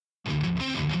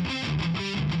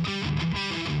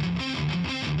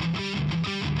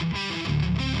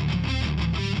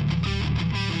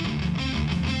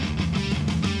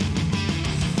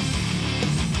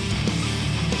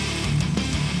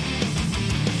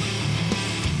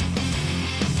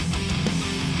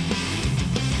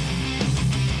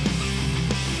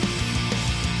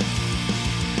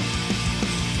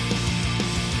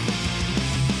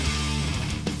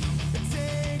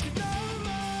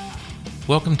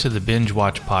Welcome to the Binge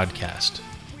Watch podcast,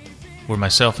 where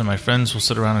myself and my friends will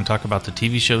sit around and talk about the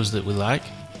TV shows that we like,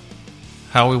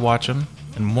 how we watch them,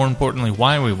 and more importantly,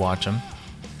 why we watch them,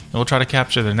 and we'll try to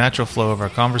capture the natural flow of our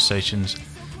conversations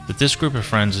that this group of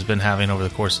friends has been having over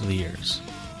the course of the years.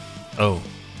 Oh,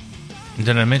 and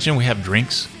did I mention we have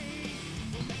drinks?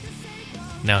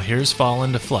 Now here's Fall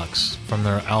into Flux from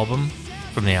their album,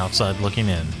 From the Outside Looking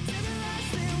In.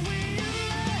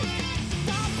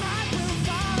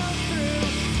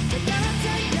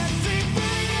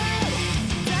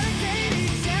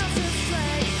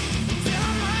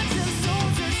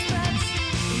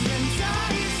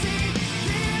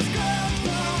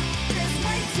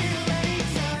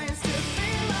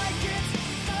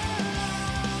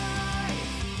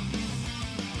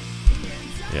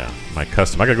 My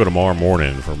custom. I gotta go tomorrow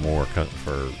morning for more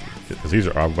because these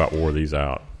are I've about wore these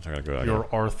out. So I gotta go. Your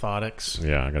orthotics.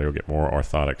 Yeah, I gotta go get more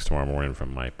orthotics tomorrow morning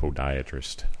from my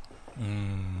podiatrist.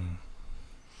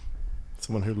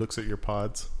 Someone who looks at your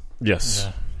pods. Yes,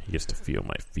 Yeah. he gets to feel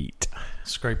my feet.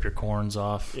 Scrape your corns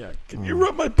off. Yeah, can you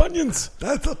rub my bunions?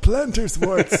 That's a planter's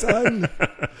wart, son.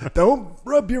 Don't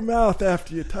rub your mouth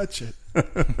after you touch it.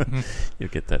 You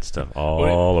get that stuff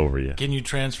all over you. Can you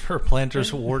transfer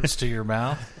planter's warts to your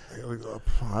mouth?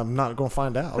 I'm not going to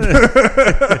find out.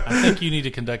 I think you need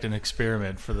to conduct an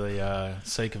experiment for the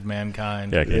sake of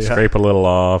mankind. Yeah, can you scrape a little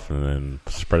off and then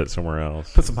spread it somewhere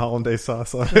else? Put some hollandaise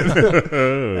sauce on it.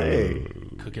 Hey.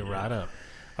 Cook it right up.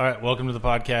 All right, welcome to the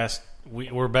podcast.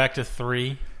 We're back to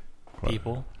three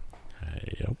people.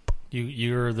 Yep.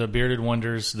 You're the Bearded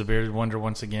Wonders, the Bearded Wonder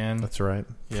once again. That's right.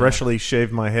 Yeah. Freshly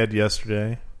shaved my head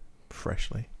yesterday.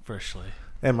 Freshly.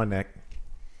 And my neck.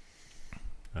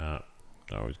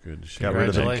 Always good to shave. Got rid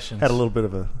of Congratulations. had a little bit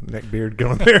of a neck beard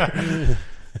going there.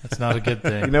 That's not a good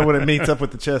thing. You know when it meets up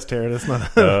with the chest hair, that's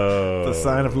not the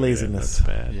sign of laziness. Yeah,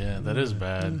 that's bad. Yeah, that is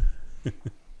bad.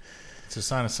 It's a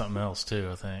sign of something else, too,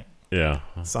 I think. Yeah.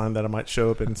 Sign that I might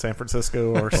show up in San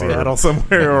Francisco or Seattle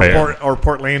somewhere or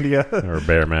Portlandia. Or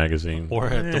Bear Magazine. Or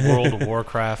at the World of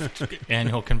Warcraft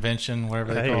annual convention,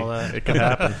 whatever they call that. It could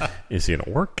happen. Is he an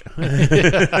orc?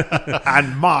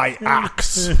 And my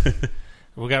axe.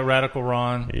 We got Radical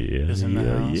Ron is in the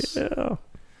house.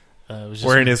 Yeah.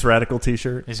 Wearing his Radical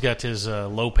t-shirt. He's got his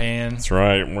Lopan. That's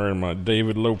right. I'm wearing my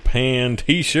David Lopan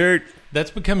t-shirt.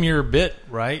 That's become your bit,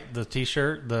 right? The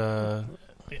t-shirt, the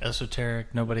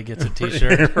esoteric, nobody gets a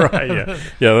t-shirt. Right, yeah.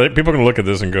 Yeah, people are going to look at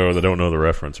this and go, they don't know the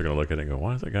reference. They're going to look at it and go,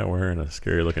 why is that guy wearing a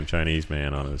scary-looking Chinese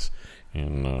man on his,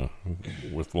 and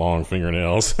with long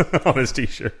fingernails on his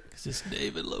t-shirt? Because it's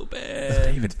David Lopan. It's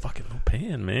David fucking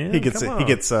Lopan, man. He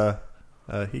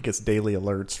gets daily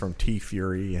alerts from T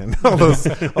Fury and all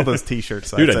those t-shirt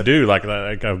sites. Dude, I do. Like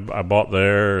I bought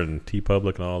there and T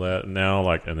Public and all that. And now,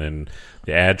 and then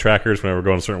the ad trackers, whenever we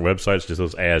go on certain websites, just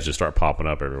those ads just start popping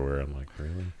up everywhere. I'm like,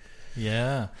 really?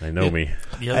 Yeah. They know me.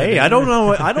 Hey, I don't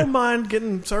know. I don't mind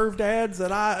getting served ads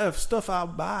of stuff I'll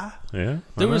buy. Yeah.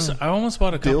 I almost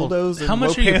bought a couple dildos and how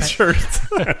much are you Lopan shirts.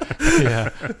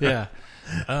 Yeah.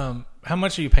 How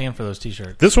much are you paying for those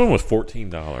t-shirts? This one was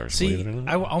 $14. See,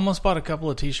 I almost bought a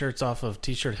couple of t-shirts off of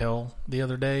T-Shirt Hell the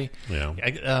other day. Yeah.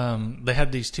 They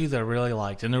had these two that I really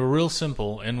liked, and they were real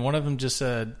simple. And one of them just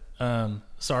said,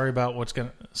 "Sorry about what's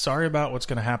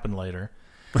gonna happen later."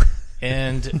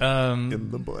 And In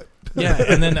the butt. yeah,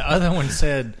 and then the other one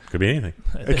said, Could be anything.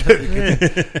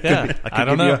 "Yeah, I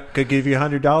don't know." Could give you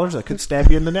 $100. I could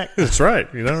stab you in the neck. That's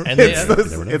right. You know. And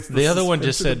The other one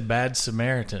just said "Bad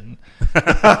Samaritan,"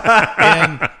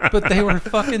 but they were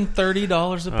fucking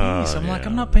 $30 a piece. I'm like,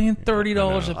 I'm not paying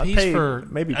 $30 a piece for.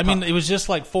 I mean, it was just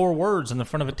like 4 words in the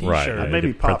front of a T-shirt. Right, I'd you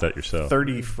maybe could print pop that yourself.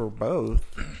 30 for both.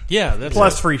 Yeah, that's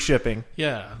Plus free shipping.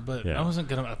 Yeah, but I wasn't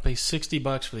gonna pay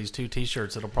 $60 for these 2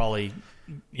 T-shirts. That'll probably,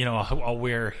 I'll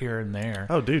wear here and there.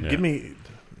 Oh, dude, give me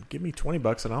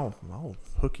 $20 and I'll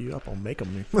hook you up. I'll make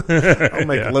them. I'll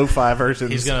make lo-fi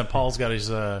versions. Paul's got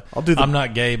his. I'll do. I'm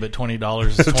not gay, but $20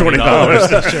 is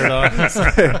 $20 T-shirt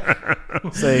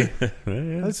on. Say,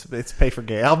 it's pay for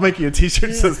gay. I'll make you a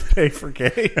T-shirt that says pay for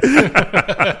gay.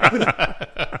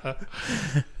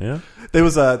 Yeah. They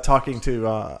was talking to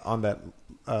on that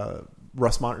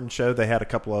Russ Martin show. They had a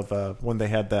couple of when they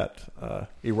had that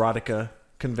erotica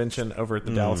convention over at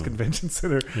the Dallas Convention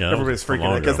Center. Yeah, everybody's freaking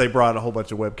out because they brought a whole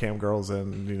bunch of webcam girls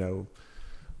and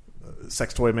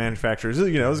sex toy manufacturers.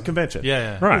 It was a convention.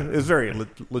 Yeah. Right. It was very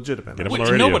legitimate.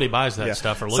 Nobody buys that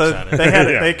stuff or looks at it. They had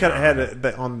it. They had it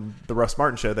on the Russ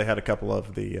Martin show. They had a couple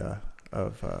of the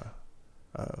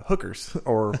hookers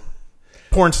or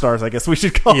porn stars, I guess we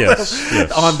should call them,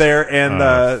 on there, and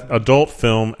adult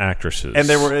film actresses. And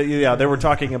they were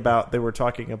talking about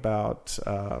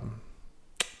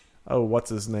what's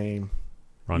his name?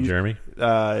 Ron Jeremy?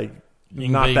 Not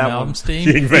Yngwie that one.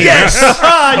 Malmsteen? Yes!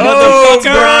 Oh,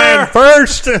 Brian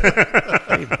first!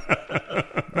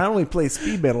 Not only plays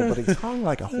speed metal, but he's hung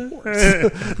like a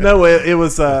horse. No, it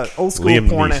was old school Liam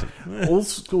porn. Neeson. Old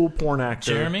school porn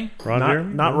actor. Jeremy?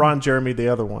 Not Ron Jeremy, the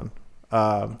other one.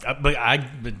 But I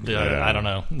don't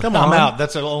know. Come I'm on. out.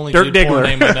 That's the only Dirt good porn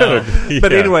Diggler. name I know.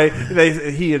 But Yeah. anyway,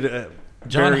 he had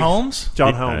John Holmes?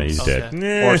 John Holmes, He's Okay.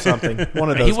 dead. or something.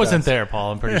 One of those. He wasn't guys. there,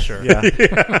 Paul. I'm pretty sure. Yeah,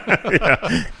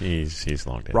 Yeah. He's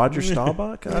long dead. Roger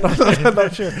Staubach. I don't know. I'm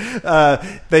not sure.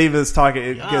 They was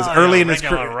talking because early in his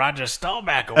career. Roger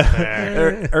Staubach over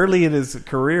there. Early in his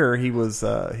career, he was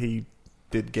he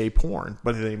did gay porn,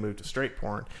 but then he moved to straight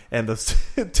porn. And the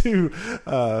two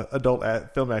adult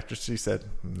film actors, she said,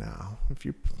 "No, if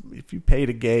you pay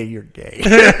to gay, you're gay."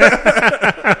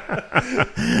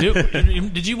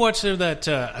 Did you watch that?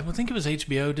 I think it was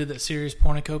HBO did that series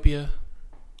Pornocopia.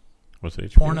 What's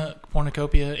it?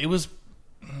 Pornocopia. It was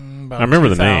about I remember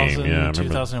the 2000, name. Yeah, I remember.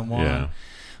 2001. Yeah.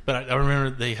 But I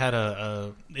remember they had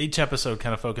each episode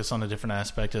kind of focused on a different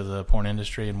aspect of the porn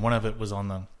industry, and one of it was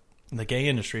on the gay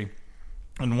industry.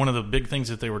 And one of the big things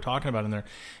that they were talking about in there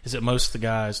is that most of the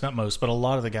guys, not most, but a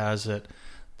lot of the guys that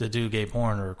do gay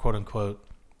porn are quote unquote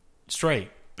straight.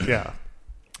 Yeah.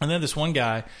 And then this one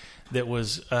guy that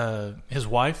was his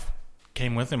wife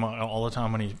came with him all the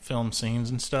time when he filmed scenes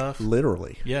and stuff.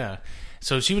 Literally. Yeah.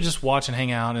 So she would just watch and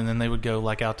hang out, and then they would go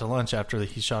like out to lunch after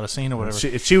he shot a scene or whatever.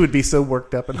 She would be so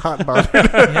worked up and hot and bothered.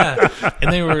 Yeah.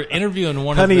 And they were interviewing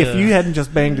one Honey, of the... if you hadn't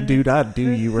just banged a dude, I'd do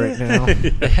you right now.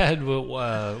 They had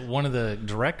one of the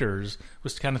directors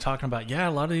was kind of talking about, a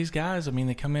lot of these guys, I mean,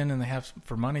 they come in and they have,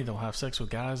 for money, they'll have sex with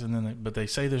guys, and then but they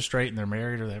say they're straight and they're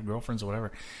married or they have girlfriends or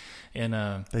whatever. And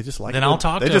they just like then it. I'll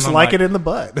talk they to just them, like it in the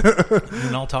butt.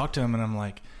 and I'll talk to them, and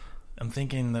I'm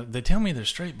thinking that they tell me they're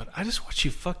straight, but I just watch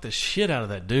you fuck the shit out of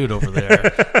that dude over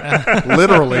there.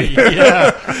 Literally.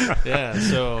 Yeah.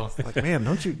 So like, man,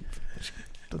 don't you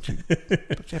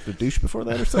have to douche before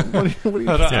that or something? What do you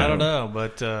I don't know,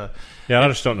 but Yeah, I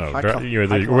just don't know.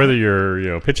 Whether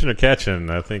you're pitching or catching,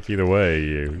 I think either way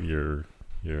you're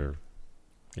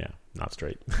not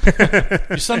straight.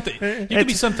 you're something. You could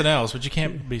be something else, but you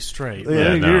can't be straight.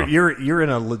 Yeah, no. you're in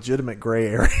a legitimate gray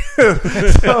area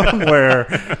somewhere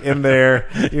in there.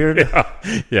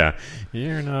 Yeah,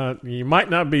 you're not. You might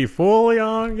not be fully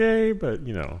on gay, but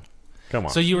come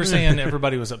on. So you were saying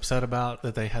everybody was upset about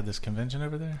that they had this convention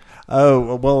over there?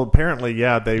 Oh well, apparently,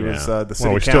 yeah. They was the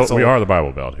city council. We are the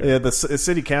Bible Belt here. Yeah, the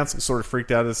city council sort of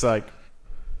freaked out. It's like,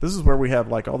 this is where we have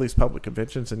like all these public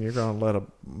conventions, and you're going to let a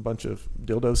bunch of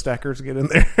dildo stackers get in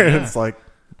there. Yeah. It's like,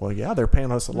 well, yeah, they're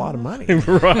paying us a lot of money.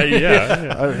 Right?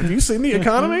 Yeah. Have you seen the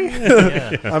economy?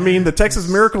 Yeah. I mean, the Texas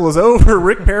Miracle is over.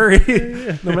 Rick Perry,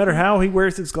 no matter how he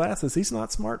wears his glasses, he's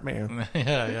not smart, man.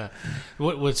 Yeah.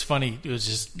 What's funny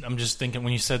was I'm just thinking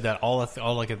when you said that, all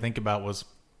I could think about was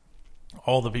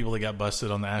all the people that got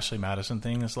busted on the Ashley Madison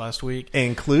thing this last week,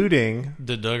 Including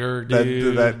the Duggar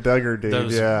dude, that Duggar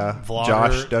dude,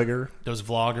 Josh Duggar. those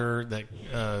vlogger, that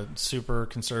super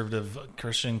conservative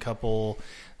Christian couple.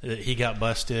 He got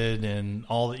busted, and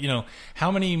all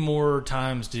how many more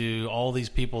times do all these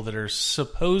people that are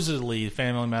supposedly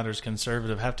Family Matters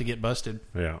conservative have to get busted?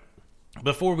 Yeah.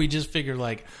 Before we just figure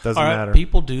Doesn't matter.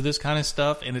 People do this kind of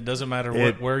stuff, and it doesn't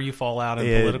matter where you fall out in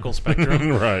the political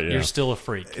spectrum. Right, yeah. You're still a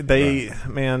freak. People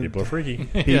are freaky.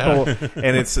 People,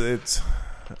 and it's.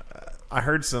 I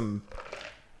heard some.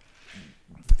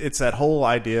 It's that whole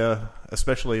idea,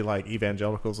 especially like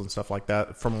evangelicals and stuff like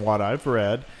that. From what I've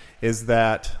read, is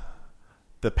that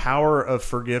the power of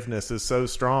forgiveness is so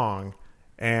strong,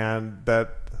 and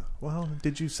that. Well,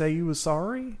 did you say you was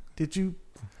sorry? Did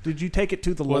you take it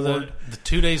to the Lord? The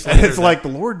 2 days later, It's like the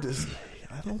Lord is.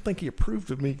 I don't think he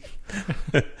approved of me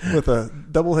with a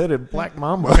double-headed black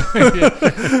mamba.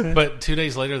 Yeah. But 2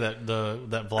 days later, that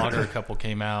vlogger couple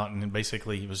came out, and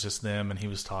basically it was just them, and he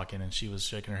was talking, and she was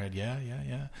shaking her head, yeah.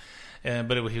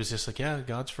 But he was just like, yeah,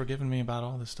 God's forgiven me about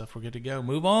all this stuff. We're good to go.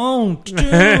 Move on.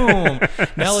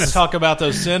 Now let's talk about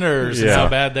those sinners and how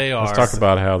bad they are. Let's talk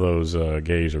about how those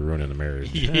gays are ruining the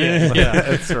marriage. Yeah,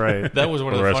 That's right. That was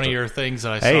one of the funnier things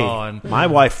that I saw. And my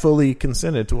wife fully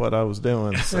consented to what I was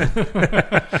doing. So.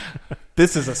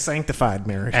 This is a sanctified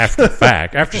marriage. After the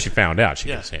fact, after she found out, she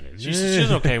consented. she's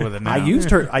okay with it now. I used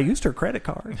her credit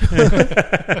card.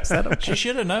 Is that okay? She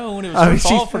should have known it was her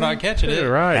fault for not catching it.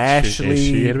 Right. Ashley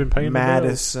she had been paying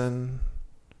Madison,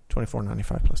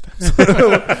 $24.95 plus tax.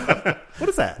 What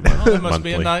is that? Well, it must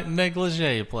Monthly. be a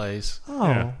negligee place.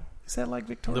 Oh, Is that like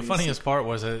Victoria's? The funniest part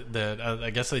was that I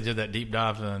guess they did that deep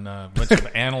dive, and a bunch of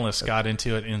analysts got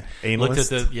into it and looked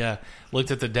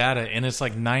at the data, and it's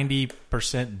like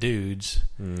 90% dudes,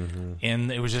 and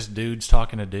it was just dudes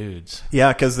talking to dudes.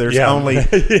 Yeah, because there's only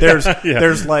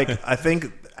there's like I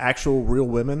think actual real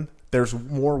women. There's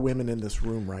more women in this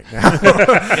room right now,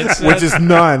 which is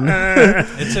none.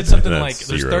 It said something like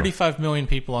there's 0. 35 million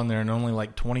people on there, and only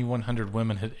like 2,100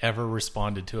 women had ever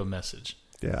responded to a message.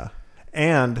 Yeah.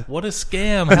 And what a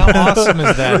scam! How awesome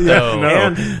is that, though? No,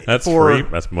 and that's free.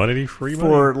 That's money free money.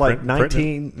 For like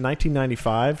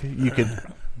 1995, you could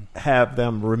have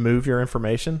them remove your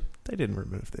information. They didn't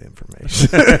remove the information.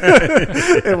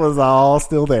 It was all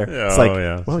still there. It's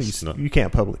like, well, you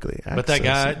can't publicly access. But that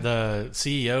guy, the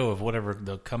CEO of whatever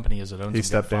the company is that owns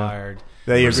him, got fired.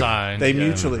 They resigned. They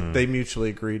mutually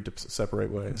agreed to separate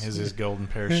ways. His golden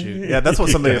parachute. Yeah, that's what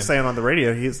somebody was saying on the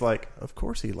radio. He's like, of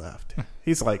course he left.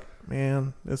 He's like,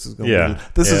 man, this is going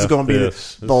to be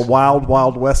the wild,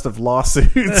 wild west of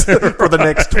lawsuits for the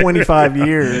next 25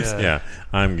 years. Yeah,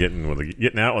 I'm getting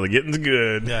out while the getting's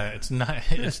good. Yeah,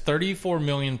 it's 34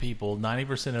 million people.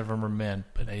 90% of them are men.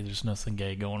 But hey, there's nothing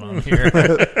gay going on here.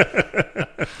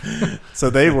 So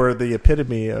they were the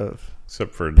epitome of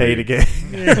except for pay to gay.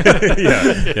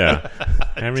 yeah.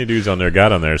 How many dudes on there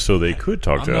got on there so they could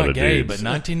talk to other gay, dudes? But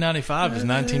 1995 is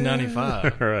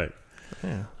 1995. All right.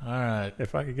 Yeah. All right.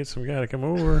 If I could get some guy to come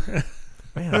over.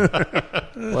 Man.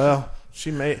 Well,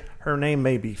 her name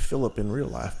may be Philip in real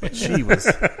life, but she was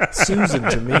Susan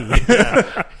to me.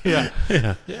 Yeah.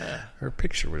 Her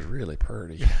picture was really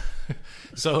pretty.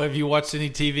 So, have you watched any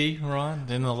TV, Ron?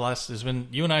 In the last,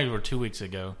 you and I were 2 weeks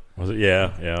ago. Was it?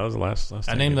 Yeah. That was the last.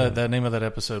 I named the name of that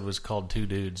episode was called Two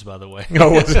Dudes. By the way.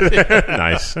 Oh, was it?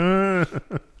 Nice.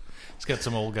 It's got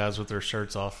some old guys with their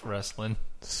shirts off wrestling.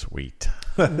 Sweet.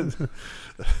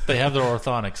 They have their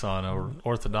orthodontics on, or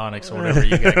orthodontics, or whatever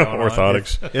you got going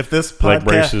orthotics. on. If this leg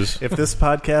braces. If this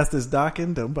podcast is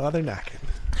docking, don't bother knocking.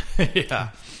 Yeah.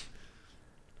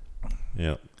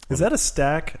 Yeah. Is that a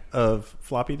stack of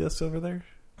floppy disks over there?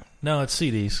 No, it's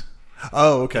CDs.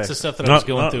 Oh, okay. It's the stuff that I was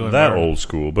going through. Not that old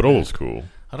school, but old school.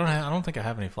 I don't think I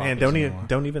have any floppies. Man,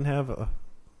 don't even have a.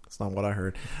 That's not what I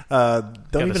heard.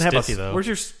 Don't even have stiffy, though.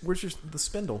 Where's the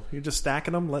spindle? You're just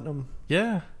stacking them, letting them.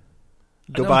 Yeah.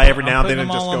 Go by every now and then and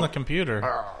just all go on the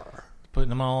computer. Putting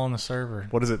them all on the server.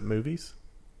 What is it? Movies?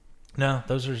 No,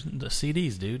 those are the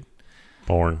CDs, dude.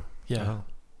 Porn. Yeah. Oh.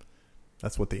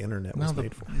 That's what the internet was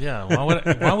made for. Yeah.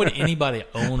 Why would anybody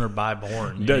own or buy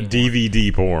porn?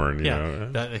 DVD porn. Yeah.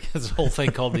 That's a whole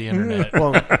thing called the internet.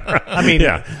 Well, I mean,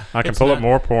 yeah, I can pull up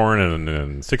more porn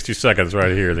in 60 seconds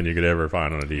right here than you could ever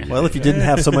find on a DVD. Well, if you didn't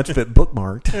have so much of it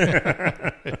bookmarked.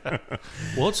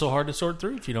 Well, it's so hard to sort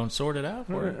through if you don't sort it out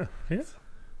for it. Yeah.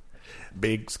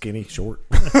 Big, skinny, short.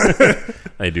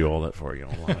 They do all that for you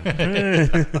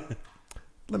online.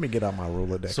 Let me get out my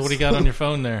Rolodex. So what do you got on your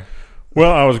phone there?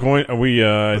 Well, I was going.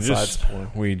 Besides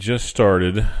porn. We just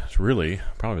started. It's really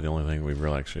probably the only thing we've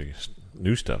really actually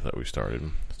new stuff that we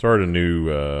started. Started a new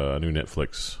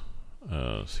Netflix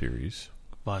series.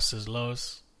 Boss is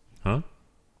Lois. Huh?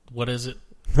 What is it?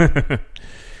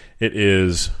 It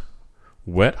is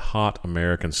Wet Hot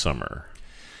American Summer.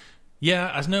 Yeah,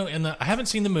 I know. I haven't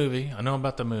seen the movie. I know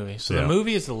about the movie. So the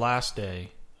movie is the last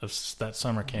day of that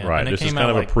summer camp. Right. And it this came is kind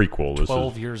out of like a prequel.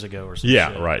 12 years ago or something.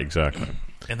 Yeah. Right. Exactly.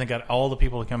 And they got all the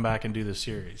people to come back and do this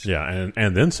series. Yeah,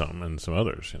 and then some, and some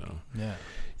others. Yeah.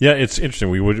 Yeah, it's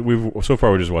interesting. We've so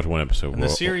far we just watched one episode. And the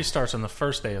series starts on the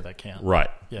first day of that camp.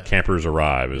 Right. Yeah. Campers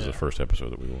Arrive is the first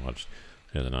episode that we watched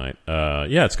the other night.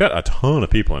 Yeah, it's got a ton of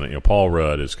people in it. Paul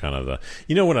Rudd is kind of the.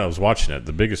 When I was watching it,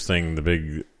 the biggest thing,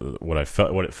 what it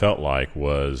felt like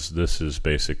was this is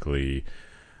basically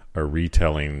a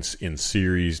retelling in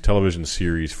television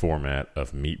series format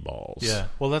of Meatballs. Yeah.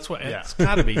 Well, that's what it's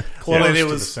got to be close to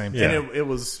the same thing. And it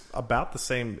was about the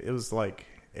same. It was like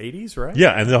 80s, right?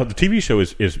 Yeah, and the TV show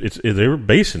is they were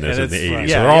basing this in the 80s.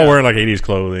 So they're all wearing like 80s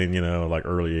clothing, like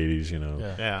early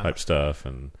 80s, type stuff,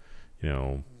 and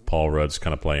Paul Rudd's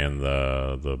kind of playing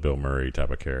the Bill Murray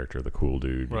type of character, the cool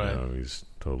dude. Right. He's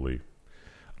totally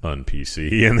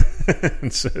un-PC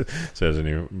and says and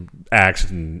he acts,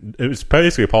 and it's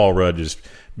basically Paul Rudd just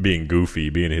being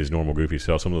goofy, being his normal goofy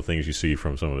self. Some of the things you see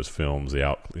from some of his films,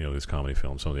 his comedy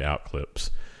films, some of the out clips,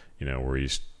 where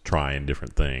he's trying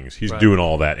different things. He's doing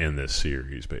all that in this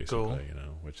series, basically. Cool.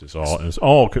 Which is all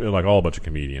like all a bunch of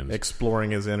comedians exploring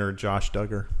his inner Josh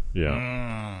Duggar.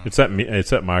 Yeah, it's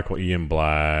that Michael Ian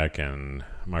Black and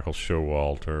Michael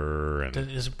Showalter and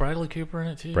is Bradley Cooper in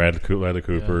it too? Bradley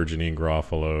Cooper, Janine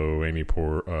Garofalo, Amy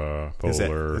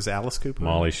Poehler, Is Alice Cooper?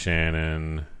 Molly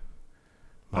Shannon.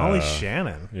 Molly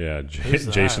Shannon. Yeah, Who's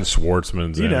that? Jason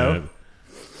Schwartzman's You in know. it.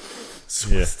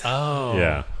 Yeah. Oh.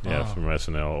 Yeah, Oh. from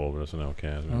SNL, old SNL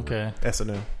cast. Okay.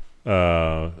 SNL.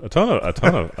 A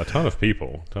ton of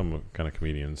people, a ton of kind of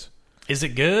comedians. Is it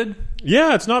good?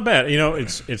 Yeah, it's not bad.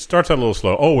 It starts out a little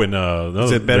slow. Oh, and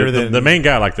Is it better than the main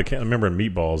guy? Like remember in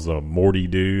Meatballs, the Morty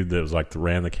dude that was like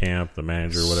ran the camp, the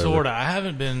manager, or whatever. Sorta. I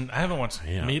haven't watched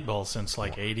Meatballs since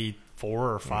like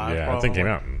 84 or 5. Yeah, probably. I think it came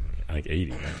out in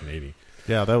 1980.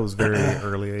 Yeah, that was very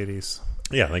early 80s.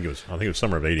 Yeah, I think it was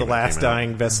summer of 80. The when it last came out.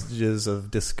 dying vestiges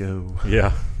of disco.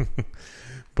 Yeah.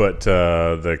 But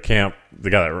the camp,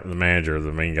 the manager,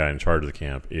 the main guy in charge of the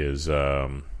camp is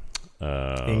Yngwie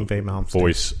Malmsteen.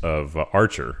 voice of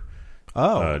Archer.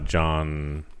 Oh,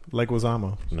 John.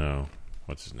 Leguizamo. No,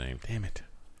 what's his name? Damn it!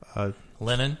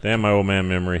 Lennon. Damn my old man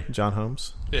memory. John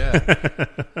Holmes. Yeah.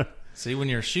 See, when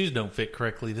your shoes don't fit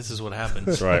correctly, this is what happens.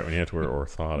 That's right. When you have to wear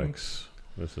orthotics,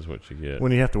 this is what you get.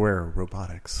 When you have to wear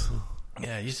robotics.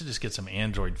 Yeah, you should just get some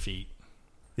Android feet.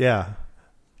 Yeah.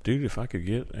 Dude, if I could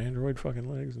get Android fucking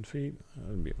legs and feet,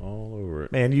 I'd be all over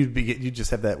it. Man, you'd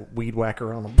just have that weed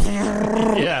whacker on them.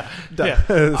 Yeah.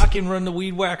 I can run the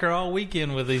weed whacker all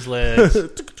weekend with these legs.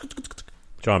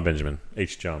 John Benjamin.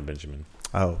 John Benjamin.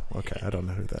 Oh, okay. I don't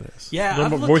know who that is. Yeah, The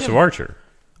I've voice of Archer.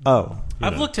 Oh,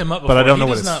 I've looked him up before. but I don't know He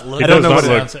what does his, not look I don't know does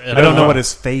what not his, look- I don't know what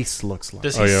his face looks like.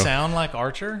 Does Oh, he yeah. sound like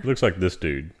Archer? He looks like this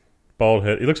dude. Bald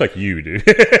head. He looks like you, dude.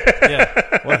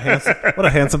 Yeah. What a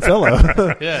handsome fellow.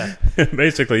 Yeah.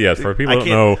 Basically, yes. For people I who don't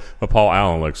know what Paul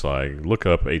Allen looks like, look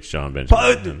up John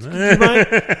Benjamin. Do you mind?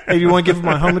 Hey, you want to give him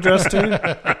my home address too?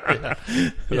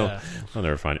 Yeah. I'll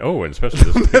never find you. Oh, and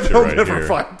especially this picture They'll right never here.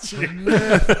 find you.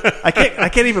 I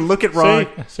can't even look at Ron.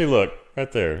 See, look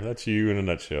right there. That's you in a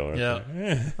nutshell. Right Yeah.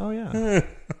 there. Oh yeah.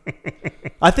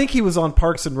 I think he was on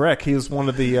Parks and Rec. He was one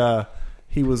of the.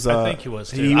 He was. I think he was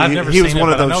too. I've never seen him,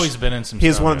 but I know he's been in some He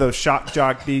was stuff. one of those shock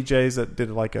jock DJs that did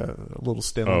like a little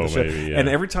stint on Oh, the show. maybe, yeah. And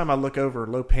every time I look over,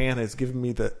 Lopan is giving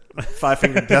me the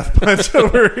 5-finger death punch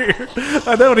over here.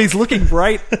 I know, and he's looking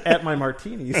right at my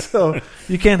martini. So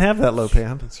you can't have that,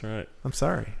 Lopan. That's right. I'm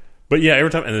sorry. But yeah,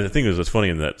 every time. And the thing is, what's funny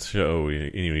in that show,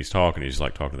 he's talking. He's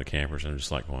like talking to the campers, and I'm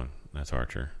just like going, "That's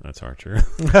Archer. That's Archer."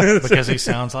 because he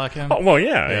sounds like him. Oh, well,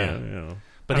 yeah. Yeah. You know.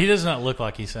 But he does not look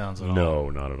like he sounds at all. No,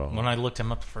 not at all. When I looked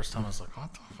him up the first time, I was like,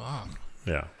 what the fuck?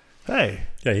 Yeah. Hey,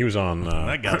 Yeah, he was on.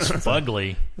 That guy's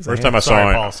fugly. First time I saw Sorry,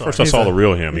 him, Paul, sorry. first I saw the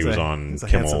real him. He he's was a- on he's a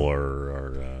Kimmel handsome-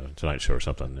 or Tonight Show or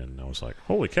something, and I was like,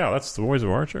 "Holy cow, that's the voice of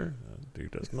Archer." That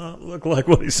dude does not look like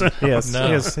what he sounds. yes, No.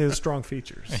 he has strong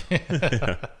features.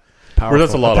 Well,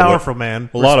 that's a lot of powerful man.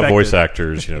 A lot of voice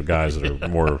Respected. actors, guys that are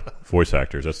more voice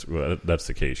actors. That's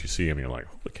the case. You see him, and you're like,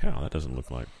 "Holy cow, that doesn't look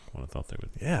like what I thought they would."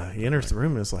 Yeah, he enters the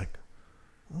room and is like,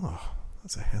 "Oh,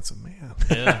 that's a handsome man."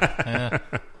 Yeah.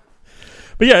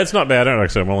 But yeah, it's not bad. Like I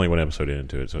said, I'm only one episode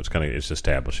into it, so it's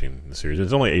establishing the series.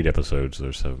 It's only 8 episodes, so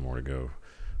there's 7 more to go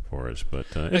for us. But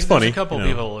it's funny. There's a couple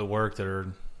people at work that are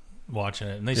watching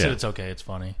it, and they said Yeah. it's okay, it's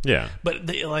funny. Yeah. But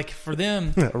for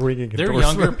them, Ringing they're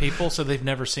endorsement. younger people, so they've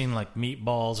never seen like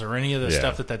Meatballs or any of the Yeah.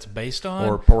 stuff that's based on,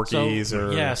 Or Porky's So,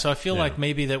 or- yeah. So I feel Yeah. like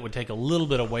maybe that would take a little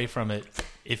bit away from it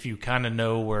if you kind of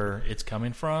know where it's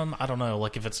coming from. I don't know,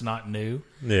 like if it's not new.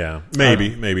 Yeah,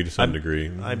 maybe to some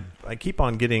degree. I keep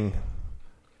on getting.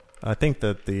 I think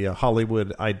that the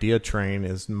Hollywood idea train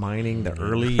is mining the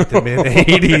early to mid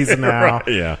 '80s now. Right,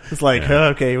 yeah. It's like, Yeah.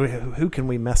 okay, who can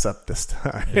we mess up this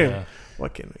time? Yeah.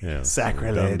 What can we? Yeah, We've done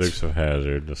Sacrilege. Dukes of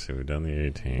Hazzard. Let's see, we've done the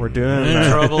 18. We're doing In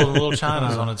that. trouble, and Little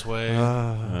China's on its way.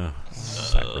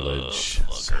 Sacrilege.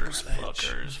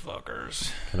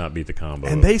 Fuckers. Cannot beat the combo.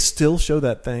 And they still show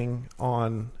that thing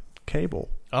on cable.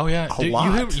 Oh yeah, A dude,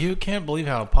 lot. you can't believe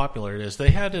how popular it is. They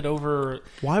had it over.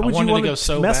 Why I would you wanted want to go to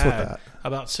so mess with bad. that?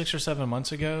 About 6 or 7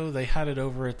 months ago, they had it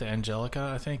over at the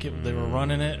Angelica. I think they were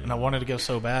running it, and I wanted to go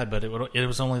so bad, but it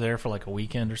was only there for like a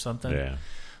weekend or something. Yeah.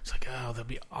 It's like, oh, that'd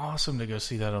be awesome to go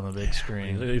see that on the big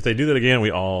screen. If they do that again, we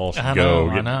all should I go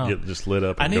know, I know. get just lit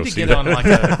up. I And need go to see get that. on like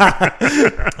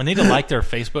a. I need to like their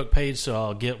Facebook page so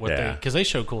I'll get what Yeah. because they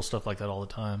show cool stuff like that all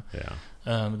the time. Yeah.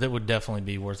 That would definitely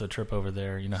be worth a trip over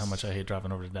there. You know how much I hate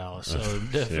driving over to Dallas, so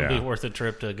it'd definitely Yeah. be worth a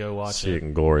trip to go watch See it it.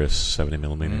 in glorious 70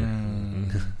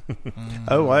 millimeter.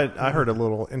 Oh, I heard a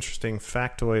little interesting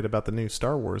factoid about the new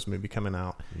Star Wars movie coming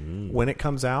out. When it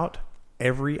comes out,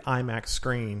 every IMAX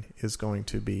screen is going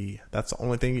to be. That's the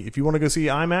only thing. If you want to go see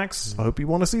IMAX, I hope you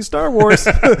want to see Star Wars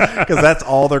because that's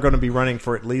all they're going to be running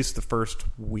for at least the first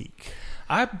week.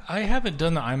 I haven't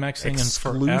done the IMAX thing in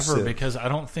forever Exclusive because I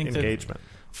don't think engagement.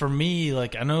 that for me,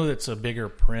 like I know it's a bigger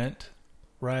print,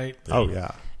 right? Oh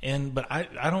yeah. But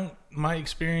I don't. My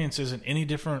experience isn't any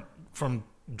different from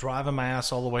driving my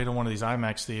ass all the way to one of these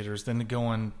IMAX theaters, then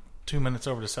going 2 minutes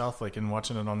over to Southlake and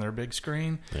watching it on their big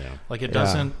screen. Yeah. Like it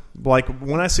doesn't. Like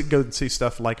when I go and see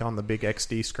stuff like on the big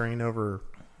XD screen over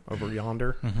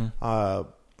yonder,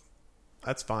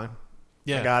 that's fine.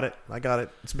 Yeah, I got it.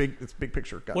 It's big. It's a big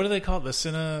picture. What do they call it?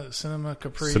 The Cinema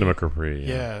Capri. Cinema Capri.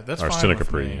 Yeah, that's or fine Cine with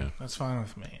Capri, me. yeah. That's fine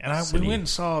with me. And we went and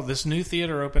saw this new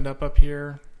theater opened up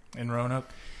here in Roanoke,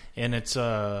 and it's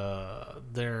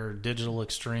their Digital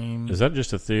Extreme. Is that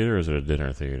just a theater, or is it a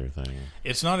dinner theater thing?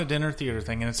 It's not a dinner theater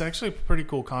thing, and it's actually a pretty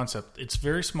cool concept. It's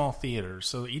very small theaters,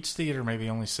 so each theater maybe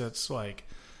only sits like,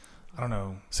 I don't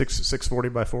know, 640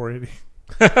 by 480.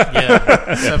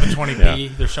 Yeah, 720p. Yeah.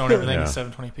 They're showing everything Yeah. in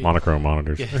 720p. Monochrome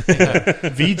monitors. Yeah.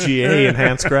 VGA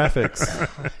enhanced graphics.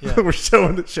 Yeah. We're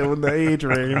showing the age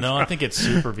range. No, I think it's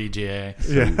Super VGA.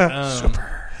 Yeah.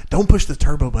 Super. Don't push the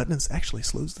turbo button. It actually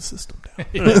slows the system down.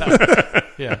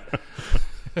 Yeah.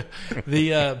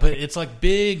 But it's like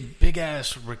big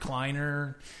ass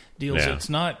recliner deals. Yeah. It's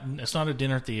not a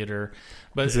dinner theater,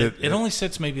 but it only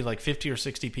sits maybe like 50 or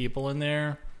 60 people in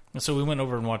there. And so we went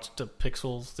over and watched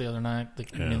Pixels the other night, me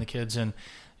and the kids, and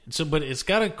so. But it's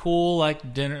got a cool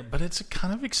like dinner, but it's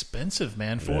kind of expensive,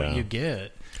 man, for what you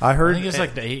get. I heard. I think it's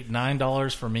like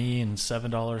 $8-9 for me and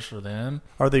 $7 for them.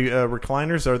 Are the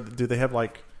recliners? Do they have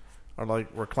like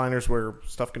recliners where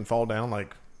stuff can fall down,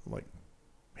 like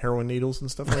heroin needles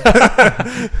and stuff like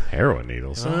that? Heroin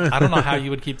needles. I don't know how you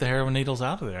would keep the heroin needles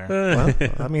out of there. Well,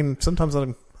 I mean, sometimes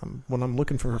when I'm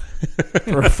looking for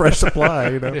a fresh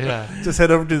supply, Yeah. just head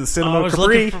over to the Cinema I was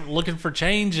Capri. looking for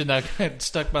change, and I got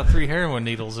stuck about 3 heroin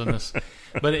needles in this.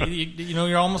 But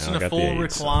you're almost in a full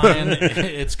recline.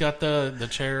 It's got the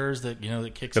chairs that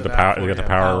that kicks Got it the out. power. You got the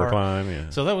power recline. Yeah.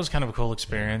 So that was kind of a cool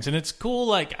experience, and it's cool.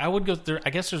 Like I would go there.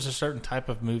 I guess there's a certain type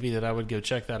of movie that I would go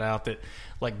check that out that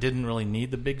like didn't really need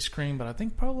the big screen, but I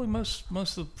think probably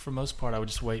for most part I would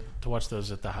just wait to watch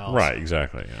those at the house. Right.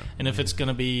 Exactly. Yeah. And if it's going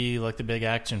to be like the big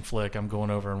action flick, I'm going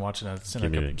over and watching it at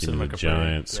Give me Cinema the Capri.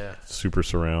 giant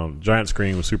giant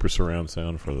screen with super surround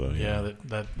sound for the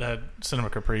that Cinema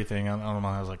Capri thing. I don't know.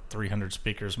 It has like 300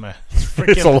 speakers, man. It's freaking,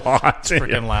 it's a lot. It's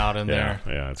freaking loud in there.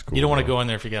 Yeah, it's cool. You don't want to go in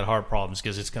there if you got heart problems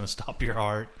because it's going to stop your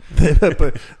heart. They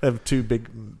have 2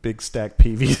 big stack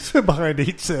PVs behind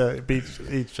each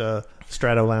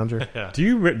Strato lounger. Yeah.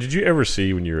 Did you ever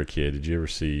see when you were a kid? Did you ever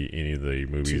see any of the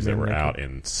movies that were out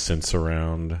in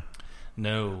Sense-Around?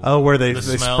 No. Oh, where they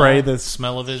spray the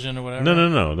smell-o-vision or whatever.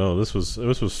 No. This was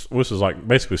like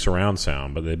basically surround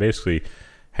sound, but they basically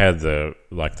had the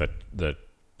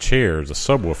chairs, the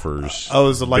subwoofers. Oh,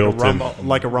 is it like a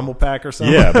rumble pack or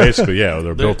something? Yeah, basically, yeah.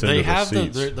 They're built into the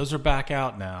seats. Those are back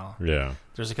out now. Yeah.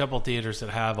 There's a couple of theaters that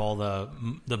have all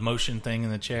the motion thing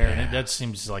in the chair, and that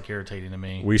seems like irritating to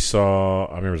me. I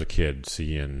remember as a kid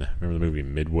remember the movie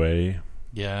Midway?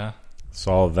 Yeah.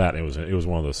 Saw that. It was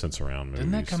one of those Sense-Around movies.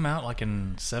 Didn't that come out like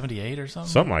in 78 or something?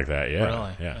 Something like that, yeah.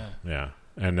 Really? Yeah.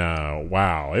 And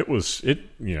wow, with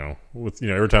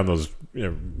every time those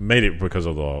made it because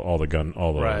of all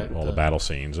the battle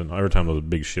scenes, and every time those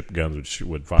big ship guns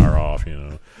would fire off,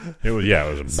 it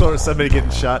was sort of somebody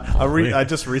getting shot. I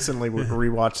just recently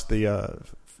rewatched the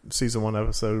season 1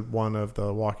 episode 1 of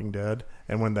The Walking Dead,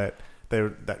 and when that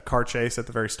car chase at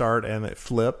the very start and it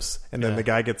flips and then the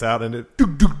guy gets out and it the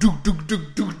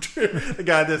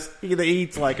guy he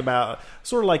eats like about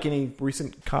sort of like any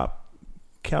recent cap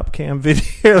cam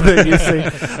video that you see.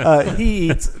 He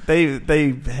eats.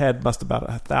 They had about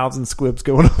 1,000 squibs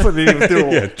going off, and he was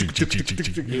doing.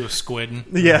 He was squidding.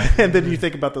 Yeah, and then you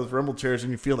think about those rumble chairs,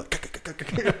 and you feel like,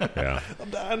 yeah, I'm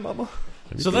dying, mama.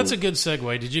 So that's a good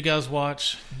segue. Did you guys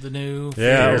watch the new?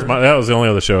 Yeah, that was the only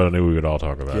other show I knew we would all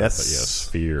talk about. Yes, but yes,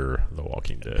 Fear the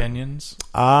Walking Dead. Opinions.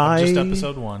 Just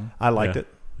episode 1. I liked it.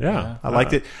 Yeah, I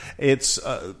liked it. It's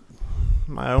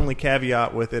my only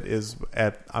caveat with it is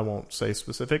I won't say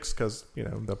specifics because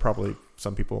they'll probably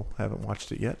some people haven't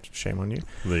watched it yet. Shame on you.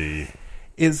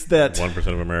 Is that 1%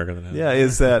 of America that has? Yeah,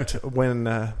 is that when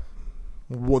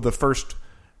the first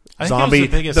I think zombie, it was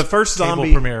the biggest the first cable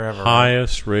zombie premiere ever.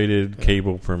 Highest rated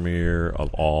cable premiere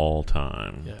of all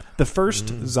time. Yeah. The first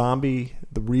zombie,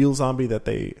 the real zombie that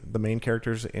the main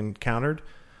characters encountered,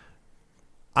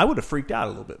 I would have freaked out a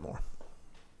little bit more,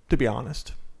 to be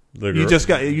honest.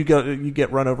 You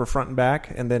get run over front and back,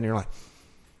 and then you're like,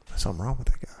 "There's something wrong with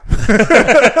that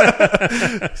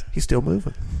guy. He's still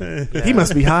moving. Yeah. He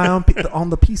must be high on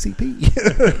the PCP."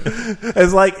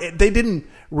 It's like they didn't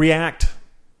react.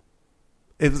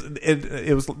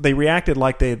 It was they reacted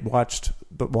like they had watched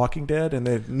The Walking Dead and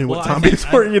they knew what zombies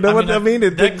were. You know what I mean?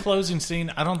 That closing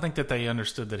scene, I don't think that they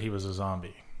understood that he was a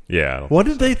zombie. Yeah. What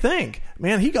did they think?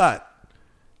 Man,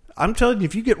 I'm telling you,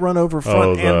 if you get run over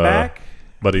front and back,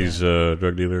 Buddy's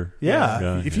drug dealer. Yeah.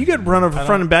 guy. If you get run over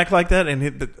front and back like that and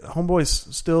hit the homeboy's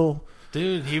still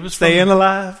Dude, he was staying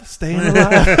alive. He was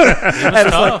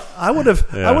tough. I would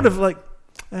have like,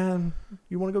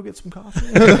 you want to go get some coffee?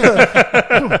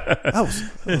 that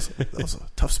was a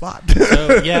tough spot.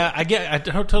 So, yeah, I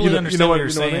totally understand what you're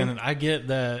saying, I mean? and I get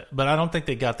that, but I don't think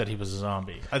they got that he was a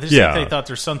zombie. I just Yeah. think they thought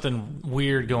there's something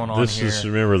weird going on This here. is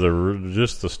remember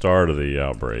just the start of the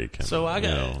outbreak. And, So I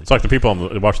got- it's like the people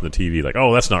watching the TV, like,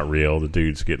 oh, that's not real. The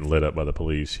dude's getting lit up by the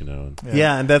police, And,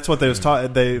 Yeah, and that's what they was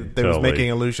taught. They was Totally. making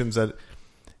illusions that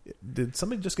did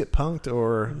somebody just get punked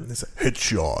or it's a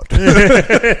headshot.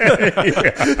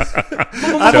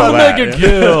 I'm gonna make a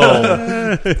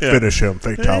kill. Finish him,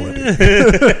 fatality.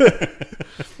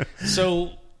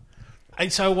 So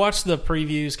I watched the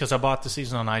previews because I bought the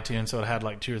season on iTunes, so it had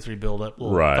like 2 or 3 build-up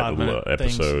little right, 5-minute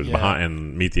episodes things. behind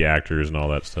and meet the actors and all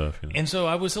that stuff. And so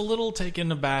I was a little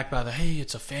taken aback by hey,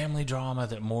 it's a family drama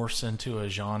that morphs into a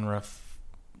genre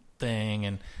thing,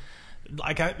 and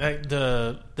like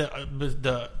the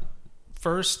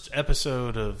first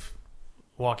episode of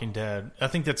Walking Dead, I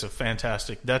think that's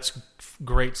that's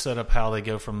great setup how they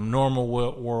go from normal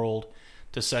world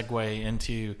to segue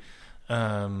into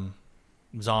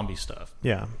zombie stuff.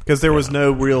 Yeah, because there was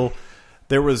no real.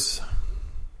 There was.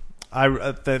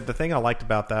 The thing I liked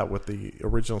about that with the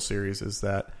original series is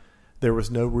that there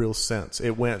was no real sense.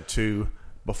 It went to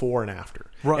before and after,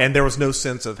 Right. and there was no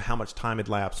sense of how much time had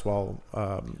lapsed while.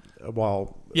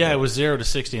 Yeah, it was 0 to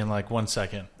 60 in like 1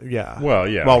 second. Yeah. Well,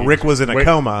 yeah. While Rick was in a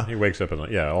coma. He wakes up and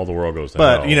all the world goes to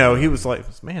But, hell. he was like,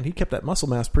 man, he kept that muscle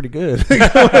mass pretty good.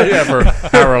 yeah, for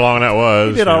however long that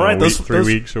was. He did all right. Those 3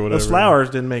 weeks or whatever. Those flowers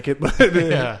didn't make it, but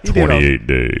Yeah. he did all- 28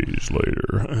 days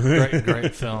later.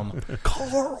 Great film.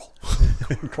 Carl.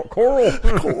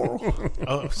 Coral.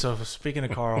 Oh, so speaking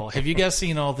of Carl, have you guys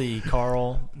seen all the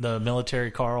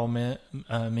military Carl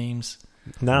memes?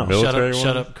 No. Military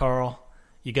Shut ones? up, Carl.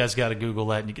 You guys got to Google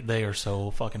that. They are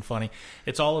so fucking funny.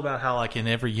 It's all about how, like, in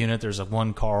every unit, there's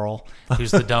one Carl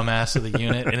who's the dumbass of the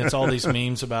unit, and it's all these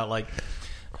memes about, like,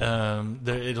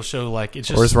 it'll show, like, it's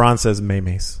just... Or as Ron says,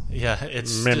 memes. Yeah,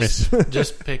 it's Memes.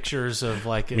 just pictures of,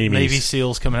 like, Memes. Navy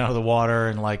SEALs coming out of the water,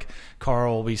 and, like,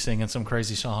 Carl will be singing some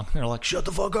crazy song. They're like, shut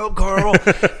the fuck up, Carl!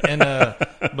 And,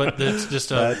 but it's just...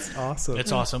 That's awesome.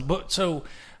 It's awesome. But, so,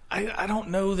 I don't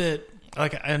know that...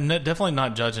 Like, I'm definitely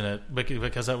not judging it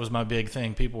because that was my big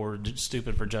thing. People were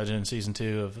stupid for judging in season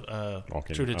 2 of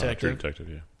True Detective. True Detective,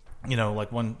 yeah. Like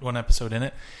one episode in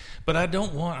it. But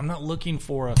I'm not looking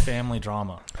for a family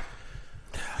drama.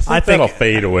 I think That'll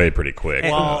fade away pretty quick.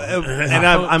 Well, and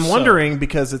I hope I'm so. wondering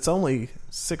because it's only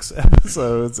 6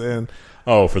 episodes and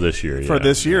for this year. for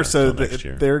this year, so till next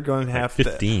year. they're going to have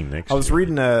 15 to. next I was year.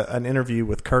 reading an interview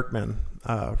with Kirkman,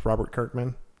 Robert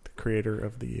Kirkman, the creator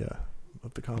of the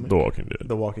comic, The Walking Dead.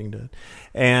 The Walking Dead,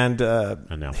 and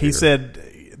now he here.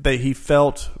 said that he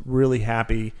felt really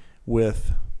happy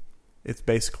with. It's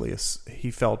basically he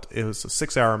felt it was a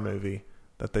 6-hour movie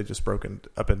that they just broken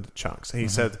up into chunks. And he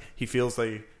said he feels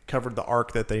they covered the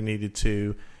arc that they needed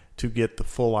to get the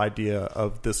full idea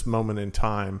of this moment in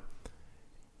time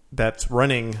that's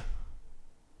running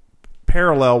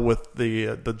parallel with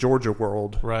the Georgia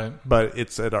world, Right. but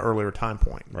it's at an earlier time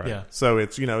point. Right. Yeah. So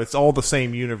it's it's all the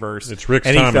same universe. It's Rick's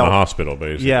And he time in felt- the hospital,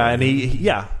 basically. Yeah,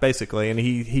 and basically, and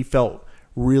he felt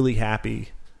really happy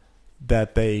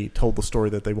that they told the story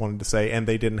that they wanted to say, and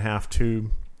they didn't have to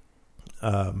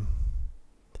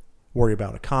worry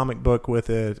about a comic book with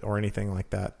it or anything like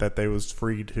that. That they was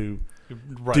free to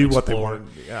do what they wanted.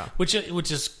 Yeah, Which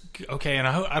is okay, and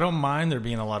I don't mind there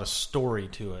being a lot of story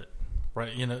to it,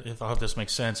 right? If I hope this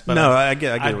makes sense. But no, I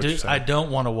get what you're saying. I don't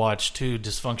want to watch 2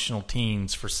 dysfunctional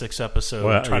teens for 6 episodes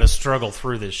Well, and try to struggle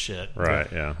through this shit. Right,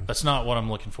 yeah. That's not what I'm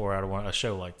looking for out of a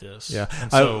show like this. Yeah.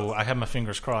 And so I have my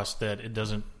fingers crossed that it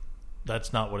doesn't.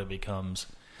 That's not what it becomes.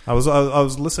 I was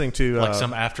listening to Like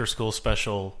some after school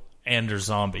special. And there's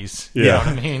zombies. Yeah. You know what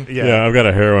I mean? Yeah. I've got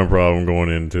a heroin problem going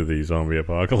into the zombie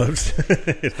apocalypse.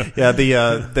 Yeah,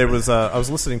 there was. I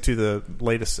was listening to the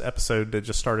latest episode that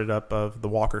just started up of the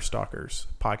Walker Stalkers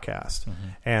podcast,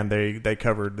 and they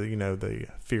covered the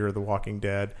fear of the Walking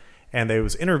Dead, and they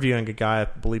was interviewing a guy. I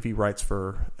believe he writes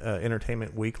for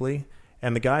Entertainment Weekly,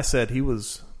 and the guy said he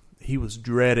was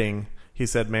dreading. He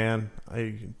said, "Man,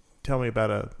 tell me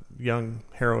about a young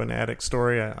heroin addict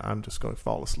story. I'm just going to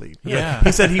fall asleep." Yeah.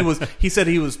 He said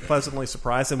he was pleasantly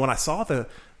surprised, and when I saw the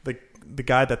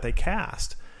guy that they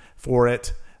cast for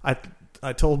it,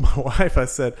 I told my wife, I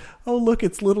said, "Oh, look,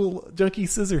 it's little Junkie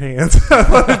Scissorhands."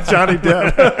 Johnny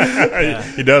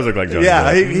Depp. He does look like Johnny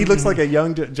Yeah, Depp. he looks like a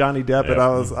young Johnny Depp, Yeah. and I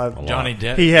was Johnny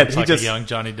Depp. He had looks he like just a young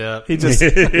Johnny Depp. he just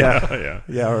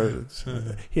Yeah. or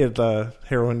he had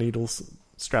heroin needles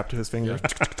strapped to his finger.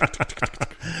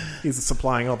 He's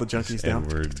supplying all the junkies down.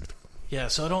 Edward. Yeah,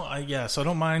 so I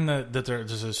don't mind that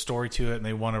there's a story to it, and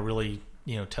they want to really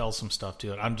tell some stuff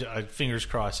to it. I fingers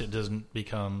crossed it doesn't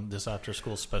become this after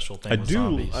school special thing with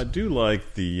zombies. I do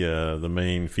like the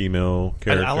main female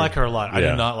character. I like her a lot. I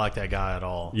Yeah. do not like that guy at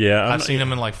all. Yeah, I've seen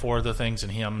him in like 4 other things,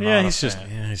 and I'm Yeah, not he's a just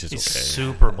fan. he's just He's okay.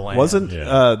 super bland. Wasn't the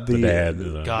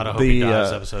dad? God, I hope he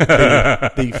dies. Episode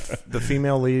 2. the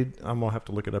female lead? I'm gonna have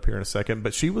to look it up here in a second,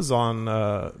 but she was on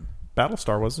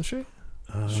Battlestar, wasn't she?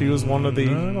 She was one of the.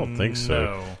 No, I don't think so.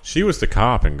 No. She was the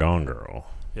cop in Gone Girl.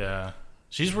 Yeah,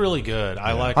 she's really good.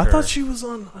 I like her. I thought she was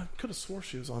on. I could have swore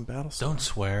she was on Battlestar. Don't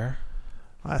swear.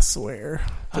 I swear.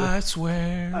 I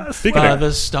swear Speaking by of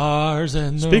the stars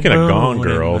and the speaking of Gone moon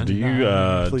Girl, and do the you night.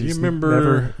 do you Please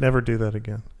remember? never do that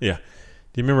again? Yeah.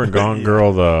 Do you remember in Gone Girl?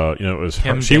 It was her,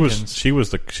 Kim she Dickens.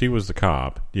 was the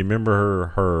cop. Do you remember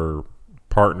her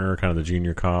partner, kind of the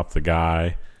junior cop, the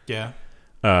guy? Yeah,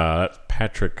 That's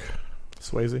Patrick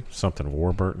Swayze, something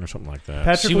Warburton or something like that.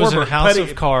 Patrick she was in Warburton. House Petty.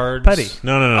 of Cards. Petty.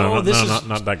 No, Oh, this is-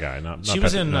 not that guy. Not She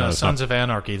was Patrick. in No, it's Sons not- of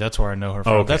Anarchy. That's where I know her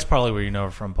from. Oh, okay. That's probably where you know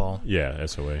her from, Paul. Yeah,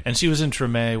 SOA. And she was in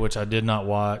Treme, which I did not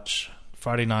watch.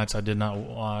 Friday Nights, I did not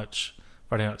watch.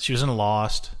 Friday Night. She was in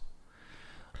Lost.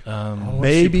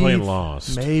 Maybe she playing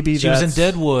Lost. Maybe She was in that's-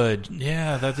 Deadwood.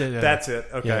 Yeah, that's it. That's it.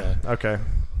 Okay. Yeah. Okay.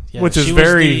 Yeah, Which is she was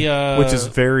very, the,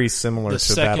 very similar the to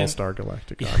second- Battlestar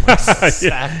Galactica.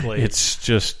 Exactly. It's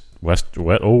just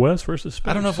Old West versus Space.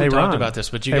 I don't know if we Hey, talked Ron. about this,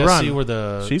 but you Hey, guys Ron. see where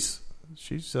the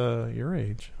She's your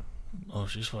age. oh,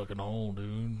 she's fucking old,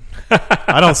 dude.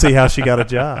 I don't see how she got a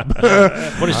job.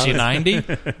 What is she, 90?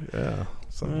 Yeah.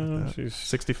 Something like that. she's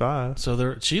 65.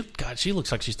 So she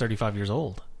looks like she's 35 years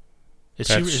old. Is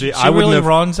That's- she, is See, she I wouldn't really have-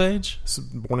 Ron's age?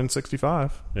 Born in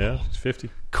 65. yeah, she's 50.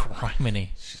 Criminy.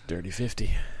 She's dirty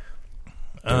 50.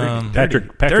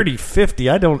 Patrick, 30, 50.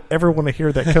 I don't ever want to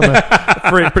hear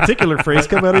that particular phrase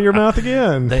come out of your mouth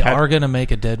again. They are going to make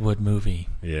a Deadwood movie.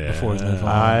 Yeah. Before we move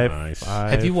on. Nice.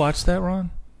 Have you watched that, Ron?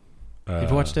 Have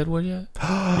you watched Deadwood yet?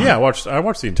 Yeah, I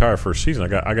watched the entire first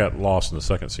season. I got lost in the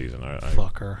second season.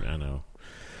 Fucker. I know.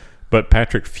 But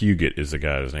Patrick Fugit is the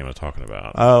guy's name I'm talking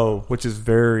about. Oh, which is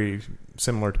very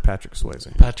similar to Patrick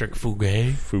Swayze. Patrick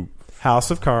Fugay.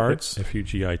 House of Cards.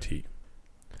 Fugit.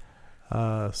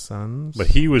 Sons. But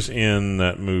he was in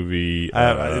that movie.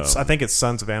 I think it's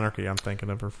Sons of Anarchy I'm thinking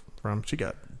of her from. She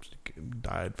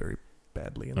died very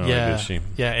badly. In Oh, Yeah. did she?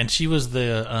 Yeah, and she was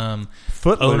the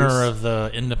Footloose. owner of the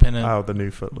independent the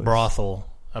new Footloose. brothel,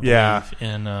 I believe. Yeah.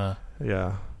 In,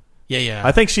 Yeah. yeah.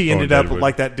 I think she ended up Deadwood.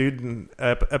 like that dude in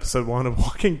episode 1 of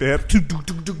Walking Dead.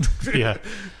 yeah.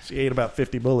 She ate about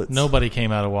 50 bullets. Nobody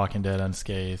came out of Walking Dead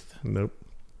unscathed. Nope.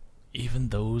 Even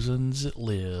those ones that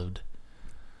lived.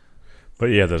 But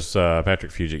yeah, there's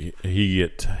Patrick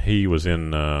Fugit. He was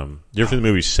in. You ever see the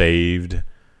movie Saved?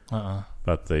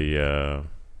 About the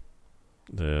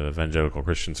evangelical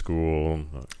Christian school.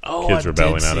 Oh, Kids I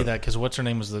rebelling did out see of that because what's her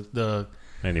name was the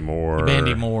Mandy Moore.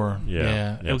 Mandy Moore.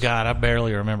 Yeah. Oh God, I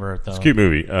barely remember it though. It's a cute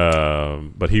movie.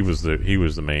 But he was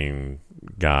the main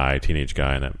guy, teenage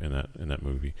guy in that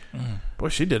movie. Boy,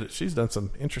 she did it. She's done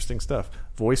some interesting stuff.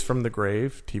 Voice from the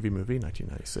Grave, TV movie,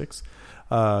 1996.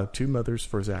 Two Mothers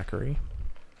for Zachary.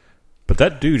 But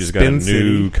that dude has got Spin a new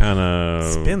City. kind of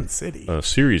Spin City.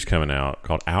 series coming out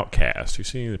called Outcast. You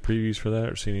seen any of the previews for that,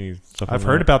 or seen any stuff? I've on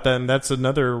heard that? about that, and that's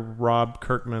another Rob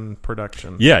Kirkman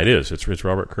production. Yeah, it is. It's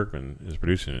Robert Kirkman is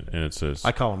producing it, and it's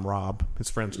I call him Rob. His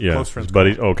friends, yeah, close friends. his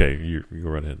buddy. Okay, you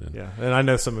go right ahead then. Yeah, and I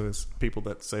know some of his people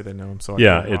that say they know him. So I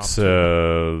Yeah, call him it's Rob,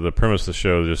 too. the premise of the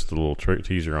show. Just a little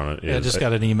teaser on it. Yeah, I is- just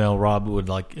got an email. Rob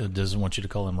doesn't want you to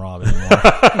call him Rob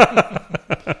anymore.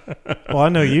 Well, I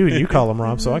know you, and you call him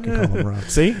Rob, so I can call him Rob.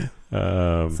 See, It's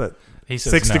that He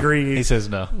says 6 no. degrees. He says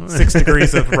no. 6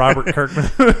 degrees of Robert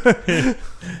Kirkman.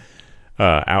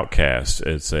 Outcast.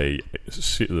 It's the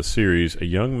series. A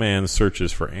young man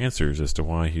searches for answers as to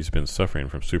why he's been suffering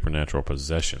from supernatural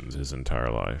possessions his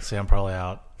entire life. See, I'm probably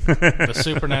out. The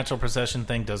supernatural possession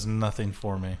thing does nothing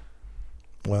for me.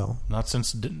 Well, Not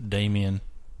since Damien.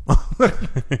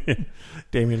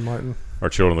 Damian Martin, Our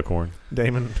Children of the Corn.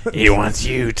 Damon. He wants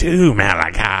you too,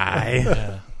 Malachi.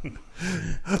 Yeah.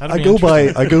 That'd I be go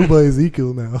interesting. by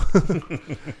Ezekiel now.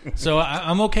 So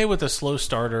I'm okay with the slow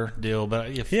starter deal,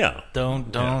 but if Yeah.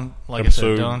 don't like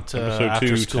Episode- I said, don't episode after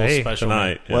 2 school special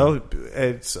tonight. Yeah. Well,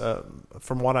 it's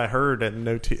from what I heard, and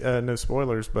no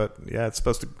spoilers, but yeah, it's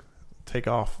supposed to take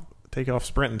off take off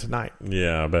sprinting tonight.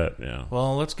 Yeah, I bet. Yeah.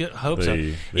 Well, let's get hopes up.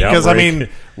 Because I mean,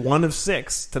 1 of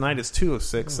 6 tonight is 2 of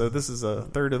 6, so this is a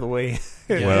third of the way.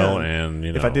 Yeah. Well, and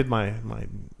if I did my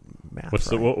math,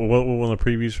 what's right. what one of the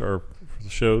previews for the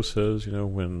show says?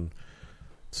 When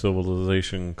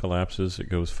civilization collapses, it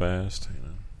goes fast.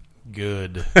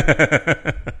 Good.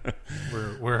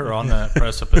 we're on that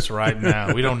precipice right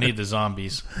now. We don't need the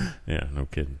zombies. Yeah, no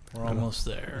kidding. We're almost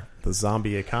there. The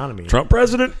zombie economy. Trump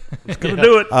president. He's going to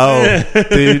do it. Oh,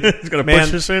 dude. He's going to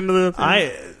push us into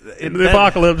the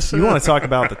apocalypse. You want to talk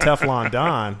about the Teflon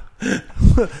Don.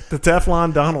 The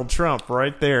Teflon Donald Trump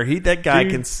right there. That guy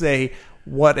can say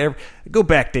whatever. Go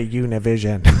back to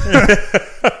Univision.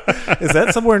 Is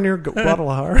that somewhere near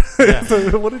Guadalajara? Yeah.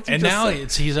 So what did you and just now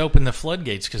say? he's opened the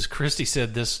floodgates because Christie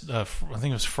said this, I think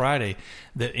it was Friday,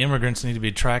 that immigrants need to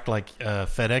be tracked like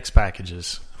FedEx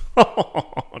packages.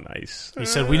 Oh, nice. He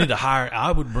said we need to hire.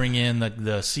 I would bring in the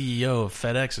CEO of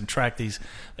FedEx and track these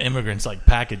immigrants like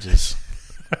packages.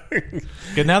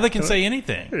 Because now they can say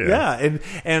anything. Yeah,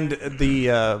 and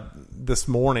this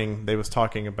morning they was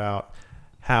talking about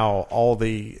how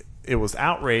it was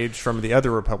outrage from the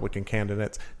other Republican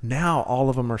candidates. Now all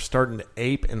of them are starting to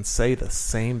ape and say the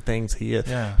same things he is.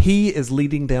 Yeah. He is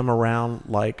leading them around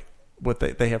like what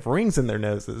they have rings in their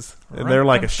noses. And they're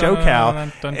like a show cow.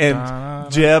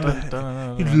 And Jeb,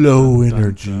 he's low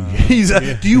energy. He's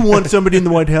do you want somebody in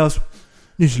the White House?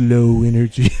 He's low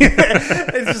energy.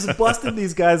 It's just busting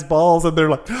these guys' balls, and they're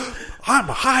like, I'm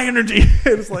high energy.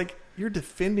 And it's like, you're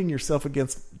defending yourself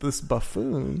against this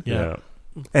buffoon. Yeah.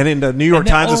 And in the New York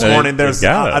Times this morning, there was an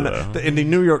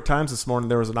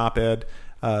op-ed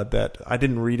that I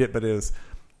didn't read it, but it was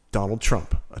Donald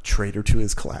Trump, a traitor to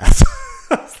his class.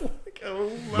 I was like, oh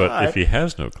my. But if he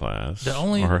has no class, the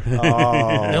only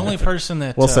person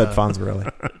that well said,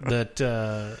 Fonzarelli, that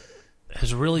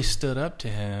has really stood up to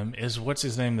him is what's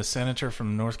his name, the senator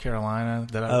from North Carolina.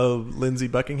 Lindsey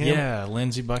Buckingham. Yeah,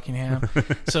 Lindsey Buckingham.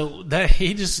 So that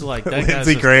he just like that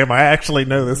Lindsey Graham. I actually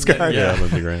know this guy. Yeah,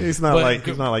 Lindsey Graham. He's not like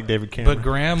David Cameron. But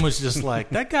Graham was just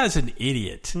like, that guy's an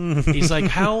idiot. He's like,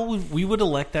 how we would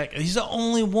elect that guy? He's the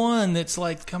only one that's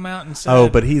like come out and said. Oh,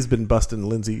 but he's been busting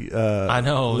Lindsey. I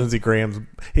know Lindsey Graham's.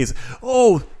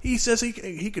 He says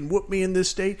he can whoop me in this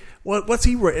state. What's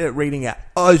he rating at?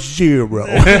 A 0.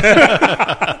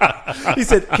 He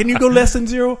said, "Can you go less than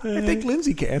 0?" I think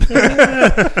Lindsey can.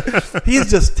 He's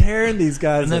just tearing these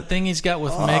guys. And that thing he's got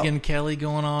with Megyn Kelly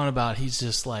going on about, he's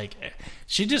just like,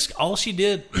 all she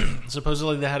did,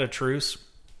 supposedly they had a truce.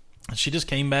 She just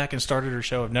came back and started her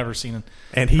show. I've never seen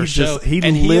her show. He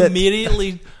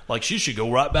immediately, like, she should go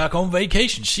right back on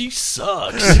vacation. She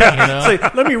sucks. You know? Say,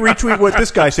 let me retweet what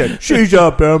this guy said. She's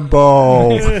a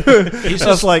bimbo. He's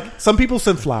just like, some people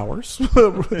send flowers.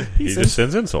 He just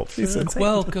sends insults.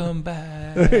 Welcome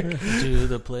back to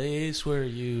the place where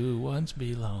you once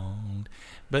belonged.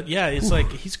 But yeah, it's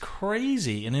like he's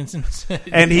crazy and it's insane.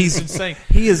 And he's insane.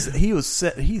 He's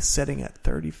setting at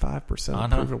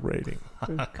 35% approval rating.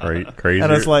 Crazy.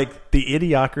 And it's like the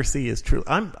idiocracy is true.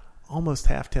 I'm almost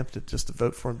half tempted just to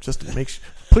vote for him, just to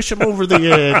push him over the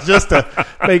edge, just to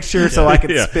make sure, so I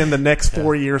can spend the next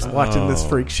 4 years watching this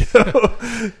freak show.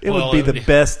 It would be the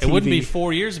best TV. It wouldn't be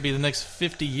 4 years; it'd be the next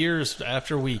 50 years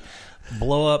after we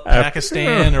blow up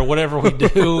Pakistan or whatever we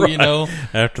do, you know.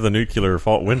 After the nuclear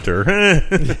fault winter.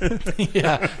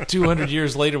 Yeah, 200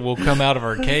 years later we'll come out of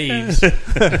our caves.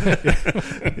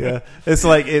 Yeah. It's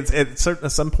like at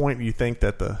some point you think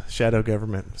that the shadow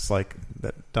government, it's like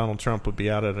that Donald Trump would be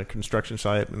out at a construction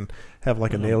site and have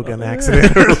like a nail gun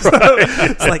accident or something.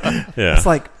 It's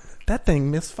like that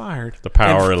thing misfired. The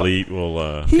power elite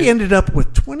will he ended up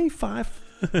with 25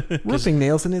 roofing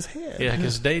nails in his head. Yeah,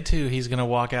 because day 2 he's going to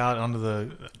walk out onto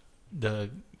the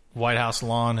White House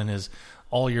lawn in his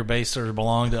 "All Your Bases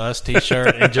Belong to Us"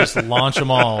 T-shirt and just launch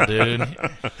them all, dude.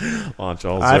 Launch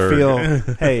all. I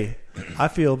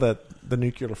feel that the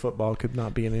nuclear football could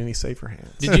not be in any safer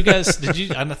hands. Did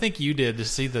you? I think you did, to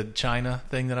see the China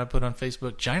thing that I put on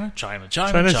Facebook. China.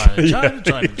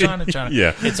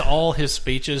 Yeah, it's all his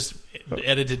speeches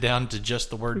edited down to just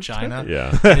the word China.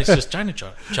 Yeah, and it's just China.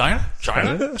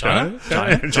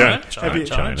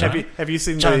 Have you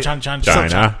seen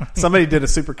China? Somebody did a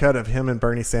supercut of him and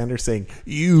Bernie Sanders saying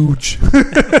 "huge,"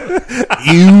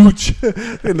 huge,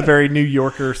 in the very New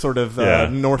Yorker sort of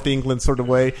North England sort of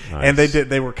way, and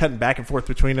they were cutting back and forth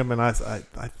between them, and I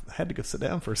had to go sit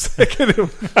down for a second.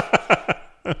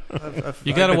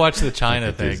 You got to watch the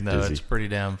China thing though; it's pretty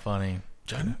damn funny.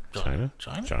 China.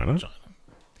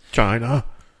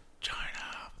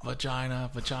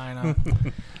 Vagina.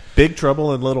 Big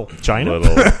Trouble in Little China.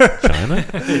 China?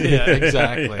 Yeah,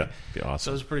 exactly. Yeah, be awesome.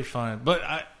 So it was pretty fun. But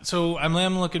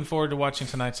I'm looking forward to watching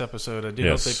tonight's episode. I do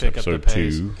Yes, hope they pick up the episode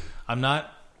pace. 2. I'm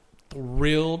not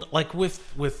thrilled, like with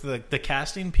the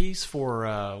casting piece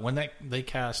for when they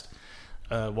cast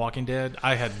Walking Dead.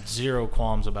 I had zero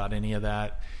qualms about any of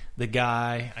that. The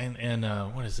guy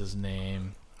and what is his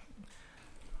name?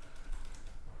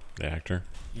 The actor.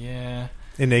 Yeah,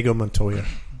 Inigo Montoya.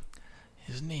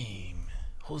 his name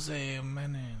Jose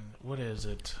Menem. What is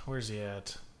it? Where's he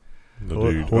at? The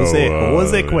dude. Jose in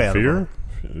Cuervo. Fear?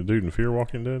 The dude in Fear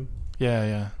Walking Dead?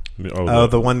 Yeah. Oh,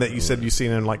 the one that you said you've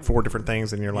seen in like 4 different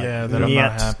things, and you're like, Yeah, that I'm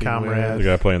not happy comrade. The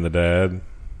guy playing the dad.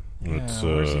 Yeah, It's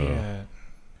where's he at?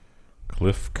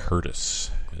 Cliff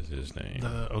Curtis is his name.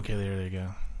 Okay, there you go.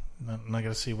 I'm not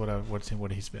gonna see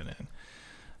what he's been in.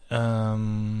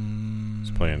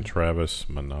 He's playing Travis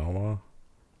Manawa,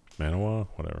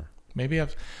 whatever. Maybe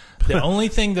the only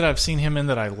thing that I've seen him in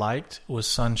that I liked was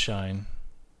Sunshine.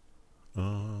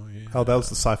 Oh yeah. Oh, that was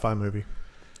the sci-fi movie.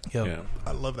 Yep. Yeah.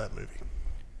 I love that movie.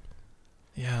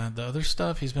 Yeah, the other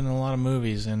stuff, he's been in a lot of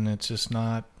movies, and it's just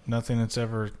nothing that's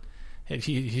ever.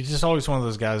 He's just always one of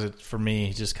those guys that, for me,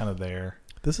 he's just kind of there.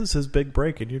 This is his big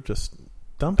break, and you're just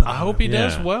dumping. I on hope him. he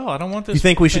does well. I don't want this. You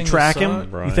think we should thing to track suck. him?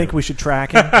 Brian. You think we should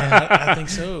track him? I think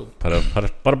so. Put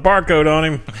a barcode on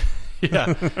him.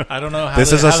 Yeah, I don't know how.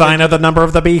 This is a sign of the number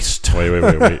of the beast. Wait.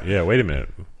 Yeah, wait a minute.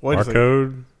 What is it?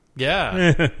 Barcode.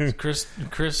 Yeah,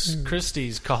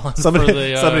 Christie's calling Somebody, for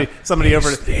the somebody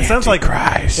over. It sounds like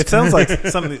Christ. It sounds like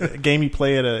a game you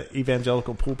play at a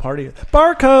evangelical pool party.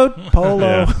 Barcode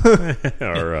polo.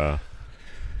 Yeah.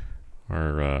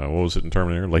 or what was it in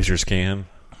Terminator? Laser scan.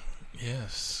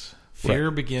 Yes, fear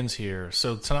begins here.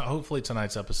 So hopefully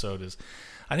tonight's episode is.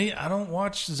 I don't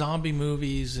watch zombie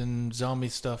movies and zombie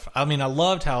stuff. I mean, I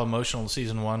loved how emotional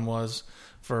season 1 was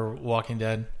for Walking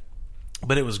Dead,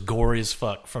 but it was gory as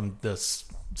fuck from the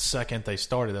second they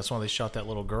started. That's why they shot that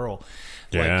little girl.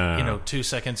 Yeah. Like, 2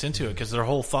 seconds into it, because their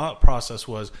whole thought process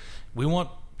was, we want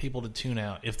people to tune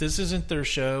out. If this isn't their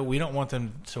show, we don't want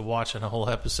them to watch a whole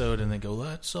episode and then go,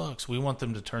 that sucks. We want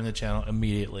them to turn the channel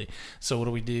immediately. So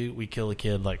what do? We kill a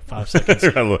kid like 5 seconds.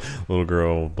 Little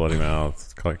girl, bloody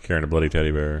mouth, carrying a bloody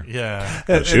teddy bear. Yeah.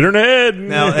 Shoot her in the head.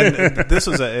 Now, and this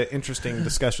was interesting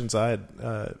discussions I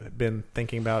had been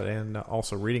thinking about and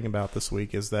also reading about this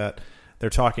week, is that they're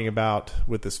talking about,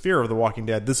 with this fear of the Walking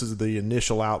Dead, this is the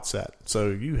initial outset. So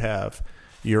you have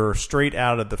your straight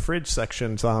out of the fridge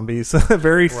section zombies,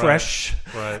 very fresh.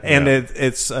 Right. And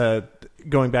it's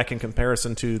going back in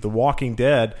comparison to The Walking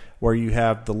Dead, where you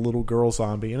have the little girl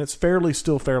zombie, and it's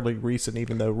still fairly recent,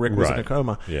 even though Rick was in a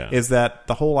coma. Yeah. Is that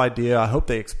the whole idea? I hope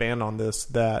they expand on this,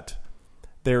 that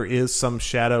there is some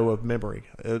shadow of memory,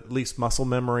 at least muscle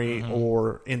memory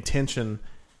or intention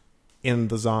in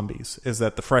the zombies. Is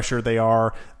that the fresher they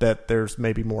are, that there's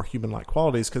maybe more human-like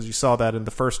qualities, because you saw that in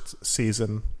the first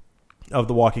season of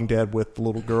The Walking Dead with the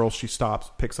little girl. She stops,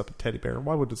 picks up a teddy bear.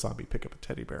 Why would a zombie pick up a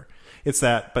teddy bear? It's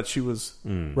that, but she was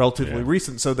relatively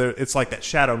recent, so it's like that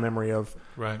shadow memory of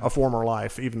a former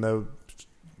life, even though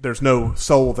there's no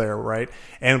soul there, right?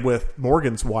 And with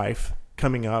Morgan's wife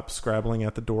coming up, scrabbling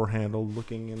at the door handle,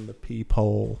 looking in the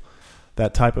peephole,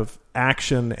 that type of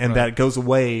action, and that goes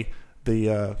away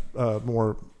the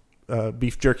more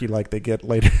beef jerky like they get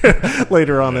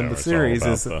later on in the series.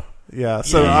 So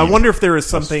I wonder if there is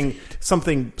some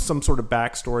sort of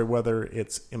backstory, whether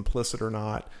it's implicit or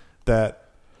not, that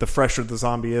the fresher the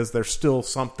zombie is, there's still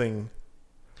something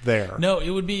there. No,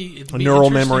 it'd be a neural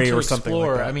interesting memory to or something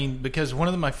explore. like that. I mean, because one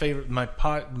of my favorite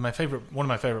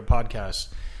podcasts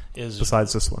is,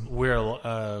 besides this one,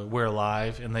 We're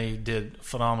Alive, and they did a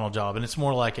phenomenal job. And it's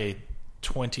more like a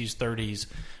 20s, 30s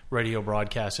radio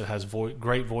broadcast. It has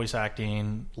great voice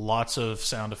acting, lots of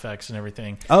sound effects and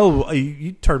everything. Oh,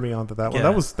 you turned me on to that one.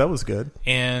 Yeah. That was good.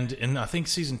 And I think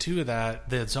season 2 of that,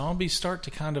 the zombies start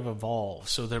to kind of evolve.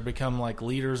 So they become like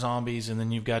leader zombies, and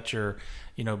then you've got your,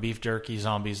 beef jerky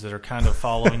zombies that are kind of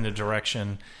following the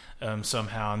direction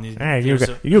somehow. And hey,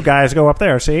 you guys go up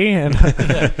there, see, and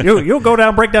you'll go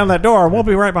down, break down that door, and we'll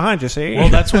be right behind you, see. Well,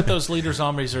 that's what those leader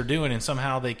zombies are doing, and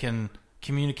somehow they can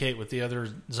communicate with the other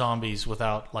zombies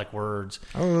without like words,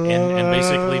 and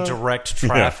basically direct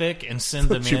traffic and send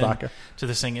them in to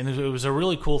this thing. And it was a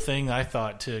really cool thing, I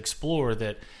thought, to explore,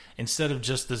 that instead of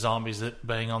just the zombies that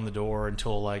bang on the door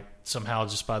until like somehow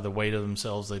just by the weight of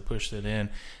themselves they pushed it in,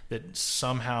 that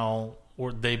somehow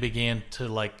they began to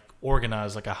like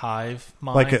organize like a hive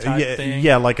mind type thing.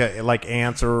 Yeah, like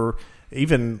ants or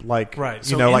even like Right. you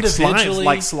So know, like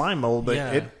individually- slime mold, but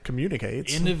Yeah. it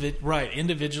communicates. Right.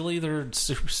 Individually, they're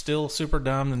still super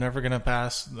dumb. They're never going to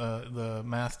pass the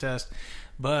math test.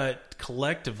 But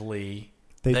collectively,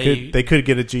 they could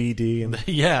get a GED and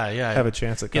yeah, have a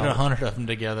chance at get college. 100 of them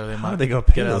together. They might are they gonna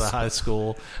pay get out of this? high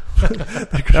school.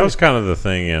 That was kind of the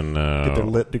thing in Get their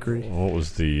lit degree. what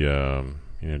was the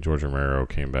George Romero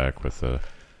came back with a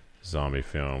zombie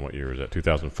film. What year was that?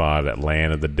 2005. That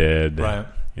Land of the Dead. Right.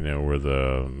 You know, where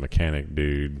the mechanic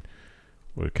dude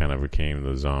kind of became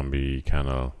the zombie kind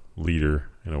of leader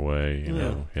in a way. You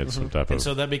know, he had some type And of.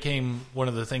 so that became one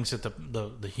of the things that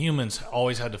the humans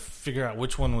always had to figure out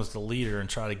which one was the leader and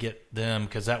try to get them,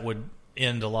 because that would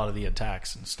end a lot of the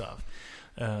attacks and stuff.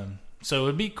 So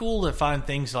it'd be cool to find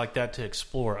things like that to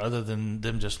explore, other than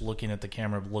them just looking at the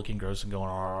camera, looking gross and going,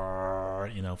 "Arr,"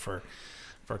 you know, for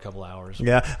a couple hours.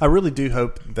 Yeah, I really do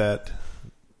hope that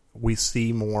we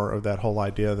see more of that whole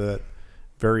idea that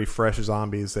very fresh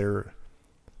zombies, there's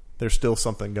still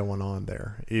something going on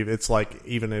there. It's like,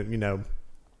 even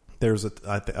there's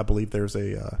I believe there's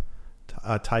a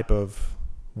type of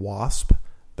wasp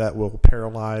that will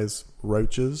paralyze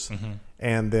roaches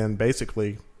and then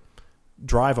basically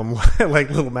drive them like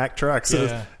little Mack trucks. Yeah.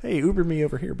 Says, hey, Uber me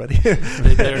over here, buddy.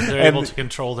 They're able to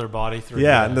control their body through.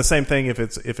 Yeah, and the same thing if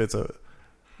it's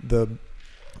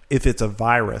a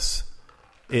virus,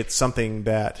 it's something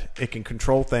that it can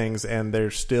control things, and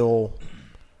there's still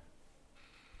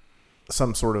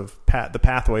some sort of the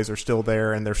pathways are still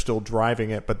there, and they're still driving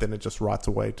it, but then it just rots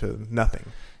away to nothing.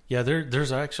 Yeah,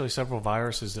 there's actually several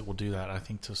viruses that will do that, I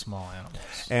think, to small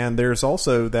animals. And there's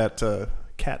also that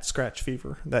cat scratch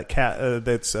fever. That cat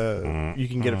that's you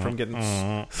can get it from getting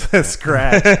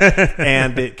scratched,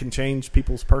 and it can change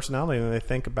people's personality. And they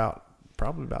think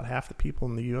probably about half the people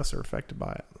in the U.S. are affected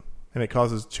by it, and it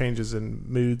causes changes in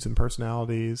moods and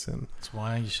personalities. And that's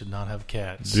why you should not have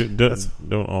cats.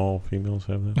 Don't all females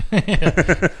have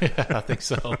that? Yeah, I think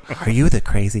so. are you the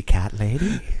crazy cat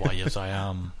lady? Why, yes, I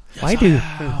am. Yes,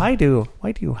 Why do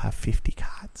you have 50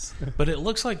 cats? But it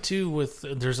looks like too,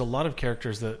 there's a lot of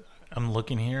characters that I'm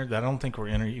looking here that I don't think were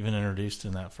even introduced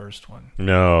in that first one.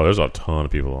 No, there's a ton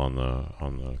of people on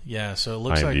the Yeah, so it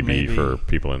looks IMDb like maybe for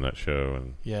people in that show,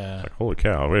 and yeah, like, holy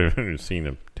cow, we haven't seen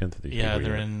a tenth of these. yeah, people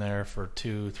they're yet. in there for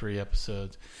 2-3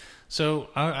 episodes. So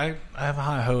I have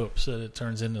high hopes that it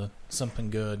turns into something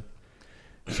good.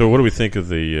 So what do we think of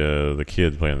the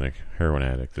kid playing the heroin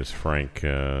addict? This Frank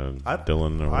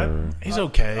Dillon or whatever? He's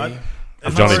okay.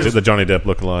 The Johnny Depp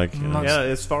lookalike. Yeah,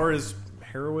 as far as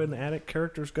heroin addict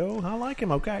characters go, I like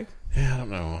him okay. Yeah, I don't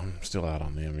know. I'm still out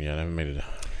on them yet. I haven't made it.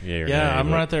 Yeah,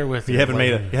 I'm right there with you. You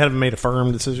haven't made a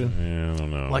firm decision. Yeah, I don't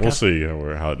know. Like we'll see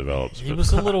how it develops. He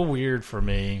was a little weird for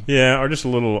me. Yeah, or just a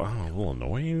little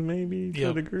annoying maybe to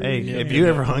a degree. Hey, yeah. if you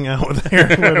ever hung out with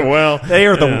heroin, well, they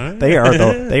are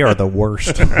the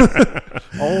worst.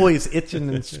 Always itching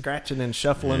and scratching and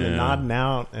shuffling and nodding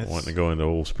out. Wanting to go into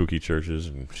old spooky churches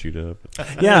and shoot up.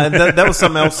 Yeah, that was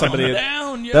something else somebody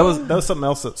Down, yo. that was something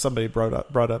else that somebody brought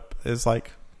up is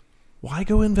like, why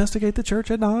go investigate the church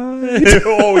at night?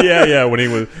 Oh yeah, when he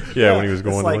was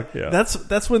going like, to look, yeah.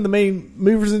 That's when the main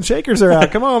movers and shakers are out.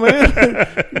 Come on, man.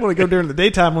 You want to go during the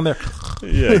daytime when they're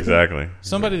Yeah, exactly.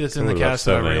 Somebody that's in It the was cast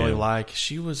that I upsetting. really like.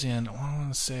 She was in. I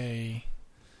want to say.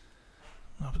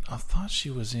 I thought she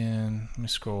was in. Let me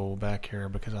scroll back here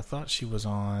because I thought she was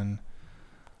on.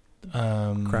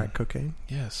 crack cocaine.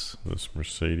 Yes. This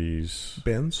Mercedes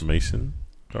Benz. Mason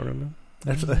talking about.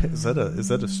 Is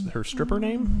that her stripper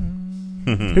name?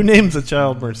 Who names a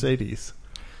child Mercedes?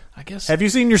 I guess. Have you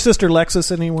seen your sister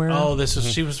Lexus anywhere? Oh, this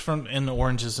is. She was from in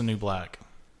Orange Is the New Black.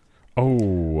 Oh,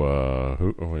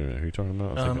 who? Oh, wait a minute. Who are you talking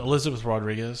about? Elizabeth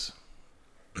Rodriguez.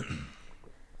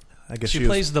 I guess She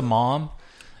plays the mom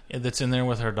that's in there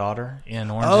with her daughter in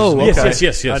Orange. Oh, Is the New okay. Black.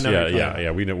 Yes. I know you're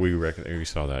Yeah. We know. We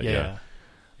saw that. Yeah.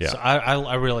 Yeah. So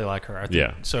I really like her. I think,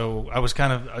 Yeah. So I was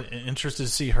kind of interested to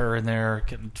see her in there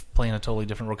playing a totally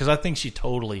different role because I think she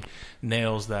totally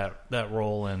nails that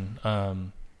role. And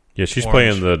Yeah, she's Orange.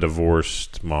 playing the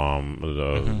divorced mom of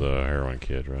the heroin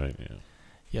kid, right? Yeah.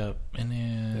 Yep. And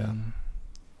then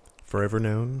forever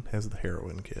known as the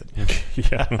heroin kid.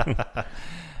 Yeah.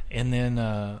 and then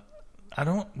I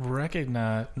don't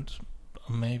recognize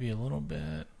maybe a little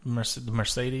bit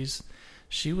Mercedes.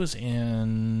 She was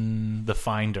in The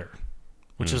Finder,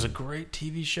 which is a great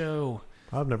TV show.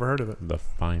 I've never heard of it. The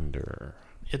Finder.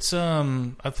 It's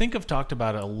I think I've talked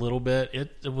about it a little bit.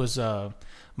 It was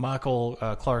Michael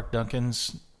Clark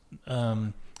Duncan's.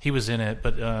 He was in it,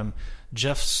 but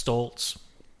Jeff Stoltz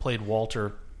played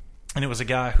Walter, and it was a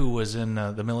guy who was in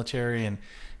the military and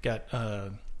got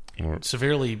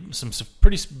some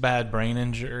pretty bad brain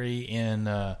injury in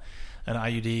an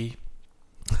IUD.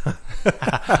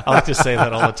 I like to say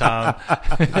that all the time.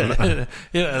 An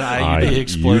IUD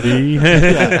explosion.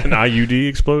 An IUD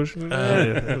explosion.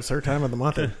 It was her time of the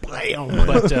month. Bam!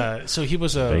 But so he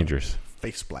was dangerous.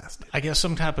 Face blasted. I guess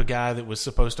some type of guy that was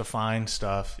supposed to find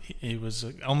stuff. He was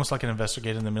almost like an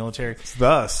investigator in the military.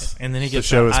 Thus, and then he gets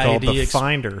the show an is called IED The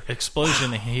Finder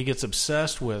explosion, and he gets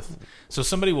obsessed with. So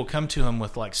somebody will come to him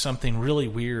with like something really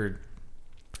weird.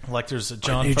 Like there's a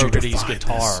John Fogerty's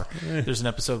guitar. There's an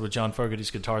episode with John Fogerty's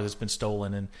guitar that's been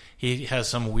stolen, and he has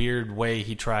some weird way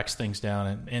he tracks things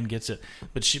down and gets it.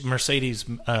 But Mercedes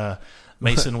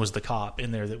Mason was the cop in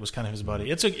there that was kind of his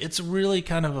buddy. It's a really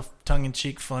kind of a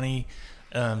tongue-in-cheek, funny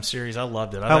series. I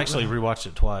loved it. I've actually rewatched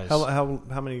it twice.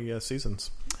 How many seasons?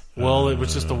 Well, it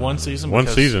was just the one season. One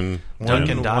season.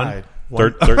 Duncan died.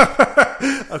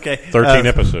 Okay. 13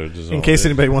 episodes. Is in case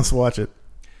anybody wants to watch it.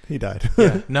 He died.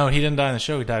 Yeah. No, he didn't die in the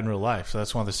show. He died in real life. So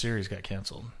that's why the series got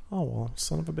canceled. Oh, well,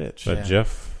 son of a bitch. But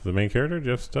Jeff, the main character,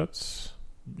 Jeff Stutz?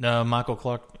 No, Michael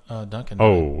Clark Duncan.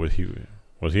 Oh, was he a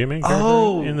main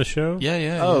character in the show?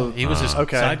 Yeah. Oh, he was his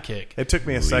sidekick. It took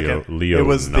me a second. Leo it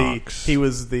was Knox. He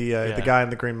was the guy in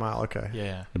the Green Mile. Okay.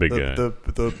 Yeah. The big guy.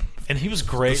 And he was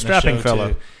great. The strapping in the show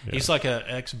fellow. Too. Yeah. He's like an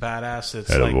ex-badass that's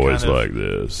had like a voice kind of, like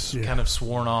this. kind of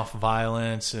sworn off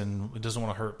violence and doesn't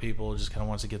want to hurt people. Just kind of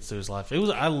wants to get through his life. It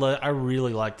was I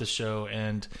really liked the show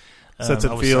and sets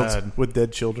in fields with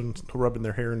dead children rubbing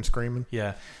their hair and screaming.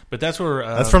 Yeah, but that's where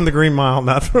that's from the Green Mile,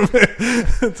 not from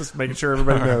just making sure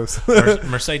everybody knows.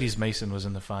 Mercedes Mason was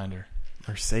in The Finder.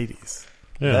 Mercedes.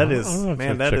 Yeah, that is check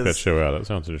that show out. That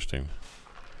sounds interesting.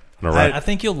 I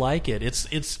think you'll like it.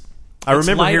 It's I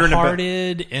remember hearing about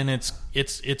it, and it's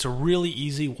a really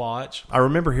easy watch. I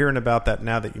remember hearing about that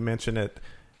now that you mention it.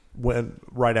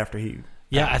 Right after he.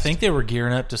 Yeah, I think they were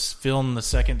gearing up to film the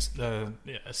second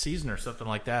season or something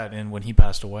like that, and when he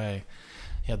passed away,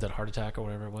 he had that heart attack or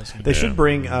whatever it was. They should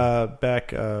bring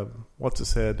back what's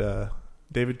his head,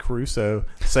 David Caruso.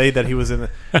 Say that he was in an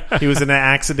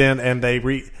accident, and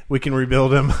we can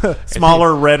rebuild him.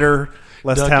 Smaller, redder,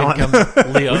 less talent.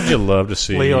 Wouldn't you love to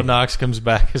see Leo Knox comes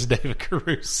back as David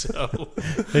Caruso?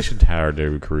 They should hire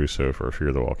David Caruso for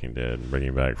Fear the Walking Dead and bring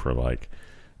him back for a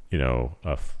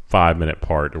 5-minute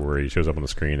part where he shows up on the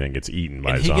screen and gets eaten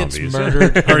by zombies. He gets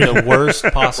murdered in the worst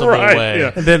possible way.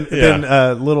 Yeah. And then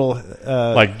little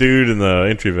like dude in the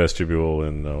entry vestibule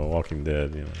in Walking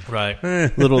Dead. Right.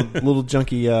 little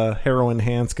junky heroin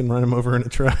hands can run him over in a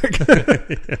truck.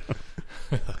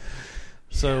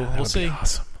 So we'll see.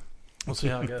 Awesome. We'll see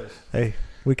how it goes. Hey,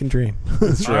 we can dream.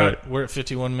 That's All right. right, we're at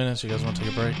 51 minutes. You guys want to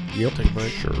take a break? Yep. Take a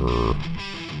break. Sure.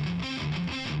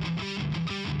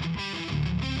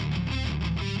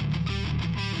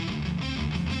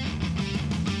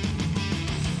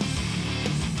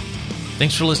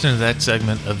 Thanks for listening to that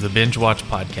segment of the Binge Watch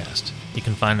Podcast. You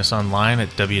can find us online at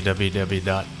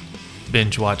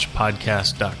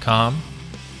www.bingewatchpodcast.com,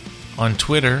 on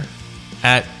Twitter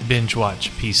at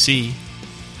BingeWatchPC,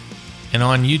 and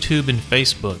on YouTube and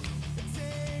Facebook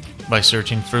by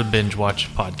searching for Binge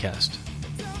Watch Podcast.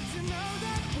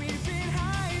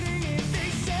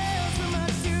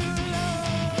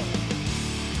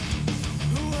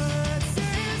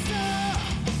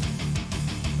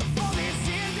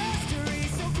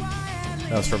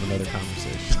 That was from another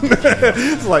conversation.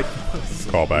 It's like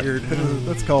Call back. weird.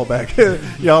 Let's call back.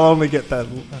 Y'all only get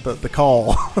the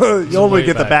call. You only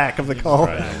get the back of the call.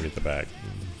 Right, I'll get the back.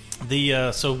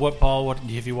 So what, Paul?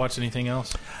 Have you watched anything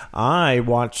else? I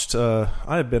watched.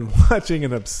 I've been watching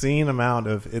an obscene amount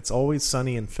of "It's Always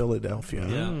Sunny in Philadelphia."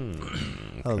 Yeah.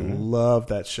 I love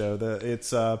that show. It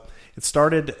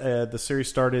started. The series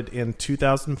started in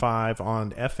 2005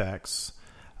 on FX.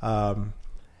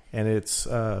 And it's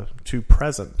to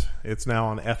present. It's now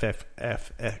on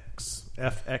FXX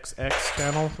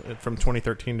channel from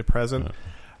 2013 to present.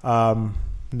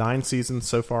 9 seasons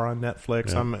so far on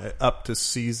Netflix. Yeah. I'm up to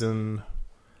season.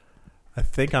 I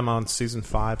think I'm on season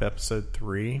 5, episode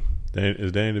 3.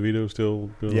 Is Danny DeVito still?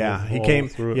 Yeah, he came.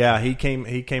 Yeah, he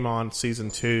came on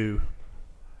season 2.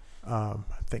 I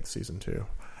think season 2,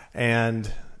 and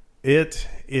it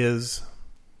is.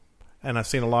 And I've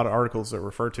seen a lot of articles that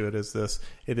refer to it as this.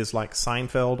 It is like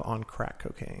Seinfeld on crack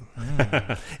cocaine.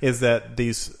 Is that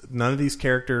none of these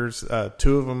characters,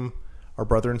 2 of them are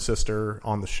brother and sister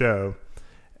on the show.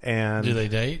 And do they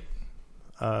date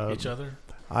each other?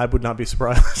 I would not be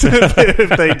surprised if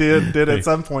they did at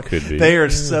some point. Could be. They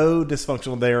are so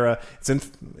dysfunctional. They are.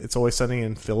 It's Always Sunny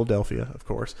in Philadelphia, of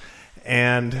course.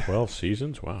 And 12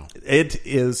 seasons. Wow. It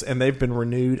is, and they've been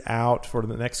renewed out for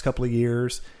the next couple of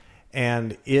years.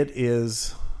 And it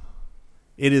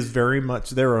it is very much.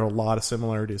 There are a lot of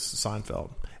similarities to Seinfeld.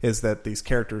 Is that these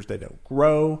characters, they don't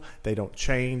grow, they don't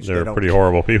change. They're they don't, pretty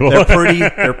horrible people.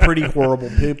 They're pretty horrible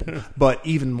people. But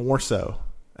even more so.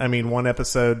 I mean, one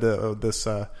episode, this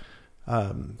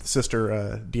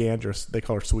sister Deandra, they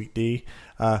call her Sweet D.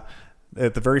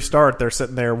 At the very start, they're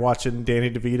sitting there watching Danny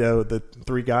DeVito. The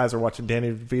three guys are watching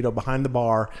Danny DeVito behind the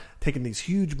bar, taking these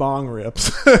huge bong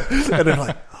rips. And they're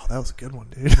like, oh, that was a good one,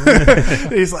 dude.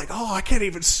 And he's like, oh, I can't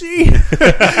even see.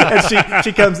 And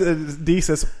she comes, Dee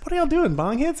says, what are y'all doing,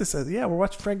 bong hits? He says, yeah, we're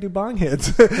watching Frank do bong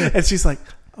hits. And she's like,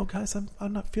 oh, guys,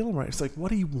 I'm not feeling right. It's like, what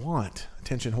do you want?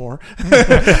 Attention whore.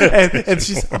 and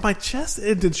she's on my chest.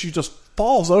 And then she just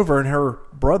falls over, and her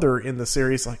brother in the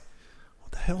series like,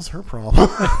 the hell's her problem?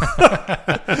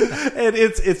 And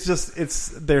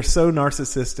they're so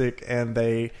narcissistic, and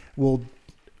they will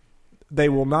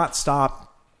not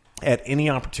stop at any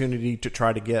opportunity to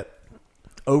try to get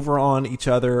over on each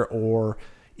other, or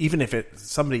even if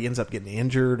somebody ends up getting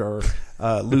injured or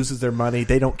loses their money,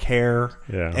 they don't care.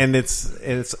 Yeah. And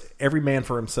it's every man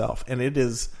for himself, and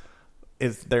it's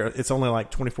only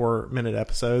like 24-minute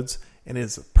episodes, and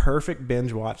it's a perfect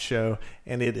binge watch show,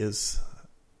 and it is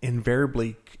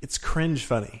invariably, it's cringe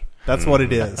funny. That's what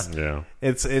it is. Yeah.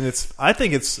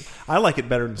 I like it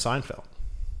better than Seinfeld.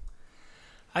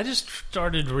 I just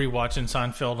started rewatching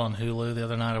Seinfeld on Hulu the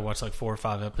other night. I watched like 4 or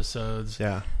 5 episodes.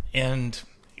 Yeah. And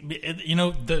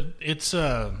it's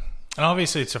and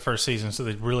obviously it's the first season, so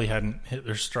they really hadn't hit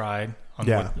their stride on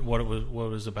what it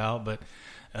was about, but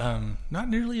not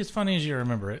nearly as funny as you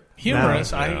remember it.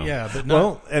 Humorous, No. But not.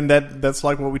 Well, and that's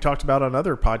like what we talked about on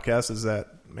other podcasts, is that,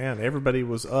 man, everybody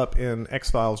was up in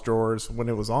X-Files drawers when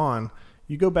it was on.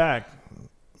 You go back,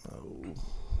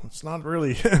 it's not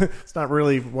really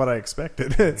what I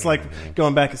expected. It's like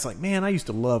going back, it's like, man, I used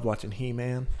to love watching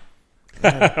He-Man.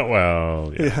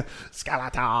 Well, yeah.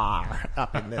 Skeletor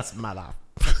up in this mother.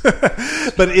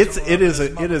 But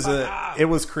it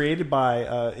was created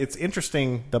by it's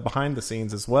interesting, the behind the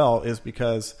scenes as well, is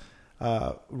because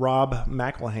Rob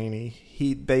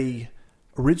McElhenney, they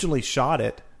originally shot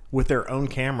it with their own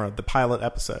camera, the pilot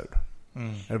episode.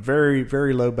 A very,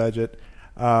 very low budget.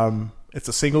 It's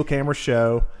a single camera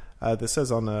show. This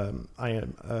says on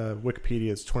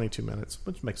Wikipedia it's 22 minutes,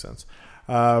 which makes sense.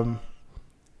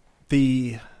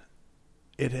 It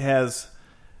has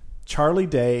Charlie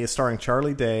Day, starring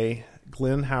Charlie Day.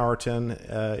 Glenn Howerton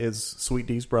is Sweet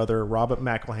D's brother. Robert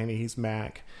McElhenney, he's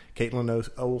Mac. Caitlin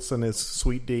Olsen is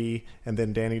Sweet D, and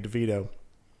then Danny DeVito.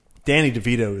 Danny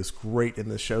DeVito is great in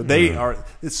this show.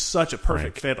 It's such a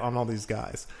perfect fit on all these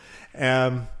guys.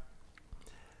 Rob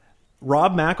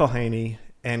McElhenney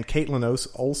and Caitlin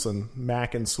Olsen,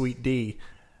 Mac and Sweet D,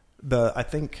 I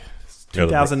think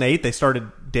 2008 they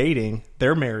started dating.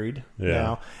 They're married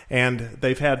now, and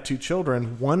they've had 2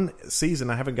 children. One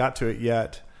season, I haven't got to it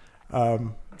yet,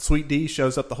 Sweet D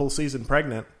shows up the whole season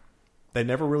pregnant. They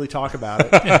never really talk about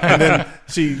it. And then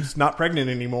she's not pregnant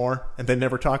anymore, and they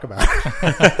never talk about it.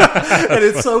 And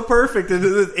it's so perfect.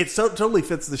 It so totally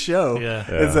fits the show.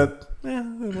 Yeah. Is that,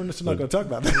 we're just not going to talk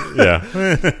about it. Yeah.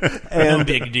 And, no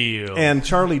big deal. And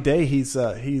Charlie Day, he's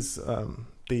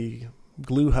the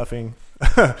glue huffing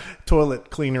toilet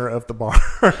cleaner of the bar.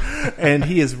 And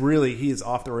he is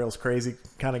off the rails crazy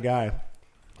kind of guy.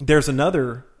 There's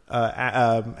another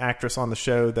actress on the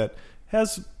show that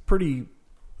has pretty...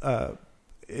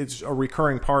 it's a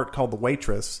recurring part called the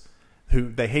waitress,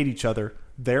 who they hate each other.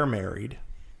 They're married,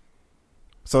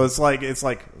 so it's like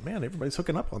man, everybody's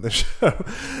hooking up on this show.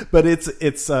 But it's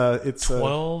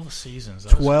 12 seasons.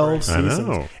 12 seasons, I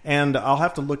know. and I'll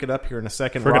have to look it up here in a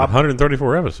second.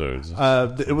 134 episodes.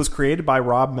 It was created by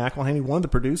Rob McElhenney. One of the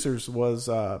producers was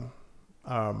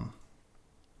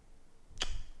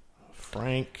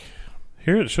Frank.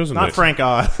 Here it shows not Frank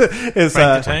Oz. It's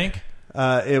Frank the Tank.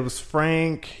 It was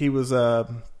Frank. He was oh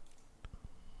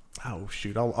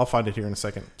shoot! I'll find it here in a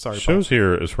second. Sorry. Shows Paul.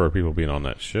 Here is for people being on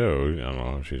that show. I don't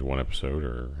know if she's one episode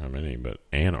or how many, but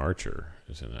Ann Archer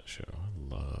is in that show.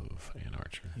 I love Ann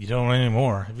Archer. You don't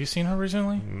anymore. Have you seen her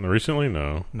recently? Recently,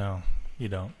 no. No, you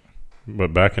don't.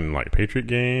 But back in like Patriot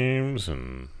Games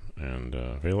and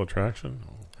Veil Attraction.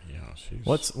 Oh, yeah, she's.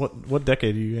 What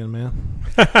decade are you in, man?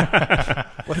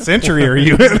 What century are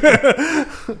you in?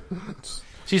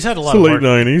 She's had a lot of work.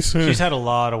 Late 90s. She's had a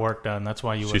lot of work done. That's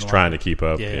why you wouldn't She's trying to keep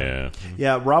up. Yeah.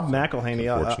 Rob McElhenney,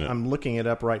 I'm looking it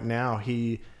up right now.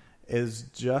 He is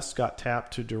just got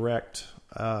tapped to direct.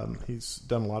 He's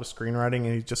done a lot of screenwriting,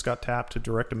 and he just got tapped to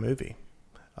direct a movie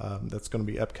that's going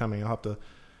to be upcoming. I'll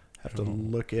have to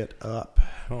look it up.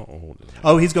 How old is he?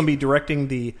 Oh, he's going to be directing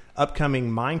the upcoming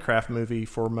Minecraft movie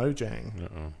for Mojang.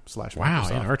 Wow,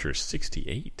 Microsoft. Ann Archer is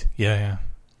 68. Yeah.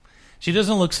 She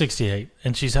doesn't look 68,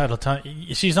 and she's had a ton.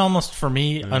 She's almost, for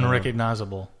me,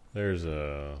 unrecognizable. There's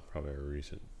probably a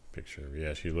recent picture.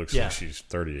 Yeah, she looks like she's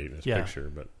 38 in this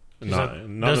picture, but not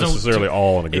necessarily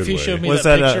all in a good way. If you showed me that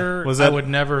picture, I would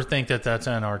never think that that's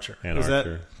Ann Archer.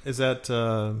 Is that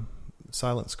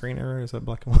silent screener? Is that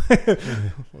black and white?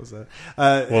 What was that?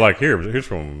 Well, like here's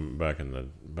from back in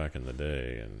the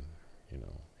day, and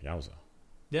yowza.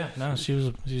 Yeah, no, she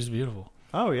was beautiful.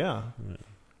 Oh yeah,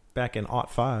 back in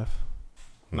 05.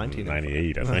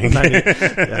 1998, I think.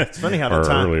 Yeah, it's funny how that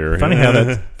time. Earlier, funny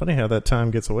how that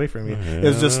time gets away from you. Yeah,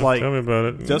 it's just like, tell me about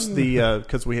it. Just the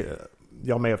because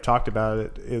y'all may have talked about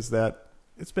it. Is that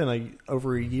it's been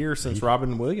over a year since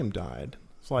Robin Williams died.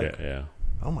 It's like,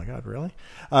 oh my God, really?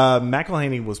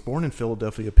 McElhaney was born in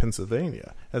Philadelphia,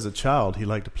 Pennsylvania. As a child, he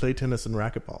liked to play tennis and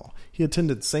racquetball. He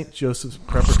attended St. Joseph's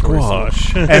Preparatory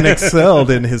School and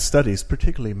excelled in his studies,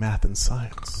 particularly math and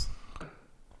science.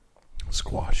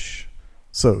 Squash.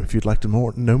 So, if you'd like to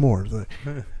know more of the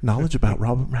knowledge about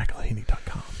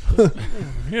RobertMcElhaney.com.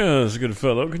 Yeah, it's a good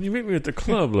fellow. Can you meet me at the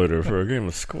club later for a game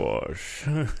of squash?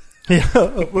 Yeah,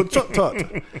 well,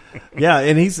 tut. Yeah,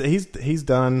 and he's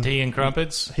done tea and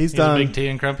crumpets. He's done a big tea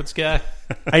and crumpets guy.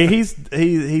 He's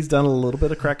done a little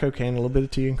bit of crack cocaine, a little bit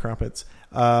of tea and crumpets.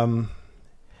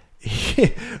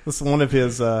 This is one of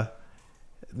his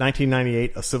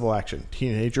 1998 A Civil Action,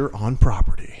 Teenager on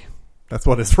Property. That's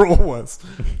what his role was.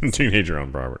 Teenager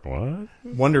on property. What?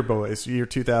 Wonder Boys, year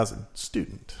 2000,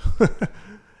 student.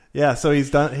 Yeah, so he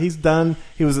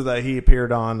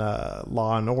appeared on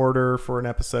Law and Order for an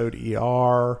episode,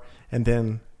 ER, and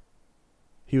then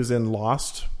he was in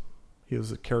Lost. He was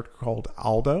a character called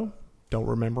Aldo. Don't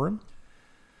remember him.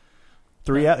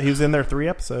 He was in there 3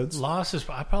 episodes. Lost is.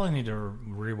 I probably need to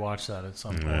rewatch that at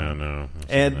some point. Yeah, no.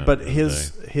 But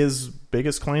his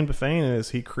biggest claim to fame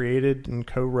is he created and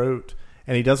co-wrote,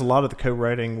 and he does a lot of the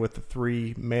co-writing with the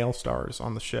 3 male stars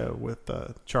on the show, with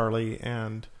Charlie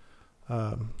and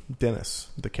Dennis,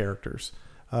 the characters.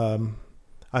 I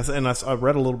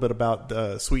read a little bit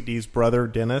about Sweet Dee's brother,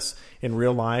 Dennis. In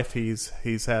real life, he's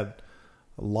had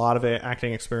a lot of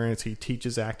acting experience. He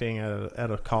teaches acting at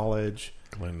a college.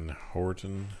 Glenn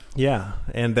Horton. Yeah,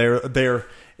 and they're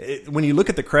when you look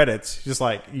at the credits, just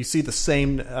like you see the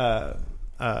same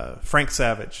Frank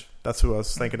Savage. That's who I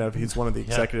was thinking of. He's one of the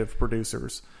executive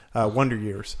producers. Wonder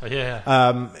Years.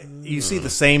 Yeah. You see the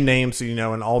same names,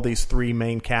 and all these 3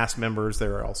 main cast members.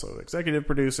 They're also executive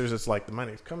producers. It's like the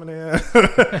money's coming in.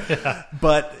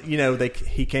 But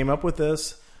he came up with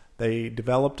this. They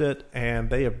developed it,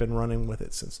 and they have been running with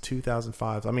it since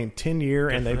 2005. I mean, 10-year,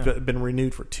 and they've been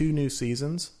renewed for 2 new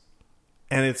seasons.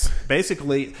 And it's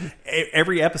basically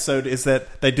every episode is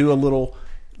that they do a little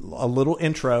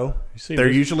intro.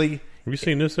 Have you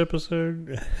seen this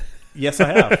episode? Yes, I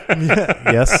have.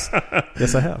 Yes,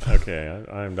 I have. Okay,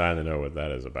 I'm dying to know what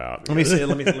that is about. Let me see.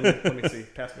 Let me see.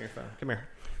 Pass me your phone. Come here.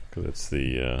 Because it's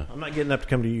the. I'm not getting up to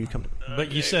come to you. Come.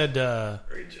 But you said.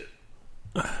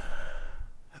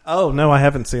 Oh no, I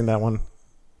haven't seen that one.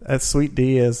 That Sweet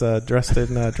D is dressed in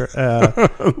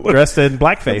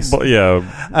blackface.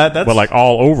 But like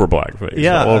all over blackface.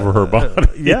 Yeah, all over her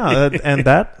body. And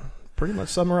that pretty much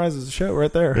summarizes the show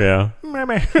right there. Yeah.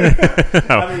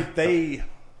 I mean, they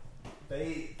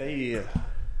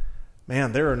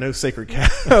man, there are no sacred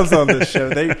cows on this show.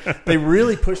 They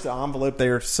really push the envelope. They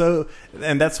are so,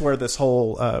 and that's where this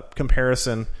whole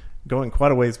comparison, going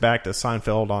quite a ways back to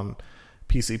Seinfeld on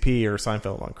PCP or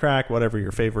Seinfeld on crack, whatever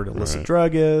your favorite illicit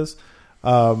drug is.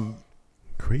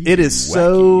 It is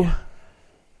so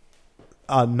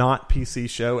a not PC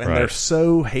show, and they're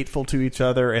so hateful to each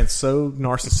other and so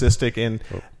narcissistic, and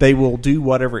they will do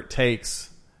whatever it takes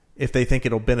if they think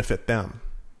it'll benefit them.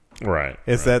 Right.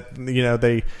 That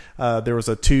they there was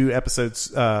a 2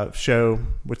 episodes show,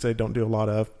 which they don't do a lot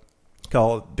of,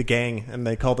 called The Gang, and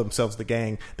they call themselves The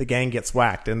Gang. The gang gets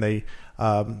whacked, and they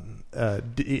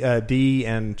Dee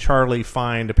and Charlie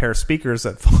find a pair of speakers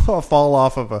that fall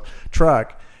off of a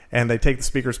truck, and they take the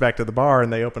speakers back to the bar,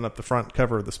 and they open up the front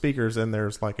cover of the speakers, and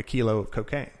there's like a kilo of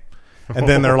cocaine. And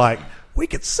then they're like, we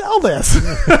could sell this.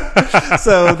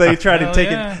 So they try to take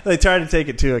it. They try to take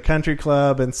it to a country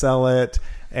club and sell it.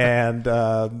 And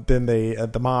then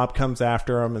the mob comes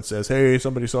after them and says, "Hey,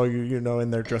 somebody saw you,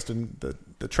 and they're dressed in the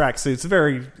tracksuits."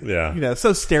 Very,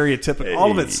 so stereotypical. Hey,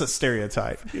 all of it's a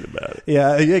stereotype. Forget about it.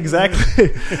 Yeah,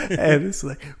 exactly. And it's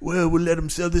like, well, we'll let them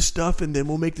sell this stuff, and then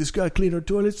we'll make this guy clean our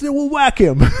toilets, then we'll whack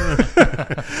him.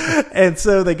 And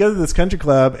so they go to this country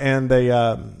club, and they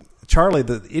Charlie,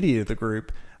 the idiot of the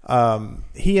group,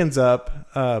 he ends up.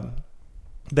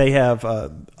 They have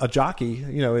a jockey,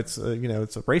 it's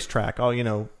a racetrack.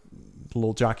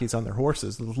 little jockeys on their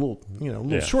horses, the little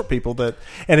Yeah. short people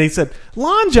and he said,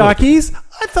 lawn jockeys.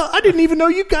 I didn't even know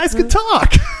you guys could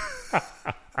talk.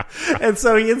 And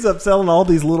so he ends up selling all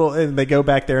these little, and they go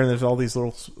back there and there's all these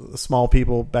little small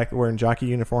people back wearing jockey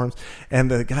uniforms.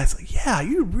 And the guy's like, yeah,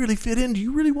 you really fit in. Do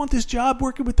you really want this job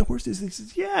working with the horses? And he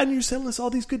says, yeah. And you're selling us all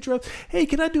these good drugs. Hey,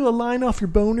 can I do a line off your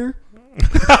boner?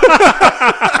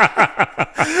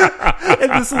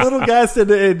 And this little guy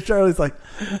said, and Charlie's like,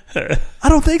 I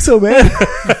don't think so, man.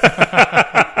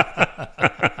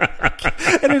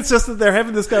 And it's just that they're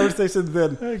having this conversation.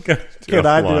 Then can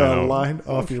I do a line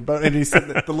off your boat? And he's sitting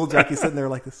there, the little jockey's sitting there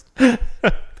like this,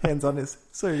 hands on his.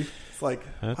 So it's like,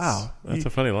 wow, that's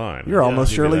a funny line. You're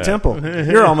almost Shirley Temple.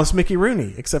 You're almost Mickey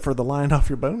Rooney, except for the line off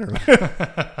your boner.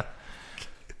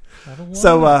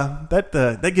 So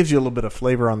that gives you a little bit of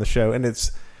flavor on the show, and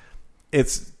it's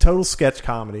total sketch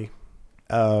comedy.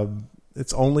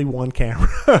 It's only one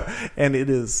camera, and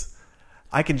it is.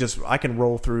 I can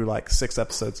roll through like 6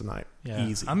 episodes a night,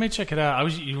 easy. I may check it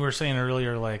out. You were saying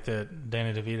earlier like that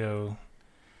Danny DeVito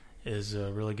is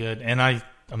really good, and I'm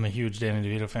a huge Danny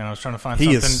DeVito fan. I was trying to find something.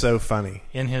 He is so funny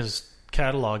in his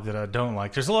catalog that I don't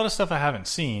like. There's a lot of stuff I haven't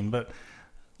seen, but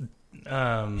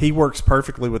he works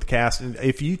perfectly with the cast. And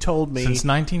if you told me since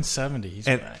 1970, he's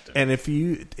been acting. And if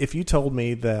you told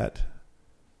me that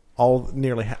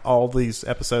nearly all these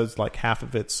episodes, like half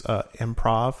of it's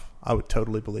improv, I would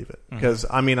totally believe it. Because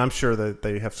I'm sure that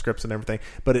they have scripts and everything,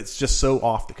 but it's just so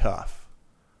off the cuff.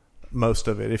 Most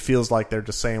of it feels like they're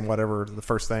just saying whatever the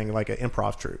first thing, like an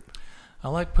improv troupe. I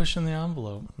like pushing the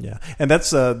envelope. Yeah, and that's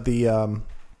the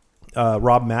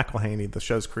Rob McElhaney, the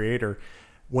show's creator.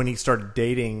 When he started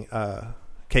dating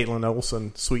Caitlin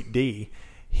Olsen, Sweet D,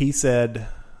 he said,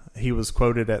 he was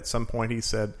quoted at some point, he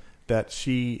said that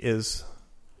she is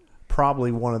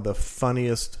probably one of the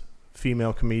funniest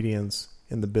female comedians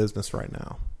in the business right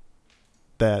now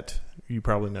that you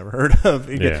probably never heard of.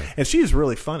 Yeah. And she's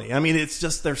really funny. I mean, it's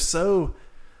just, they're so...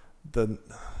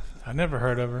 I never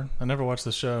heard of her. I never watched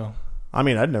the show. I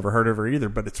mean, I'd never heard of her either,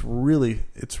 but it's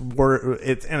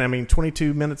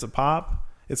 22 minutes a pop.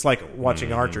 It's like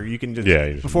watching Archer. You can just,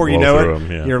 before you know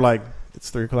it, you're like, it's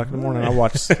 3 o'clock in the morning. I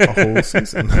watched a whole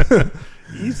season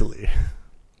easily.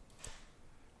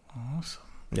 Awesome.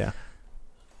 Yeah.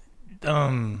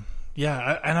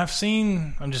 Yeah, and I'm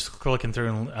just looking through,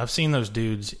 and I've seen those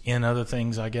dudes in other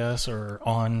things, I guess, or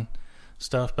on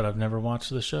stuff, but I've never watched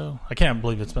the show. I can't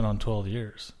believe it's been on 12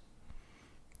 years.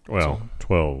 Well,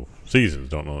 12 seasons.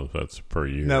 Don't know if that's per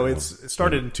year. No, it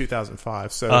started in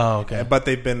 2005. So, okay. But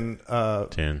they've been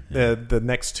 10. Yeah. The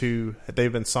next 2.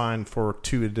 They've been signed for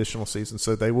 2 additional seasons,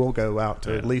 so they will go out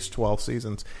to at least 12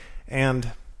 seasons.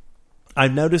 And I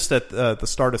noticed at the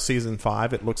start of season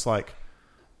 5, it looks like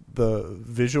the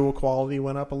visual quality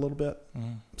went up a little bit.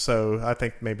 So I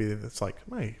think maybe it's like,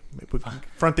 hey, maybe we can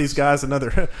front these guys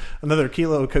another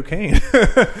kilo of cocaine.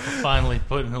 Finally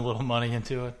putting a little money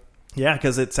into it. Yeah,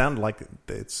 because it sounded like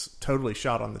it's totally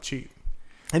shot on the cheap.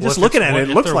 And just looking at it,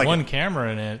 it looks like one camera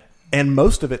in it, and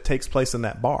most of it takes place in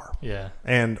that bar. Yeah,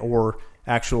 and or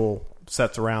actual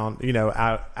sets around,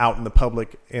 out in the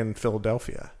public in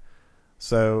Philadelphia.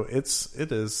 So it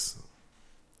is.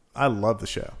 I love the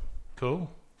show.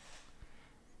 Cool.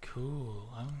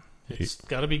 It's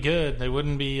got to be good. They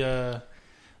wouldn't be still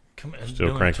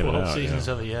cranking 12 it out. Seasons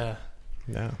of it. Yeah.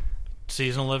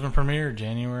 Season 11 premiered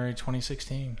January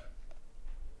 2016.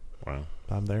 Wow,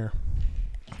 I'm there.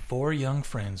 4 young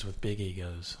friends with big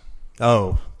egos.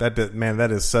 Oh, that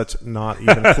is such not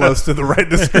even close to the right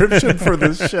description for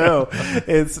this show.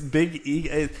 It's big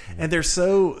ego, and they're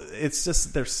so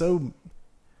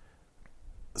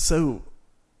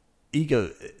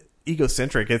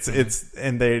egocentric. It's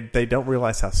and they don't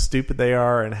realize how stupid they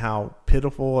are and how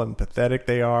pitiful and pathetic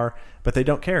they are, but they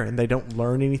don't care and they don't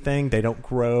learn anything. They don't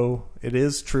grow. It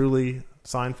is truly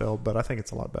Seinfeld, but I think it's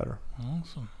a lot better.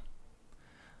 Awesome.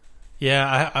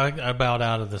 Yeah, I bowed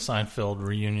out of the Seinfeld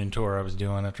reunion tour I was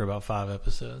doing after about 5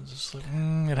 episodes. It's like,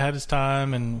 it had its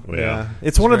time, and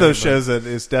it's one of those shows that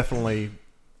is definitely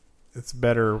it's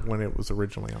better when it was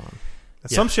originally on.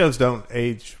 Some shows don't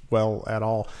age well at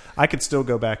all. I could still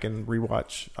go back and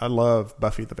rewatch. I love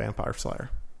Buffy the Vampire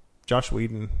Slayer. Josh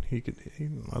Whedon, I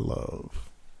love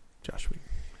Josh Whedon.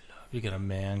 You got a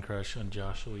man crush on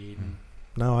Josh Whedon.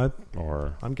 No,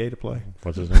 I'm gay to play.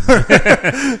 What's his name?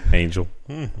 Angel.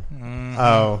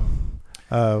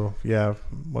 Oh, yeah.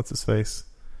 What's his face?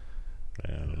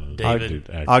 David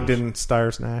Ogden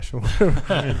Stiers Nash.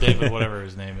 David, whatever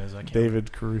his name is. I can't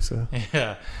David Caruso.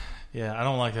 Yeah. I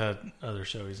don't like that other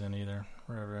show he's in either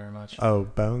very much. Oh,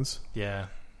 Bones. Yeah.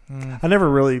 I never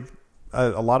really.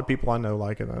 A lot of people I know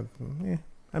like it.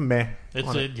 meh.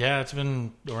 It's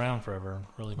been around forever.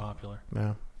 Really popular.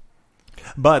 Yeah.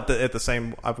 But at the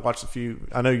same, I've watched a few.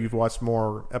 I know you've watched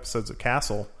more episodes of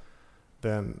Castle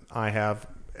than I have.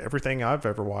 Everything I've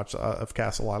ever watched of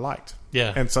Castle, I liked.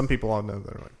 Yeah. And some people I know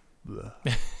they're like,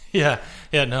 bleh. yeah.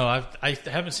 No, I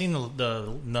haven't seen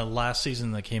the last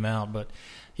season that came out, but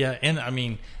yeah. And I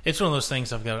mean, it's one of those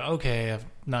things. I've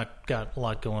not got a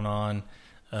lot going on.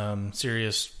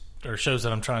 Serious or shows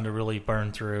that I'm trying to really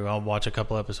burn through. I'll watch a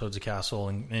couple episodes of Castle,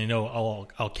 and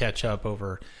I'll catch up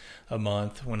over a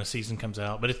month when a season comes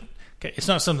out. But it's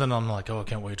not something I'm like, I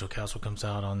can't wait till Castle comes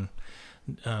out on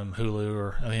Hulu,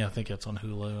 or I think it's on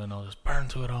Hulu, and I'll just burn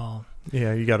through it all.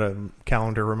 Yeah, you got a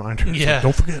calendar reminder. Yeah,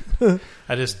 don't forget.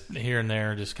 I just here and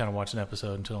there just kind of watch an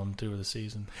episode until I'm through with the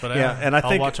season. But and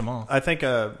I'll watch them all. I think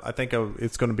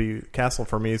it's going to be Castle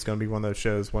for me. Is going to be one of those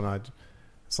shows when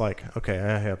it's like, okay,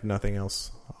 I have nothing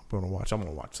else I'm going to watch. I'm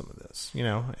going to watch some of this.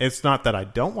 It's not that I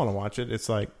don't want to watch it. It's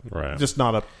like just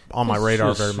not up on my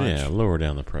radar very much. Yeah, lower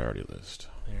down the priority list.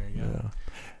 There you go. Yeah.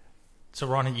 So,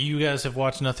 Ronnie, you guys have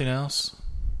watched nothing else?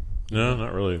 No,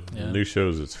 not really. Yeah. New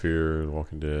shows, it's Fear, The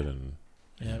Walking Dead,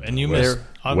 and you missed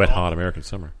Wet Hot American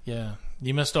Summer. Yeah,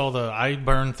 you missed I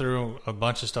burned through a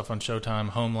bunch of stuff on Showtime: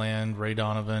 Homeland, Ray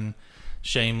Donovan,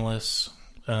 Shameless.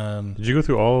 Did you go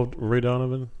through all Ray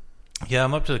Donovan? Yeah,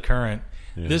 I'm up to the current.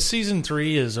 Yeah. This season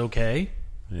 3 is okay.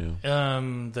 Yeah.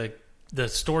 The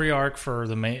story arc for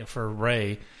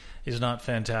Ray is not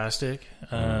fantastic.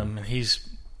 And he's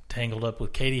tangled up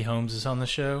with Katie Holmes is on the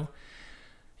show,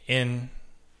 and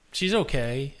she's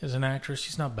okay as an actress.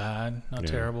 She's not bad, not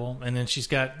terrible. And then she's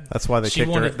got that's why they kicked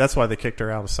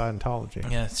her out of Scientology.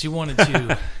 Yeah, she wanted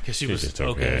to because she was just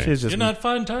okay. She's just, you're not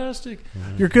fantastic.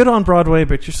 You're good on Broadway,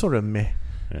 but you're sort of meh.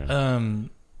 Yeah.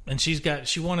 And she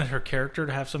wanted her character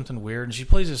to have something weird, and she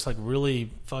plays this like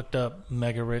really fucked up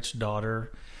mega rich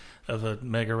daughter of a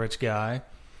mega rich guy.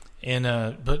 And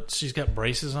but she's got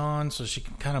braces on, so she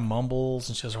kind of mumbles,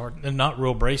 and she has and not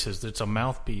real braces. It's a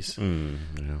mouthpiece.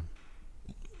 Yeah.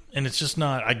 And it's just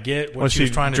not. I get what she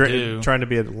was trying to do. Trying to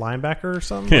be a linebacker or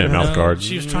something. Yeah, mouth guard.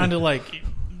 She was trying to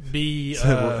be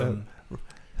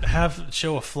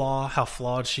show a flaw, how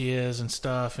flawed she is and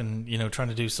stuff, and trying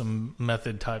to do some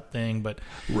method type thing, but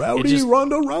Ronda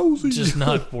Rousey just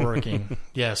not working.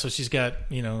 Yeah, so she's got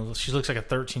she looks like a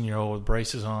 13-year-old with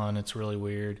braces on. It's really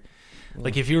weird.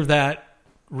 Like if you're that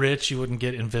rich, you wouldn't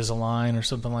get Invisalign or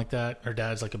something like that. Her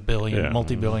dad's like a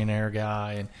multi-billionaire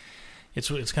guy, and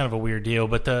it's kind of a weird deal.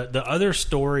 But the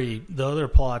other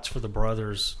plots for the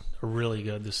brothers are really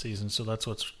good this season. So that's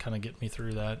what's kind of getting me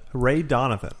through that. Ray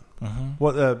Donovan.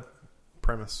 What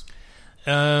premise?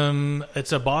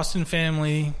 It's a Boston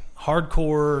family,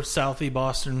 hardcore Southie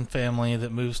Boston family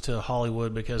that moves to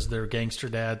Hollywood because their gangster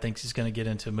dad thinks he's going to get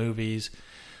into movies.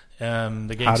 How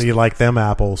do you like them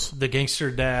apples? The gangster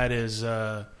dad is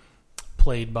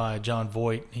played by John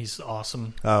Voight. He's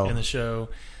awesome in the show.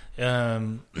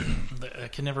 I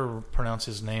can never pronounce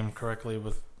his name correctly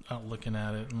without looking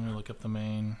at it. Let me look up the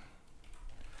main.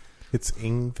 It's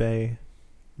Yngwie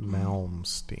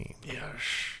Malmsteen. Yeah,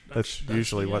 that's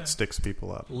usually what sticks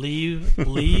people up. Lee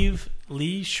Shriver.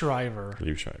 Lee Shriver.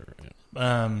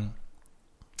 Yeah.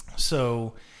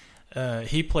 So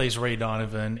he plays Ray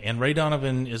Donovan, and Ray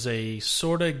Donovan is a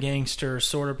sort of gangster,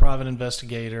 sort of private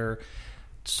investigator,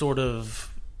 sort of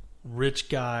rich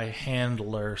guy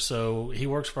handler. So he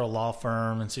works for a law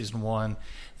firm in season 1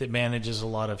 that manages a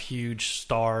lot of huge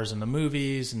stars in the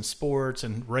movies and sports,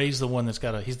 and Ray's the one that's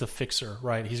he's the fixer,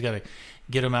 right? He's got to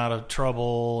get him out of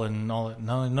trouble and all that.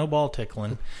 No ball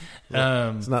tickling.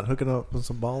 It's not hooking up with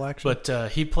some ball action. But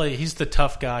he's the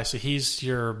tough guy, so he's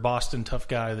your Boston tough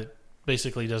guy that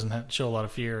basically doesn't show a lot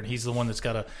of fear, and he's the one that's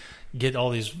got to get all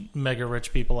these mega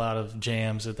rich people out of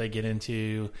jams that they get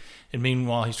into. And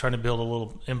meanwhile, he's trying to build a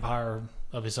little empire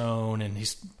of his own, and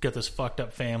he's got this fucked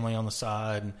up family on the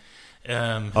side.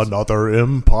 And, another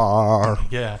empire.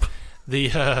 Yeah.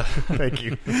 Thank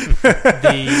you.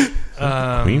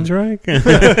 Queensryche?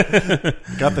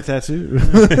 Got the tattoo.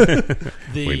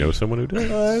 We know someone who does.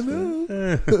 I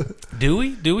know. Do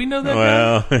we? Do we know that?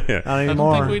 Well, yeah. Not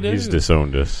anymore. I don't think we do. He's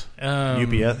disowned us.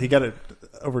 UPS. He got it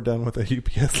overdone with a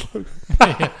UPS logo.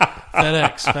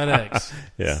 FedEx.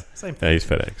 Yeah. Same thing. Yeah, he's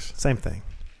FedEx. Same thing.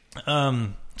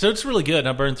 So it's really good.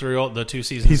 I burned through all the 2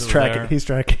 seasons. He's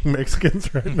tracking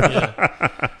Mexicans right now.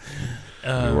 Yeah.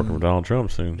 We're working with Donald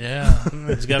Trump soon. Yeah,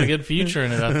 he's got a good future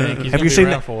in it. I think. He's Have gonna you be seen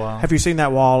around that? for a while. Have you seen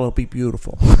that wall? It'll be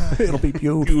beautiful. It'll be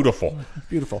beautiful.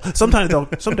 Beautiful. Someday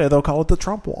they'll call it the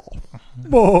Trump wall.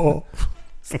 Whoa!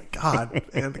 God,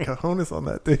 and the cojones on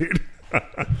that dude.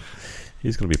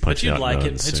 He's going to be punching out. But you'd like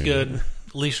it. soon. It's good.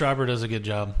 Lee Schreiber does a good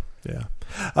job. Yeah.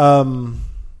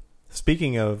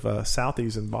 Speaking of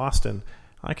Southies in Boston,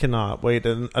 I cannot wait.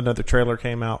 Another trailer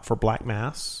came out for Black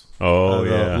Mass. Oh,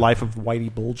 The Life of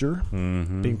Whitey Bulger,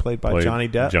 being played by Johnny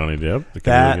Depp. Johnny Depp.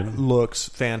 That looks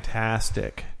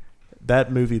fantastic.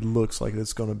 That movie looks like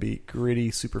it's going to be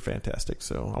gritty, super fantastic.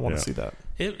 So I want to see that.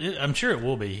 I'm sure it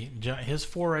will be. His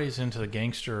forays into the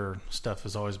gangster stuff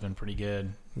has always been pretty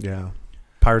good. Yeah.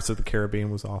 Pirates of the Caribbean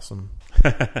was awesum.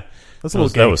 That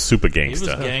was super gangsta. He was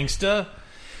gangsta.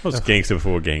 That was gangsta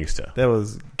before gangsta. That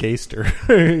was gayster.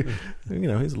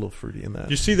 He's a little fruity in that.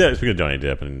 Did you see that? Speaking of Johnny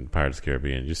Depp and Pirates of the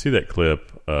Caribbean, did you see that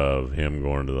clip of him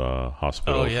going to the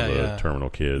hospital for the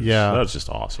terminal kids? Yeah. That was just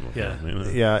awesome. Yeah.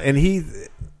 Yeah, and he's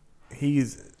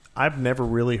I've never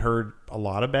really heard a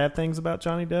lot of bad things about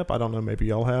Johnny Depp. I don't know, maybe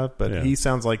y'all have, but he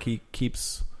sounds like he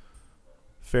keeps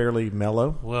fairly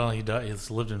mellow. Well, he's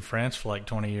lived in France for like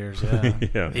 20 years.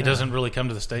 Yeah, he doesn't really come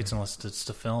to the States unless it's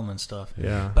to film and stuff.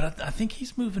 Yeah, but I think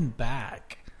he's moving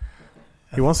back.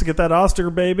 He wants to get that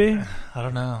Oscar, baby. I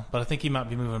don't know, but I think he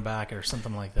might be moving back or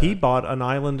something like that. He bought an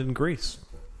island in Greece.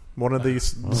 One of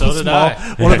these. So did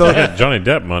I. One of those Johnny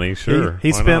Depp money, sure.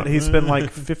 He spent like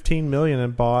 $15 million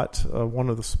and bought one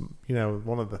of the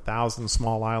 1,000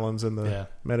 small islands in the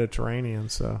Mediterranean.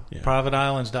 So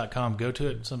privateislands.com. Go to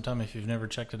it sometime if you've never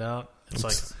checked it out.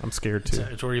 I'm scared too.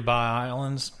 It's where you buy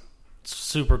islands. It's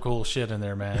super cool shit in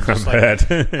there, man. Just like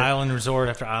island resort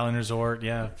after island resort.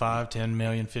 Yeah, 5, 10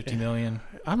 million, 50 million.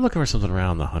 I'm looking for something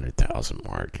around the 100,000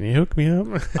 mark. Can you hook me up?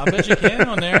 I bet you can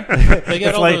on there. They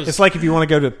got those. It's like if you want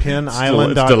to go to PennIsland.com.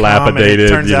 It's dilapidated. And it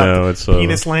turns out it's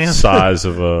penis land. Size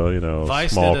of a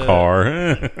Vice small car.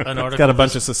 It's got a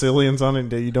bunch of Sicilians on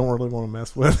it that you don't really want to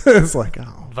mess with. It's like,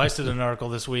 Vice did an article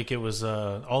this week. It was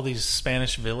all these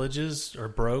Spanish villages are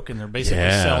broke and they're basically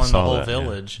selling the whole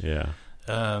village. Yeah.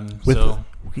 With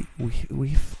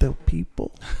the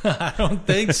people. I don't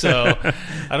think so.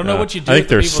 I don't know what you do. I think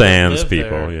they're sans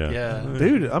people. People. Yeah.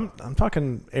 Dude, I'm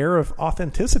talking air of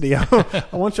authenticity. I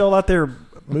want y'all out there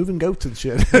moving goats and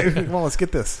shit. Come on, let's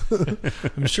get this.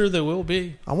 I'm sure there will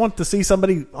be. I want to see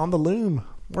somebody on the loom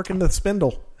working the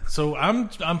spindle. So I'm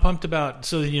pumped about.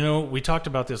 So we talked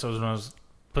about this when I was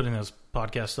putting this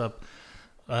podcast up.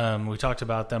 We talked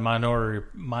about the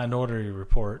Minority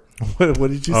Report. What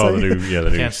did you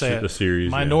say? The series.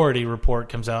 Minority Report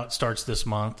comes out, starts this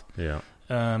month. Yeah.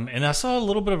 And I saw a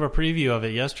little bit of a preview of it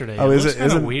yesterday. Oh, it looks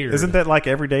kind of weird. Isn't that like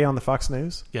every day on the Fox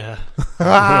News? Yeah.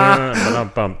 Well,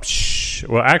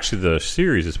 actually, the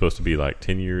series is supposed to be like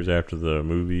 10 years after the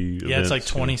movie. Yeah, it's like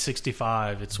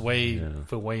 2065. It's way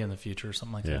in the future or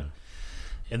something like that.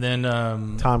 And then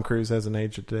Tom Cruise has an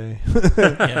age a day.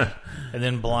 And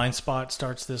then Blind Spot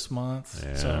starts this month.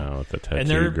 Yeah, with the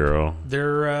tattoo girl.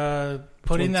 They're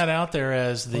putting that out there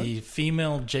as the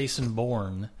female Jason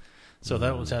Bourne. So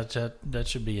that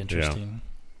should be interesting.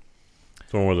 Yeah.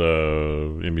 It's one with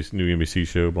the new NBC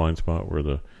show Blind Spot where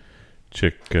the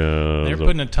chick. They're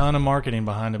putting a ton of marketing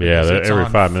behind it. Yeah, every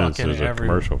 5 minutes there's a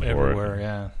commercial for everywhere, it.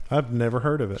 Yeah, I've never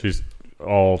heard of it. She's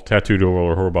all tattooed all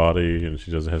over her body, and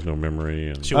she has no memory.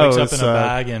 And she wakes up in a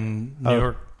bag in New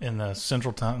York in the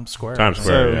Central Times Square.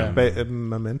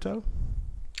 Memento.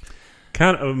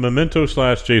 Kind of Memento /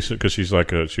 Jason, because she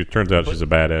turns out she's a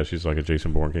badass. She's like a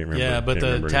Jason Bourne. Can't remember. Yeah, but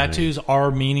the tattoos are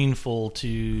meaningful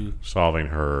to solving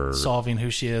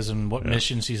who she is and what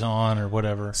mission she's on or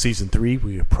whatever. Season 3,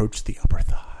 we approach the upper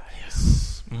thigh.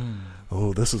 Yes.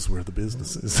 Oh, this is where the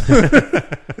business is.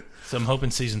 So I'm hoping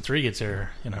season 3 gets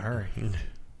there in a hurry.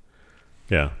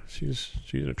 Yeah, she's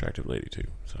an attractive lady too.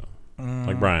 So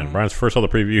like Brian's first saw the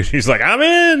preview, he's like, I'm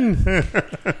in.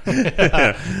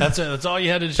 That's all you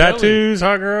had to show. Tattoos,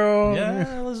 hot girl.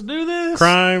 Yeah, let's do this.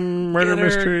 Crime, murder,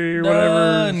 mystery,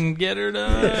 whatever. Get her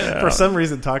done. Yeah. For some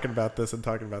reason, talking about this and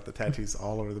talking about the tattoos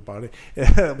all over the body.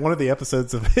 One of the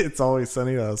episodes of It's Always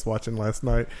Sunny that I was watching last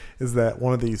night is that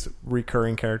one of these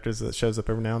recurring characters that shows up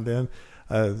every now and then.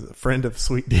 A friend of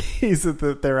Sweet D's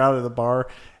that they're out at the bar,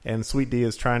 and Sweet D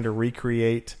is trying to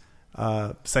recreate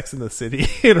Sex in the City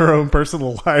in her own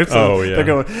personal life. So they're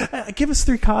going, give us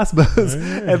 3 Cosmos.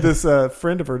 And this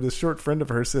friend of her, this short friend of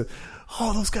hers, said,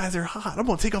 "Oh, those guys are hot. I'm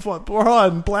going to take off my bra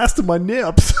and blast them my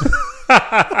nips."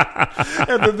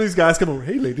 And then these guys come over,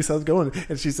 "Hey, ladies, how's it going?"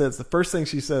 And she says, the first thing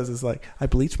she says is like, "I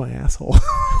bleach my asshole."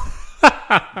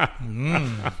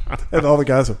 And all the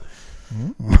guys are,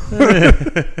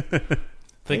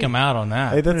 think I'm out on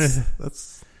that. Hey,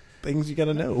 that's things you got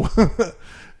to know.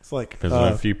 It's like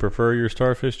depends if you prefer your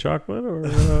starfish chocolate or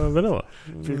vanilla.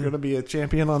 If you're going to be a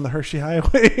champion on the Hershey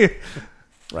Highway,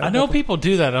 I know people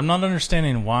do that. I'm not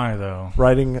understanding why though.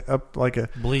 Riding up like a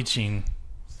bleaching.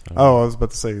 So, I was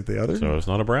about to say the other. So it's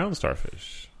not a brown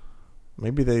starfish.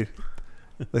 Maybe they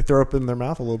throw up in their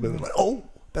mouth a little bit. They're like, oh.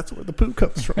 That's where the poo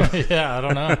comes from. Yeah, I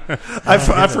don't know.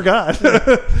 I forgot.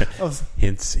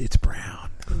 Hence, it's brown.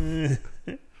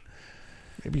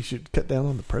 Maybe you should cut down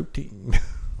on the protein.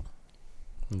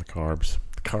 And the carbs.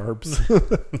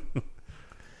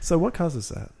 So what causes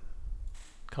that?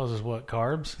 Causes what?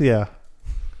 Carbs? Yeah.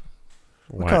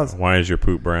 Why is your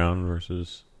poop brown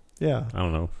versus, Yeah. I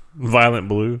don't know, violet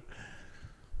blue?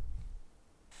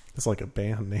 It's like a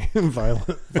band name.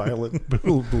 Violet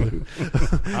Blue.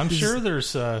 I'm sure there's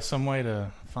some way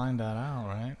to find that out,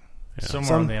 right? Yeah.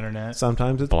 Somewhere on the internet.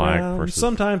 Sometimes it's Black brown. versus-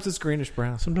 Sometimes it's greenish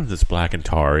brown. Sometimes it's black and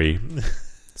tarry.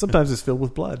 Sometimes it's filled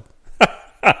with blood.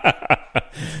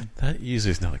 That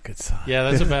usually is not a good sign. Yeah,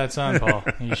 that's a bad sign, Paul.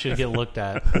 You should get looked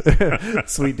at.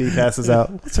 Sweet D passes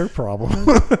out. What's her problem?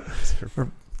 Her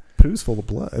poo's full of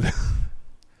blood.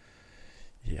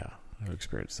 Yeah, I've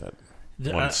experienced that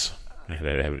once. I had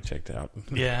to have it checked out.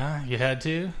 Yeah, you had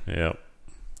to? Yep.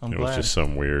 I'm It glad. was just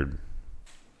some weird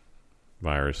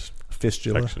virus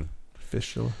Fistula. infection.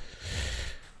 Fistula.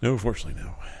 No, fortunately,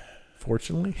 no.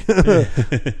 Fortunately.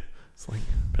 It's like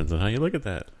Depends on how you look at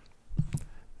that.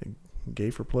 gay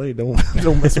for play. Don't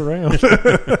mess around.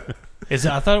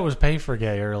 I thought it was pay for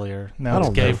gay earlier. Now I it's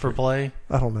don't gay know. for play.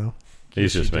 I don't know.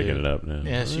 He's Yes, just you making do. it up now.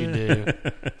 Yes, you do.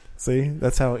 See,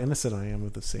 that's how innocent I am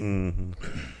with the scene.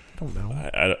 Mm-hmm. I don't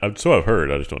know. So I've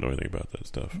heard. I just don't know anything about that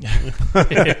stuff.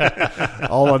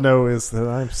 All I know is that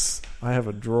I have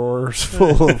a drawer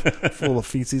full of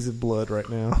feces and blood right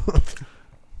now.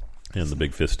 And the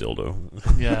big fist dildo.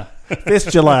 Yeah.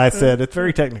 Fistula, I said. It's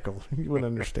very technical. You wouldn't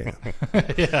understand.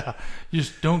 Yeah.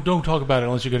 Just don't talk about it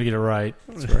unless you're going to get it right.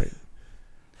 That's right.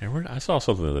 And I saw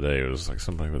something the other day. It was like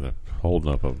somebody with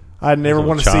holding up a. I never little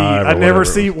want to see. chive or I never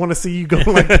whatever. want to see you go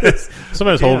like this.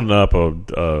 Somebody's Yeah. holding up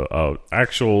a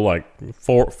actual like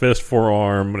fist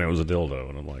forearm, and it was a dildo,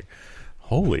 and I'm like,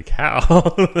 holy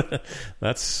cow,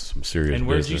 that's some serious And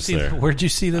where'd you business see there. where'd you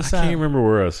see I this can't at? remember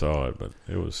where I saw it, but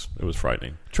it was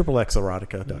frightening.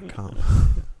 XXXerotica.com.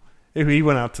 He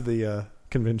went out to the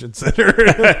convention center.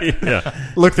 Yeah,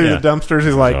 Looked through Yeah. the dumpsters.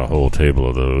 He's like, a whole table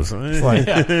of those. it's like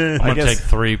Yeah. I'm I going to guess- take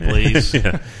 3, please.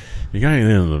 Yeah. You got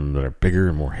any of them that are bigger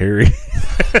and more hairy?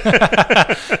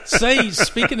 Say,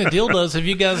 speaking of dildos, have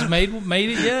you guys made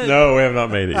it yet? No, we have not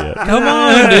made it yet. Come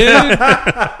on, dude.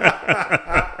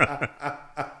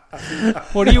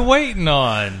 What are you waiting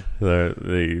on?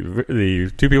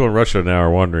 The two people in Russia now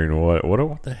are wondering what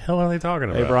the hell are they talking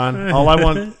about? hey, Brian, all I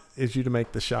want is you to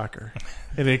make the shocker.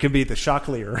 And it could be the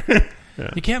shocklier.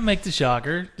 You can't make the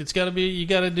shocker. It's got to be. You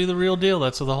got to do the real deal.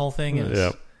 That's what the whole thing is.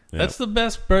 Yep. That's the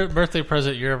best birthday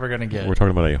present you're ever going to get. We're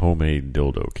talking about a homemade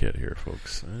dildo kit here,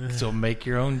 folks. So make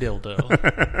your own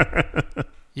dildo.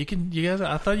 You guys.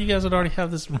 I thought you guys would already have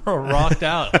this rocked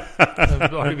out.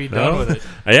 Already be done with it.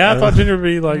 Yeah, I thought Ginger would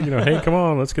be like, hey, come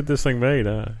on, let's get this thing made.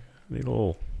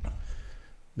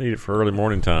 Need it for early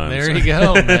morning times. There you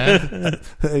go, man.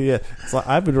 Yeah, it's like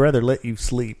I would rather let you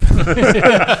sleep.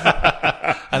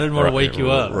 I didn't want to wake you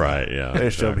up. Right, yeah.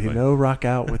 There shall be no rock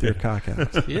out with your cock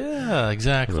out. Yeah,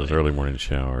 exactly. Those early morning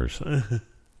showers.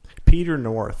 Peter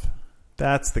North,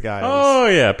 that's the guy. Oh,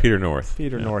 yeah, Peter North.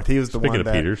 Peter Yeah. North. He was the Speaking one of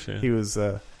that Peters, yeah. he was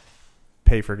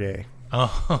pay for gay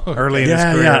Oh, early in his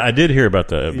Yeah, career. yeah, I did hear about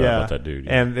that about that dude.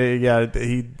 Yeah. And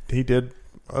he did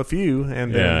a few,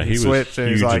 and then Yeah, he he was switched, and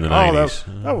he's huge like, in the "Oh,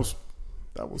 90s.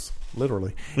 that was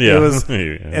literally, Yeah. It was." Yeah.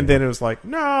 And then it was like,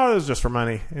 "No, it was just for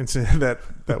money." And so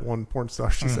that one porn star,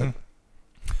 she said,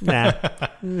 "Nah,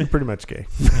 pretty much gay."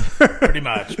 pretty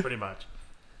much.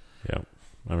 Yeah,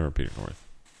 I remember Peter North.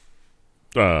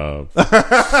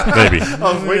 Maybe.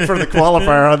 I was waiting for the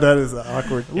qualifier on that. Is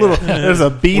awkward. A little. There's a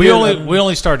beat. We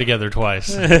only starred together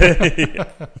twice.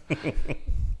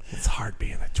 It's hard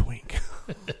being a twink.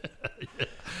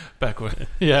 Back when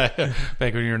you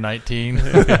were 19.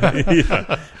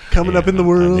 Yeah. Coming up in the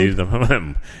world. I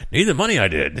need the money I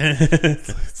did.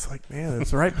 It's like, man,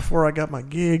 it's right before I got my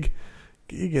gig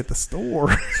at the store.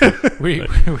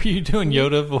 were you doing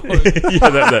Yoda voice? Yeah,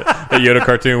 that Yoda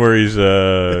cartoon where he's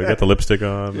got the lipstick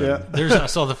on. Yeah. I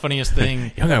saw the funniest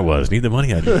thing. Young I was. Need the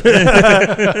money I did.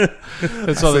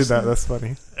 I saw see this. that. That's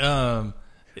funny.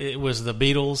 It was the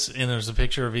Beatles, and there's a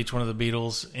picture of each one of the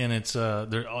Beatles, and it's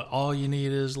all you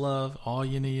need is love, all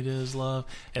you need is love,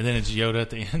 and then it's Yoda at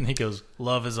the end. He goes,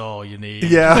 "Love is all you need."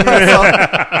 Yeah.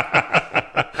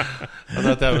 I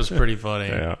thought that was pretty funny.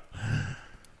 Yeah.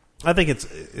 I think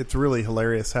it's really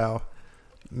hilarious how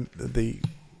the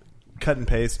cut and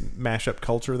paste mashup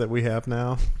culture that we have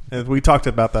now, and we talked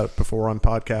about that before on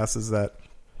podcasts, is that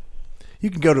you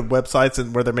can go to websites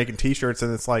and where they're making T-shirts,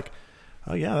 and it's like,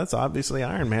 oh yeah, that's obviously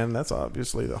Iron Man, that's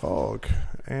obviously the Hulk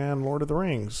and Lord of the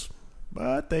Rings,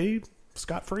 but they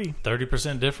scot-free.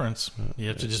 30% difference. You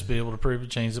have to just be able to prove you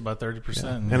changed it by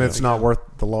 30%. And it's not worth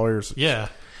the lawyers. Yeah.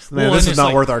 Man, this is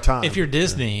not worth our time. If you're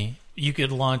Disney, you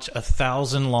could launch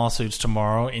 1,000 lawsuits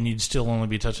tomorrow, and you'd still only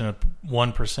be touching up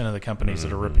 1% of the companies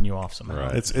that are ripping you off somehow.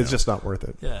 Right. It's just not worth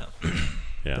it. Yeah.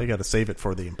 Yeah. They got to save it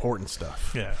for the important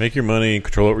stuff. Yeah. Make your money,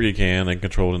 control it where you can, and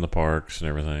control it in the parks and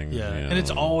everything. Yeah. You know. And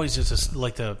it's always just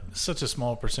such a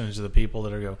small percentage of the people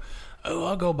that are go, oh,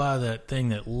 I'll go buy that thing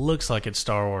that looks like it's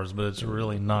Star Wars, but it's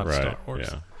really not right. Star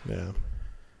Wars. Yeah.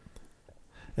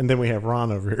 And then we have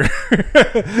Ron over here.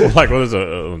 Well, like, there's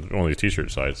one of these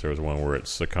T-shirt sites. There was one where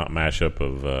it's a mashup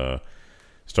of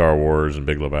Star Wars and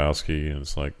Big Lebowski, and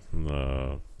it's like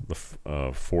the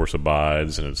Force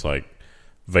Abides, and it's like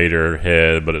Vader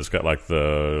head, but it's got like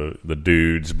the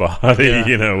dude's body,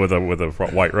 with a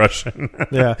white Russian.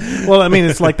 Yeah. Well, I mean,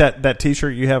 it's like that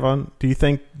T-shirt you have on. Do you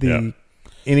think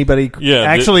anybody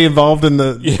actually involved in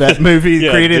that movie,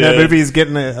 creating that movie, is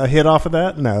getting a hit off of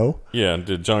that? No. Yeah.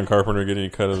 Did John Carpenter get any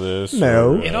cut of this?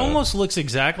 No. It almost looks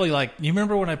exactly like, you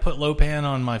remember when I put Lopan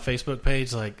on my Facebook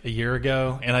page like a year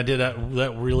ago, and I did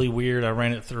that really weird, I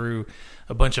ran it through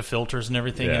a bunch of filters and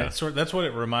everything, and that's what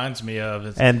it reminds me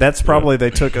of. And that's probably they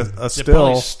took a they still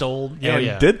probably stole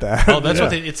and did that. Oh, that's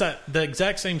what it's the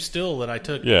exact same still that I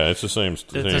took. Yeah, it's the same.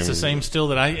 That's the same still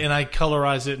that I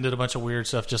colorized it and did a bunch of weird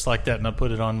stuff just like that, and I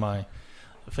put it on my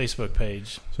Facebook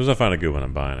page. As soon as I find a good one,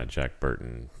 I'm buying a Jack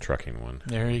Burton trucking one.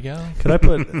 There you go. Could I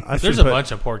put? There's a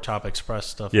bunch of Pork Chop Express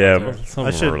stuff. Yeah, out there. but some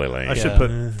of them are really lame. I should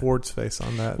put Ford's face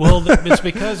on that. Well, it's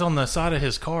because on the side of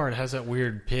his car it has that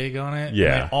weird pig on it. Yeah,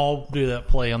 and they all do that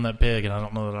play on that pig, and I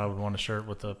don't know that I would want a shirt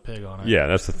with a pig on it. Yeah,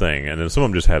 that's the thing. And then some of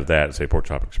them just have that and say Pork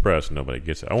Chop Express, and nobody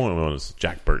gets it. I want one that's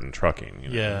Jack Burton trucking.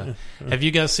 Yeah. Have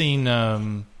you guys seen?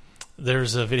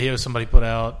 There's a video somebody put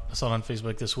out. I saw it on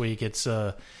Facebook this week. It's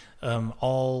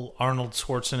all Arnold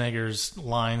Schwarzenegger's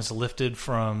lines lifted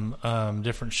from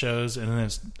different shows, and then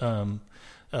it's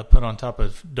put on top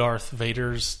of Darth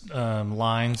Vader's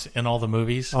lines in all the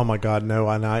movies. Oh my God, no!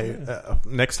 And I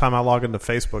next time I log into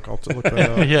Facebook, I'll look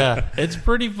that up. Yeah, it's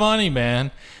pretty funny,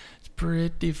 man. It's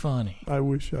pretty funny. I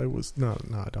wish I was. No,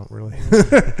 I don't really.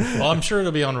 Well, I'm sure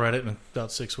it'll be on Reddit in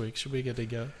about 6 weeks. Should we get to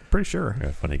go? Pretty sure.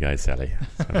 You're a funny guy, Sally.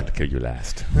 I'm going to kill you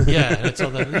last. Yeah, it's all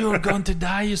that. You're going to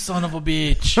die, you son of a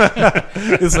bitch.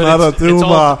 It's not a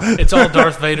Duma. It's all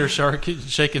Darth Vader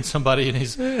shaking somebody, and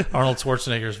Arnold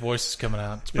Schwarzenegger's voice is coming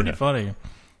out. It's pretty funny.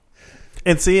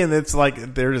 And it's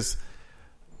like there's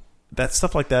that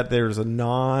stuff like that. There's a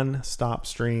non-stop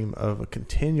stream of a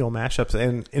continual mashups,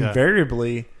 and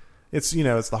invariably, it's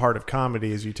it's the heart of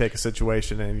comedy. Is you take a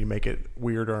situation and you make it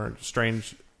weird or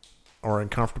strange or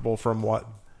uncomfortable from what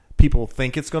people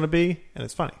think it's going to be, and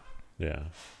it's funny. Yeah.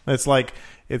 It's like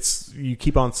you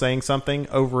keep on saying something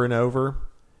over and over,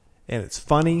 and it's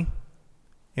funny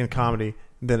in comedy.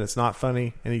 Then it's not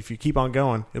funny, and if you keep on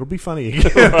going, it'll be funny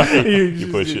again. Right.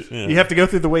 you push it. Yeah. You have to go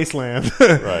through the wasteland.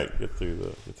 Right. Get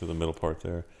through the middle part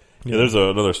there. Yeah. There's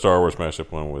another Star Wars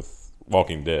mashup one with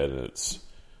Walking Dead, and it's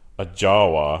a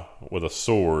Jawa with a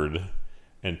sword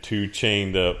and two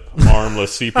chained up,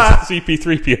 armless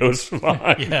CP3POs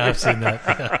flying. Yeah, I've seen that.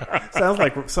 Yeah. Sounds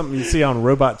like something you see on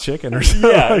Robot Chicken or something.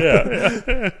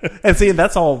 Yeah. And see,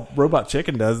 that's all Robot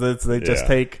Chicken does. They just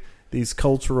take these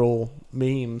cultural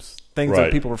memes, things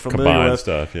that people are familiar with,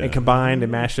 stuff, and combine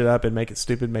and mash it up and make it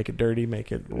stupid, make it dirty,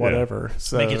 make it whatever.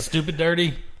 So make it stupid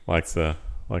dirty. Like the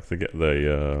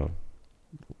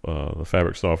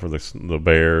fabric soft for the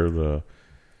bear.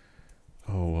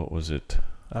 What was it?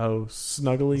 Oh,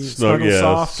 Snuggle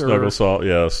Soft. Snuggle Soft.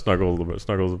 Yeah, Snuggle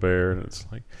the bear, and it's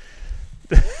like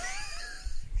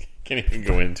can't even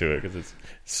go into it because it's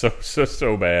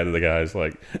so bad. The guy's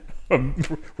like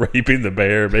raping the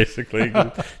bear, basically.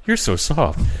 You're so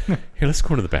soft. Here, let's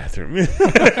go to the bathroom.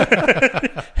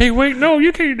 Hey, wait, no,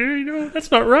 you can't do it. No, that's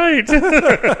not right.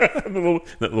 that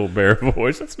little bear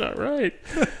voice. That's not right.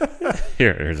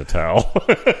 Here's a towel.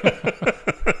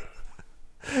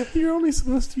 You're only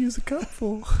supposed to use a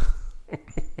cupful.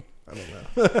 I don't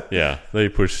know. Yeah, they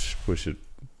push it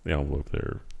the envelope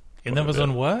there. And that was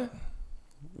on what?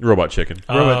 Robot Chicken.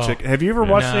 Robot Chicken. Have you ever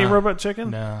watched any Robot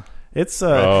Chicken? No. It's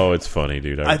it's funny,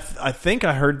 dude. I think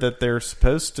I heard that they're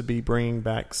supposed to be bringing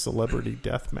back Celebrity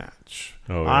Deathmatch.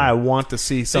 Oh, yeah. I want to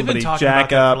see somebody jack jack about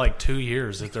that up for like 2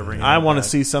 years that they're bringing. I want to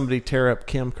see somebody tear up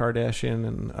Kim Kardashian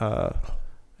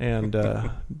and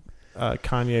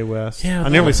Kanye West. Yeah, I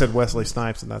nearly said Wesley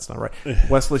Snipes, and that's not right.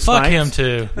 Wesley Fuck Snipes. him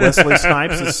too. Wesley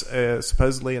Snipes is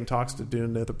supposedly in talks to do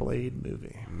another Blade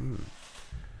movie.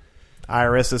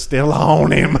 IRS is still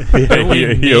on him.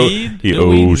 He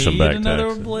owes some back another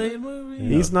taxes. Blade movie?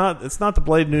 He's not. It's not the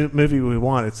Blade movie we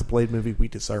want. It's the Blade movie we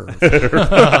deserve.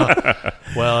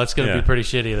 Well, it's going to be pretty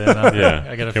shitty then.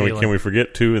 I got a feeling. Can we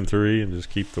forget 2 and 3 and just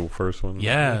keep the first one?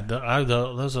 Yeah,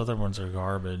 those other ones are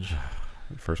garbage.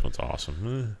 The first one's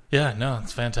awesome. Yeah, no,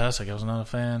 it's fantastic. I was not a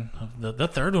fan. The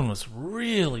third one was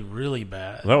really, really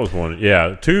bad. That was one.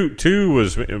 Yeah, two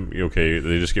was okay.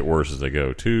 They just get worse as they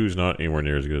go. 2's not anywhere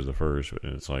near as good as the first. But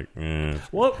it's like,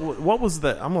 What was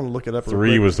that? I'm going to look it up.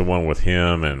 3 was the one with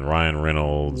him and Ryan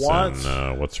Reynolds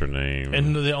and what's her name?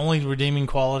 And the only redeeming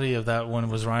quality of that one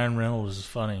was Ryan Reynolds was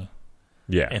funny.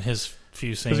 Yeah, and his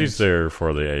few scenes. Because he's there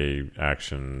for the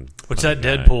action. Which that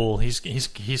Deadpool,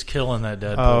 he's killing that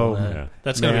Deadpool. Oh, yeah.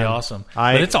 That's going to be awesome.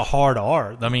 But it's a hard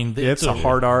R. I mean, it's a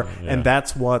hard R, and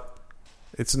that's what.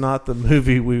 It's not the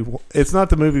movie we. It's not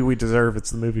the movie we deserve.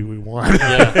 It's the movie we want.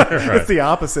 Yeah, right. It's the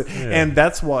opposite, and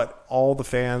that's what all the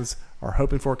fans are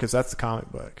hoping for because that's the comic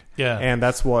book. Yeah, and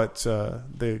that's what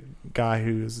the guy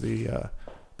who's the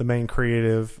main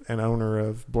creative and owner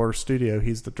of Blur Studio.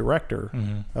 He's the director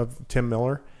of Tim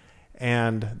Miller.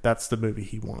 And that's the movie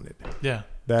he wanted. Yeah,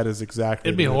 that is exactly.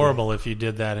 It'd be horrible if you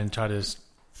did that and try to.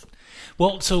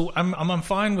 Well, so I'm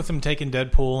fine with them taking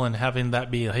Deadpool and having that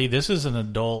be, hey, this is an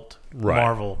adult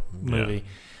Marvel movie,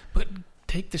 but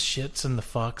take the shits and the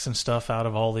fucks and stuff out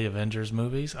of all the Avengers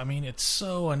movies. I mean, it's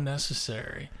so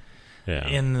unnecessary. Yeah.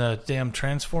 In the damn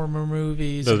Transformer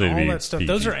movies and all that stuff.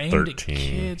 Those are aimed at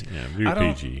kids. Yeah,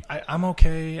 PG. I'm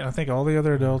okay. I think all the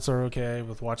other adults are okay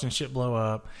with watching shit blow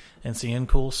up and seeing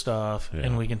cool stuff. Yeah.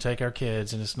 And we can take our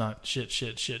kids and it's not shit,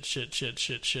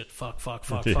 fuck,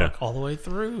 all the way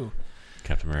through.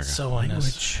 Captain America. So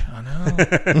unnecessary. I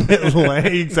know.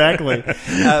 Exactly.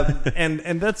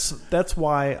 And that's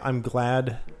why I'm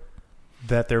glad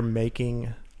that they're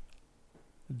making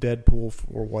Deadpool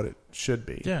for what it should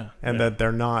be. Yeah. And that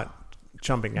they're not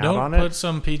jumping out on it. Don't put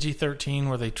some PG-13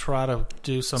 where they try to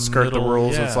do some skirt the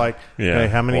rules. Yeah. It's like, hey,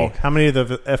 how many of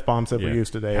the F-bombs have we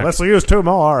used today? Let's use 2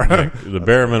 more. The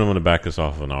bare minimum to back this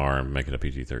off of an R and make it a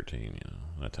PG-13,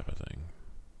 that type of thing.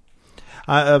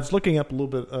 I was looking up a little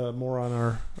bit more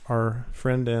on our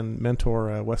friend and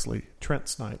mentor, Wesley Trent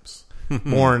Snipes,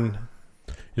 born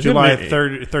July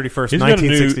 31st,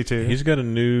 1962. He's got a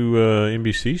new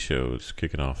NBC show that's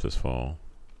kicking off this fall.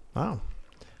 Wow.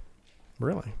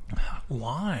 Really?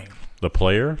 Why? The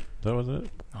Player? That was it?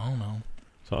 I don't know.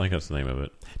 So I think that's the name of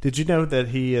it. Did you know that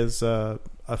he is a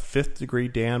 5th degree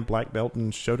Dan black belt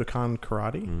in Shotokan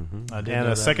Karate? Mm-hmm. I did and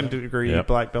know a 2nd degree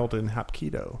black belt in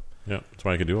Hapkido. Yeah, that's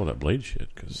why I could do all that blade shit.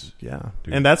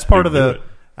 And that's part of the...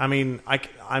 I mean,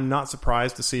 I'm not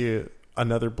surprised to see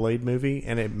another Blade movie,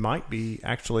 and it might be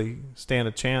actually stand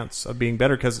a chance of being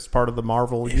better because it's part of the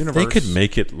Marvel universe. They could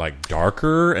make it like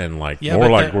darker and like more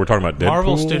like we're talking about Deadpool.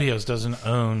 Marvel Studios doesn't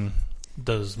own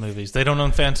those movies. They don't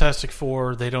own Fantastic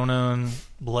Four. They don't own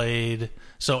Blade.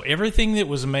 So everything that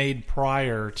was made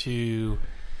prior to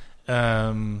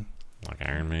like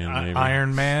Iron Man, maybe?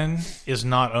 Iron Man is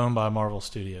not owned by Marvel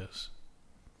Studios.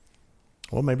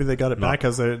 Well, maybe they got it back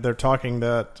because they're talking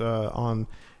that on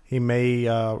he may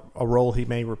a role he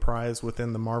may reprise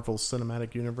within the Marvel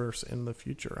Cinematic Universe in the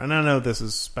future. And I know this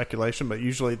is speculation, but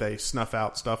usually they snuff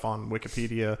out stuff on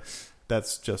Wikipedia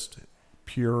that's just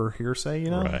pure hearsay,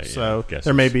 Right, so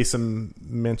there may be some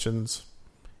mentions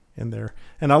in there.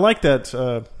 And I like that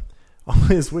on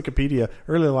his Wikipedia,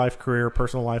 early life, career,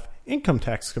 personal life, income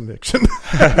tax conviction.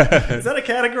 Is that a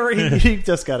category? He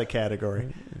just got a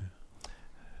category.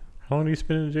 How long did he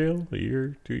spend in jail? A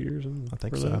year, 2 years? I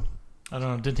think so. I don't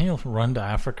know. Didn't he run to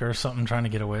Africa or something, trying to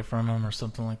get away from him or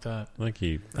something like that? I think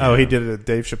he... he did it at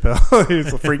Dave Chappelle. He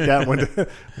was freaked out and went to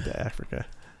Africa.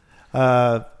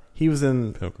 He was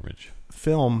in... Pilgrimage.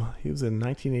 Film. He was in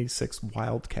 1986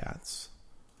 Wildcats.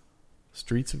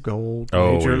 Streets of Gold.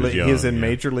 He was in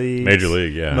Major League. Major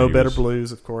League, yeah. No Better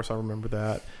Blues, of course. I remember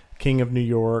that. King of New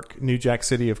York. New Jack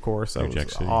City, of course. That was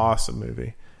an awesome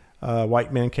movie.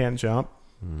 White Men Can't Jump.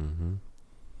 Mm-hmm.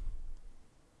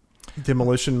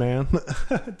 Demolition Man.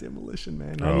 Demolition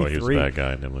Man. 93. Oh, he was a bad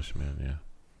guy in Demolition Man, yeah.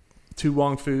 To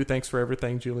Wong Fu, Thanks for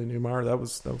Everything, Julie Newmar. That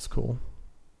was cool.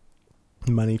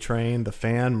 Money Train, The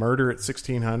Fan, Murder at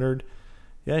 1600.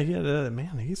 Yeah, he had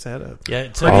he's had a...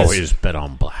 Yeah, always bet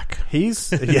on black. He's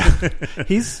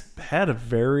had a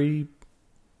very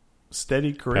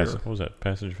steady career. What was that?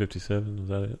 Passenger 57? Was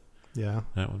that it? Yeah.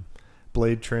 That one.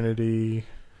 Blade Trinity...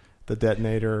 The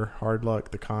Detonator, Hard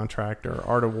Luck, The Contractor,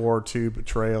 Art of War 2,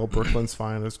 Betrayal, Brooklyn's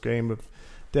Finest, Game of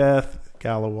Death,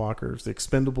 Gala Walkers, The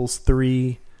Expendables 3.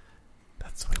 He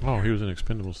was in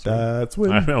Expendables 3. That's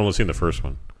when I've only seen the first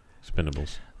one,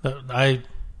 Expendables. I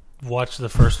watched the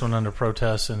first one under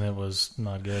protest, and it was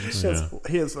not good.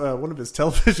 He has one of his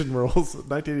television roles,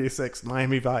 1986,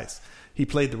 Miami Vice. He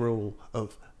played the role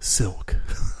of Silk.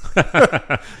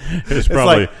 It's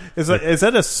probably is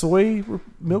that a soy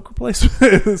milk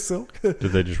replacement? Silk. Did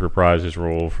they just reprise his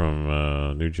role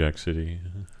from New Jack City?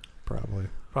 Probably.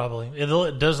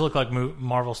 It does look like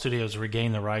Marvel Studios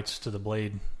regained the rights to the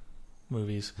Blade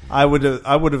movies. I would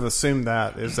have assumed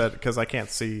that because I can't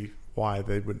see why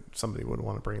somebody would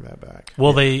want to bring that back.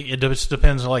 Well, it just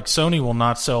depends. Like Sony will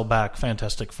not sell back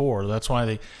Fantastic Four. That's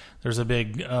why there's a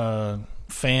big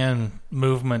fan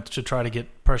movement to try to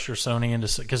get pressure Sony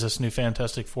into, because this new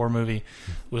Fantastic Four movie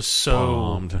was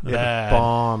so bad,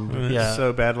 bombed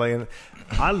so badly. And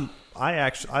I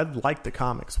liked the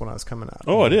comics when I was coming out.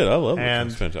 Oh, I did. I love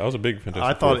it. I was a big Fantastic Four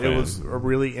I thought fan. It was a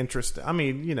really interesting. I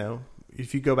mean,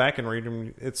 if you go back and read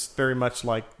them, it's very much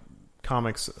like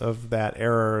comics of that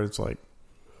era. It's like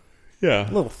a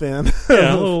little thin,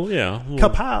 kapow,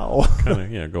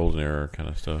 kind of golden era kind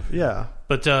of stuff. Yeah,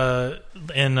 but the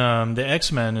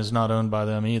X-Men is not owned by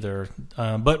them either.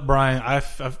 But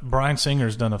Bryan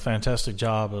Singer's done a fantastic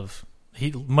job of.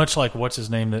 He much like what's his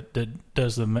name that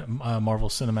does the Marvel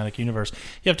Cinematic Universe.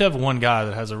 You have to have one guy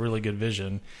that has a really good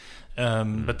vision.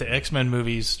 But the X-Men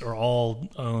movies are all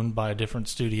owned by a different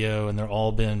studio, and they're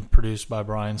all been produced by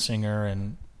Bryan Singer.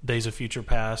 And Days of Future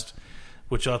Past,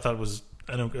 which I thought was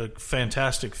a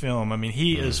fantastic film. I mean,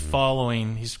 he is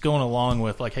he's going along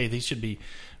with like, hey, these should be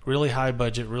really high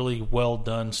budget, really well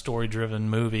done, story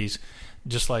driven movies,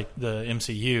 just like the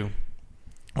MCU.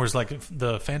 Whereas like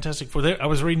the Fantastic Four, I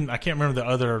was reading, I can't remember the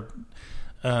other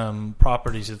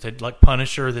properties that they like.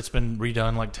 Punisher, that's been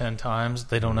redone like 10 times.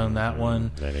 They don't own that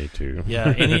one. That A2.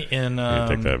 Yeah,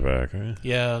 take that back. Right?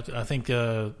 Yeah, I think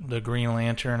the Green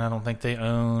Lantern, I don't think they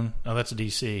own. Oh, that's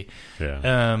DC.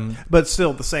 Yeah. But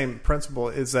still, the same principle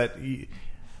is that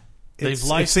they've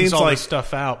licensed all this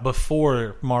stuff out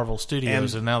before Marvel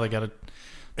Studios, and now they got to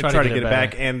try to get it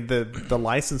back. And the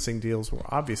licensing deals were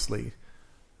obviously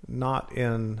not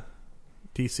in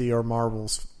DC or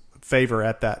Marvel's favor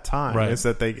at that time. Right. Is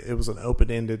that it was an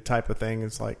open-ended type of thing.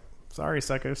 It's like, sorry,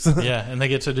 suckers. Yeah, and they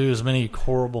get to do as many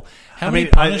horrible. How many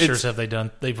Punishers have they done?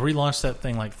 They've relaunched that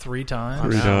thing like 3 times.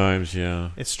 3 times,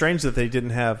 yeah. It's strange that they didn't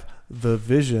have the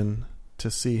vision to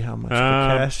see how much the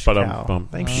cash cow.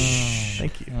 Thank you.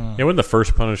 Yeah, wasn't the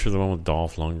first Punisher the one with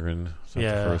Dolph Lundgren? Was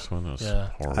that the first one? That was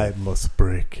horrible. I must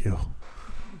break you.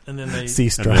 And then they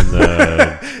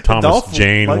the Thomas Dolph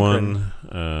Jane Lundgren.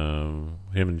 one,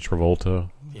 him and Travolta.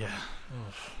 Yeah.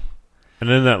 And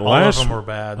then that All last of them were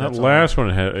bad. That last one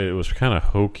it was kind of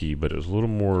hokey, but it was a little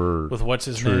more with what's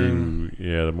his true. name?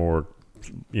 Yeah, the more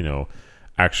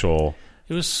actual.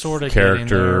 It was sort of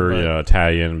character, there,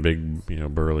 Italian, big,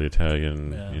 burly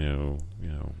Italian,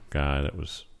 guy that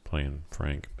was playing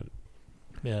Frank. But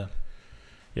yeah,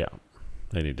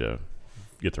 they need to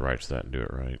get the rights to that and do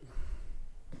it right.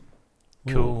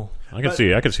 Cool. I could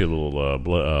see a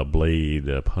little Blade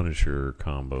Punisher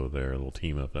combo there, a little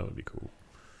team up. That would be cool.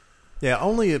 Yeah,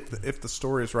 only if the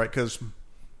story is right, because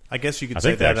I guess you could I say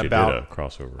think that they about did a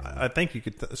crossover. I think you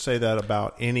could say that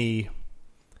about any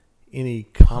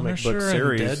comic Punisher book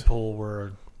series. And Deadpool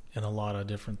were in a lot of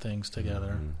different things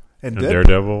together. Mm-hmm. And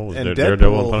Daredevil,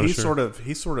 Deadpool, and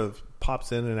he sort of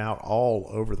pops in and out all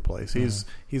over the place.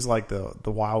 He's like the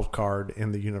wild card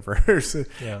in the universe.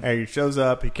 Yeah. And he shows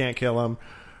up, he can't kill him.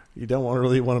 You don't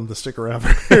really want him to stick around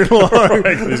very long.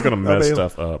 Right, he's going to mess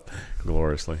stuff up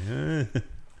gloriously.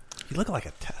 You look like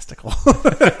a testicle.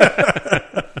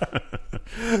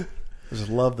 Just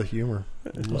love the humor.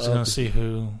 I was going to see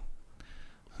who.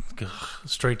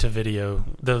 Straight to video.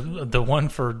 The one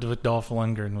for Dolph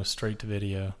Lundgren was straight to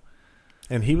video,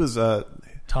 and he was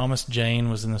Thomas Jane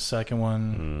was in the second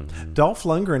one. Mm-hmm. Dolph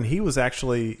Lundgren, he was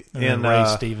actually in Ray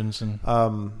Stevenson.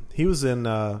 He was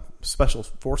in Special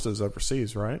Forces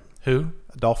overseas, right? Who?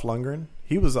 Dolph Lundgren.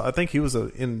 He was. I think he was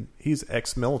he's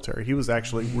ex-military. He was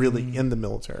actually really in the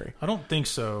military. I don't think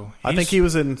so. I think he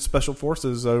was in Special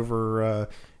Forces over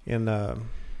in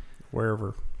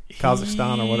wherever.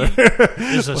 Kazakhstan or whatever.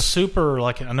 Is a super,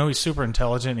 I know he's super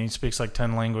intelligent and he speaks like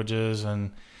 10 languages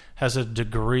and has a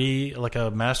degree, like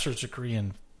a master's degree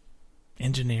in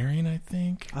engineering, I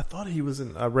think. I thought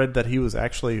I read that he was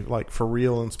actually like for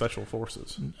real in Special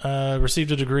Forces.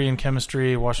 Received a degree in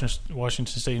chemistry, Washington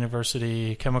State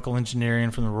University, chemical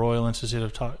engineering from the Royal Institute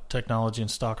of Technology in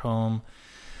Stockholm,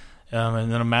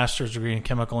 and then a master's degree in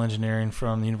chemical engineering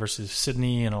from the University of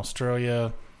Sydney in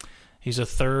Australia. He's a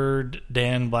 3rd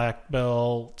Dan Black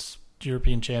Belt,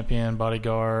 European champion,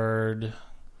 bodyguard.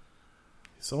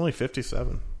 He's only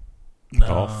 57.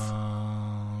 Golf.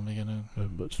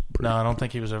 No, I don't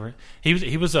think he was ever.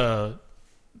 He was a.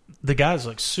 The guy's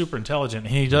like super intelligent.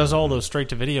 And he does all those straight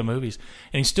to video movies,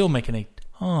 and he's still making a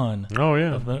ton. Oh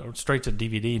yeah, of straight to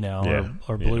DVD now,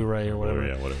 or Blu-ray or whatever.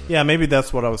 Whatever. Yeah, maybe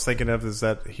that's what I was thinking of. Is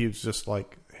that he was just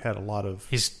like had a lot of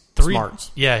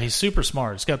smarts. Yeah, he's super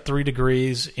smart. He's got 3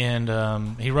 degrees,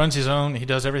 and he runs his own. He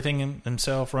does everything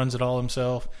himself, runs it all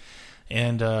himself,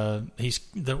 and he's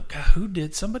the guy who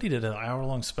did. Somebody did an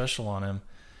hour-long special on him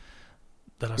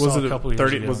that I saw a couple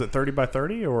years ago. Was it 30 by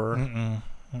 30 or?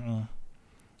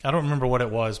 I don't remember what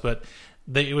it was, but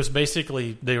it was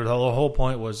basically the whole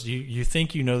point was you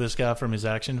think you know this guy from his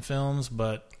action films,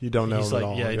 but you don't know him at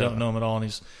all. Yeah, you don't know him at all, and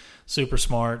he's super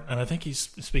smart. And I think he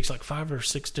speaks like 5 or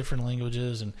 6 different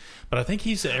languages, but I think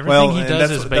everything he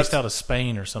does is based out of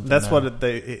Spain or something. That's what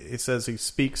it says. He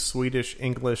speaks Swedish,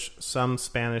 English, some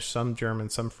Spanish, some German,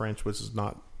 some French, which is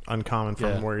not uncommon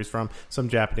from where he's from, some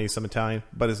Japanese, some Italian,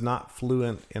 but is not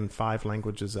fluent in 5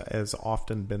 languages as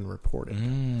often been reported.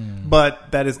 But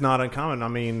that is not uncommon. I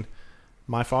mean,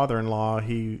 my father-in-law,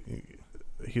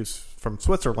 he's from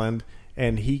Switzerland,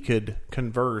 and he could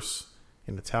converse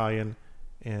in Italian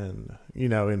and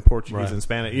in Portuguese and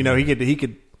Spanish. He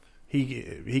can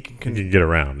get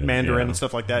around Mandarin and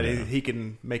stuff like that. Yeah. He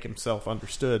can make himself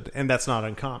understood, and that's not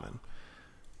uncommon.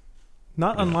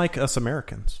 Not unlike us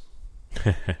Americans.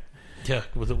 Yeah,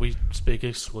 we speak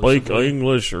exclusively. Speak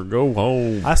English or go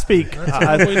home. I speak.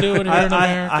 That's what we do in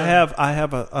America. I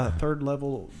have a 3rd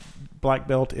level black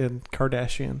belt in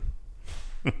Kardashian.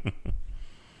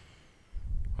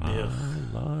 I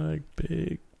like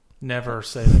big. Never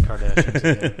say the Kardashians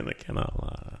again. I cannot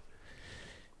lie.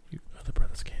 You other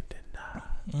brothers can't deny.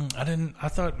 I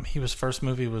thought his first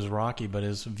movie was Rocky, but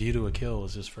his View to a Kill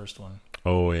was his first one.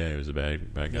 Oh yeah, he was a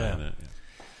bad guy in that. Yeah.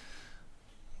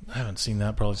 I haven't seen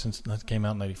that probably since that came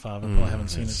out in '85. I probably haven't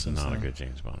seen it since. It's not then. a good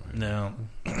James Bond movie. No,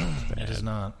 it is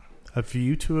not. A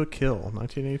View to a Kill,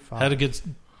 1985. Had a good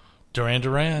Duran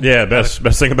Duran. Yeah, best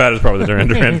thing about it is probably the Duran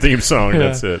Duran theme song. Yeah.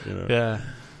 That's it. Yeah.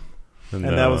 And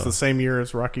that was the same year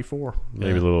as Rocky IV.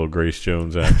 Maybe a little Grace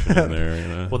Jones action in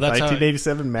there. Well, that's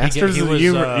 1987 Masters of the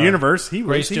Universe. He was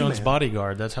Grace Jones'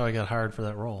 bodyguard. That's how he got hired for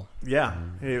that role. Yeah,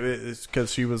 it's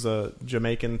because she was a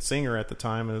Jamaican singer at the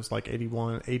time. It was like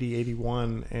 81,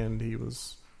 and he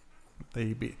was.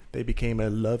 They became a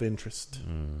love interest.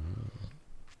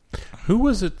 Who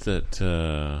was it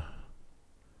that?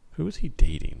 Who was he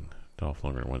dating? Dolph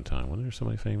Lundgren one time. Wasn't there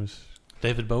somebody famous?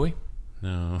 David Bowie.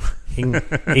 No.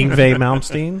 Yngwie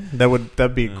Malmsteen.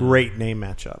 That'd be a great name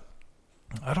matchup.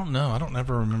 I don't know. I don't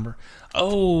ever remember.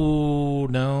 Oh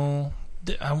no,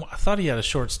 I thought he had a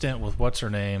short stint with what's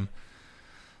her name.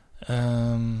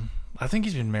 I think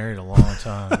he's been married a long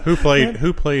time. Who played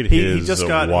his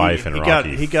wife in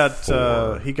Rocky? He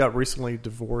got recently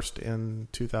divorced in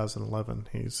 2011.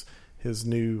 His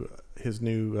new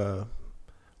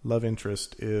love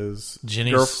interest is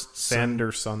Jenny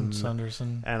Sanderson,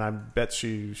 and I bet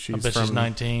she's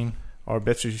 19. Or I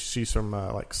bet she's from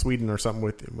like Sweden or something.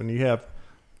 When you have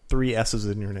 3 S's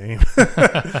in your name,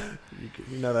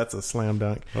 that's a slam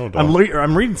dunk. Oh,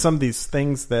 I'm reading some of these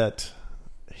things that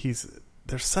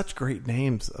there's such great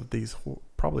names of these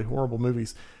probably horrible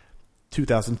movies.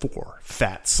 2004,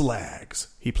 Fat Slags.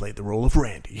 He played the role of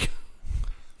Randy.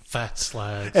 Fat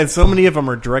Slags. And so many of them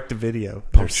are direct-to-video.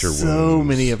 Puncture There's so wounds.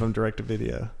 many of them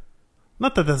direct-to-video.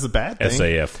 Not that that's a bad thing.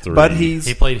 SAF3. But he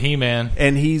played He-Man.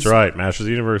 And he's... That's right, Masters of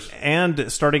the Universe. And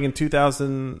starting in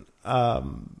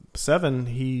 2007,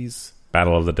 he's...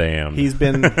 Battle of the Damned.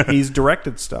 He's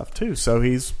directed stuff, too. So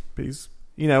he's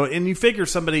and you figure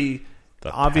somebody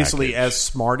obviously as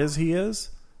smart as he is,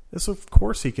 this of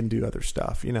course he can do other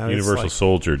stuff. Universal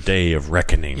Soldier, Day of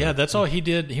Reckoning. Yeah, that's all he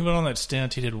did. He went on that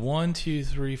stint. He did 1, 2,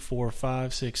 3, 4,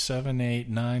 5, 6, 7, 8,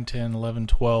 9, 10, 11,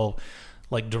 12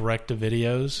 like direct to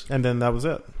videos. And then that was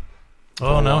it.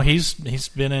 Oh no, he's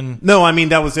been in. No, I mean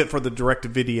that was it for the direct to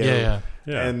video. Yeah.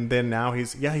 And then now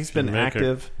he's been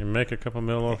active. You make a couple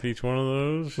mil off each one of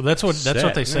those. Well, that's what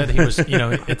they said. He was, at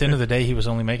the end of the day, he was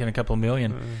only making a couple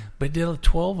million, but he did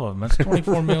 12 of them. That's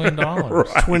 $24 million. Right.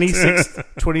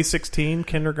 2016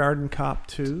 Kindergarten Cop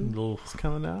 2 is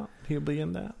coming out. He'll be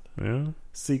in that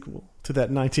sequel to that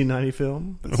 1990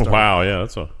 film. Wow, yeah,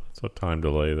 that's a time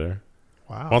delay there.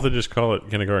 Wow. Why don't they just call it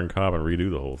Kindergarten Cop and redo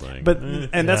the whole thing?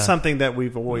 But that's something that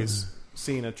we've always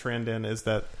seen a trend in, is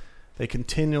that they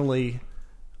continually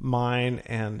mine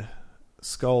and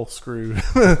skull screw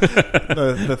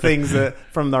the things that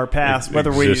from our past, whether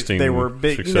they were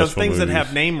big, things movies that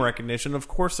have name recognition. Of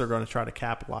course, they're going to try to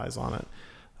capitalize on it.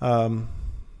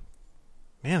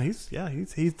 Man, he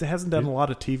hasn't done a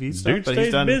lot of TV stuff, Dude but stays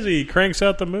he's done busy. He cranks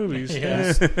out the movies.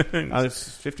 Yes.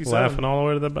 57. Laughing all the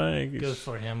way to the bank. Good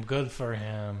for him. Good for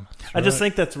him. I just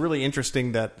think that's really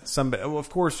interesting that somebody. Well,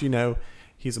 of course,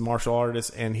 he's a martial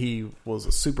artist, and he was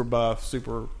a super buff,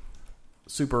 super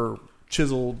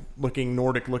chiseled looking,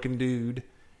 Nordic looking dude,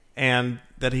 and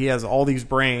that he has all these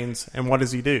brains. And what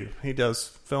does he do? He does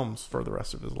films for the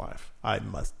rest of his life. I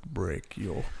must break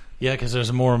your. Yeah, because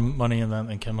there's more money in that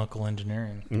than chemical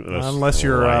engineering. Unless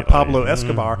you're Pablo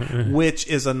Escobar, which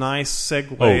is a nice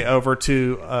segue over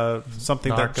to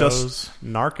something that just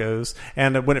Narcos.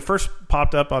 And when it first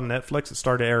popped up on Netflix, it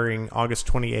started airing August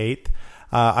 28th.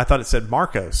 I thought it said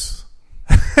Marcos.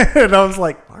 And I was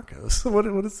like, Marcos? What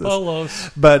is this?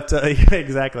 Polos. But yeah,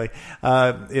 exactly.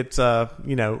 It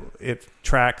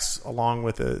tracks along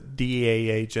with a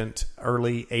DEA agent,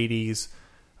 early 80s,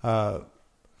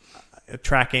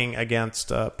 tracking against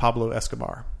Pablo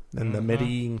Escobar and the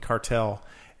Medellin cartel.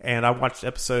 And I watched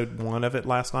episode 1 of it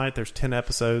last night. There's 10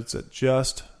 episodes that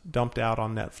just dumped out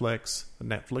on Netflix, the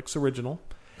Netflix original.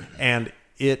 And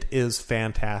it is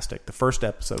fantastic. The first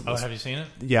episode was... Oh, have you seen it?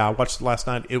 Yeah, I watched it last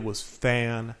night. It was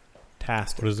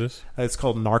fantastic. What is this? It's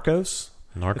called Narcos.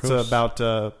 Narcos? It's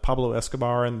about Pablo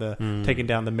Escobar and the taking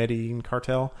down the Medellin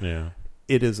cartel. Yeah.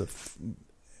 I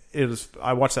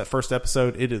watched that first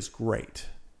episode. It is great.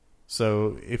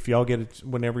 So if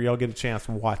whenever y'all get a chance,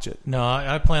 watch it. No,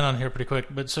 I plan on here pretty quick.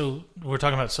 But so we're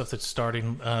talking about stuff that's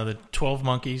starting. The 12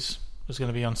 Monkeys is going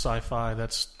to be on Sci-Fi.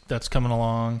 That's coming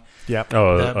along. Yep.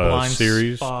 Oh, That Blind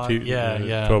series? Spot.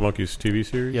 Yeah. 12 Monkeys TV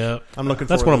series? Yep. I'm looking.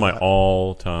 That's forward one of to my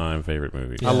all-time favorite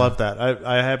movies. I love that.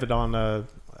 I have it on.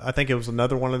 I think it was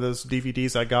another one of those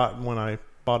DVDs I got when I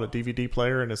bought a DVD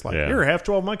player, and it's like, here, have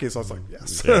 12 Monkeys. I was like,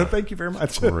 yes, thank you very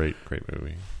much. Great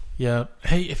movie. Yeah.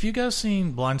 Hey, if you guys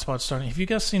seen Blind Spot starting, have you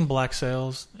guys seen Black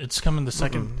Sails? It's coming the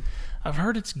second. Mm-hmm. I've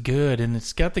heard it's good, and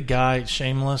it's got the guy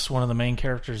Shameless. One of the main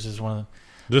characters is one of the.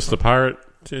 Just the pirate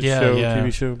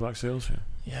TV show, Black Sails.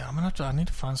 Yeah, I'm gonna have to. I need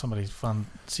to find somebody fun.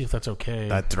 See if that's okay.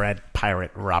 That Dread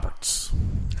Pirate Roberts.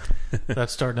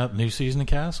 That's starting up new season of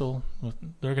Castle.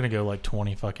 They're gonna go like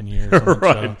 20 fucking years.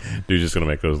 Right. Dude's just gonna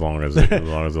make those as long as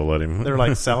they'll let him. They're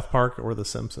like South Park or The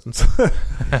Simpsons.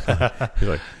 He's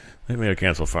like, they may have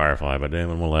canceled Firefly, but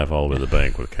damn, I'm gonna laugh all the way to the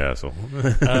bank with Castle.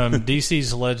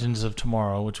 DC's Legends of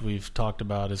Tomorrow, which we've talked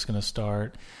about, is gonna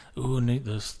start. Ooh,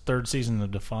 this third season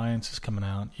of Defiance is coming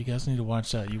out. You guys need to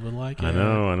watch that. You would like it. I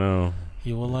know.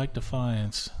 You will like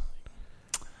Defiance.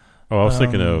 Oh, I was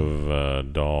thinking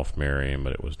of Dolph marrying,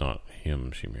 but it was not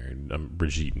him she married.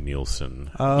 Brigitte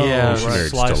Nielsen. Oh, yeah, she married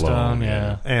Sliced Stallone.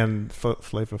 Yeah. And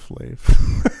Flava Flav.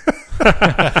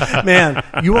 Man,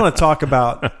 you want to talk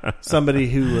about somebody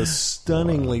who was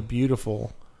stunningly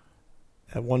beautiful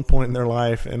at one point in their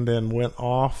life and then went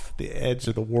off the edge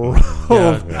of the world.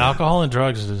 Yeah, alcohol and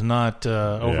drugs does not,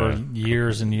 over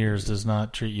years and years, does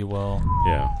not treat you well.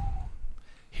 Yeah.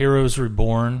 Heroes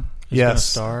Reborn is going to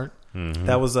start. Mm-hmm.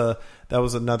 That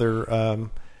was another,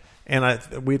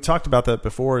 and we had talked about that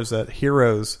before. Is that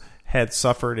Heroes had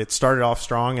suffered? It started off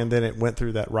strong, and then it went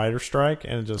through that writer strike,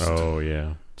 and just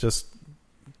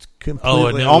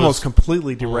completely, almost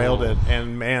completely derailed it.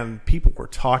 And man, people were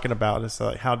talking about it,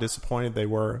 like how disappointed they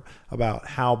were about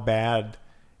how bad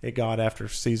it got after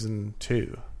season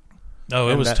 2. Oh,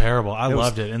 it was terrible. I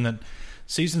loved it, and then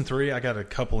season 3, I got a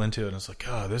couple into it, and it's like,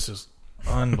 oh, this is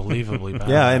unbelievably bad.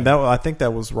 Yeah, and I think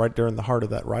that was right during the heart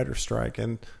of that writer strike,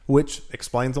 and which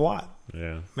explains a lot.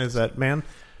 Yeah, is that, man,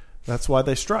 that's why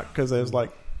they struck, because it was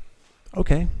like,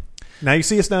 okay, now you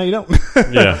see us, now you don't.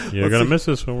 Yeah, you're gonna miss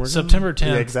us when we're September 10th.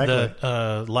 Yeah, exactly.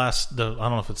 I don't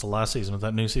know if it's the last season, but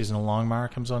that new season of Longmire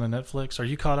comes on Netflix. Are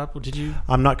you caught up? Did you?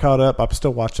 I'm not caught up. I'm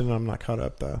still watching it. I'm not caught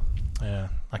up though. Yeah,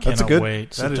 I cannot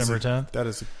wait. September 10th. That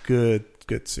is a good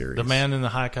series. The Man in the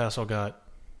High Castle got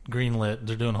greenlit.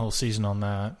 They're doing a whole season on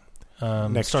that.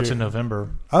 Starts in November.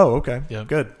 Oh, okay. Yep.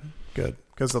 Good.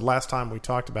 Because the last time we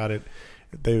talked about it,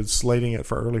 they were slating it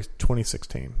for early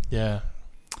 2016. Yeah.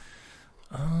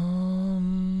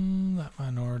 That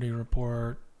Minority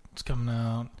Report is coming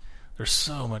out. There's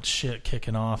so much shit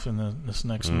kicking off in this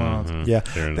next month. Yeah,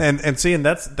 and seeing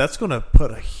that's going to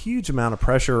put a huge amount of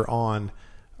pressure on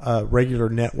regular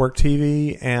network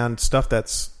TV and stuff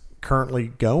that's currently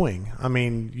going. I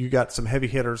mean, you got some heavy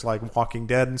hitters like Walking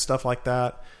Dead and stuff like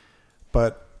that,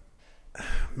 but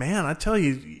man, I tell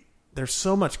you, there's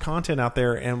so much content out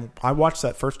there. And I watched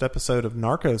that first episode of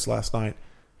Narcos last night.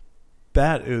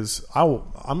 That is,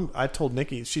 I told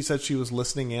Nikki, she said she was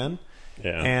listening in,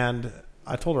 and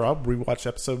I told her I'll rewatch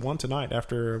episode 1 tonight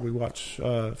after we watch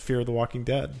Fear of the Walking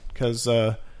Dead, because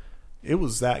it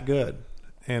was that good.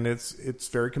 and it's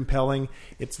very compelling.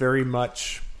 It's very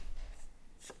much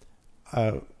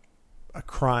a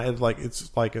crime.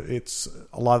 It's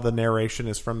a lot of the narration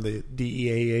is from the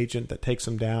DEA agent that takes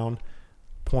him down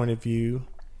point of view,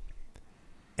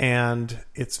 and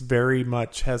it's very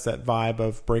much has that vibe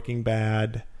of Breaking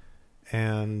Bad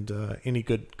and any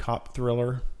good cop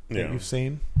thriller that you've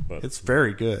seen. But it's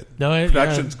very good. No,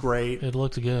 Production's great. It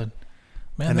looked good.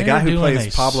 Man, And the guy who doing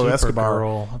plays a Pablo Escobar,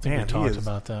 Supergirl. I think man, we he talked is-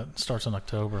 about that. It starts in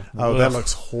October. Oh, that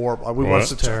looks horrible. We What?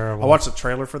 watched Terrible. I watched the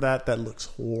trailer for that. That looks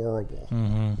horrible.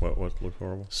 what looks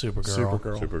horrible? Supergirl.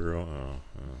 Supergirl.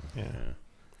 Yeah.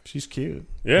 She's cute.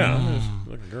 Yeah, I'm just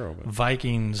looking girl. But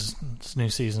Vikings new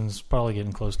season's probably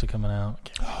getting close to coming out.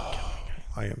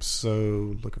 I am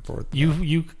so looking forward to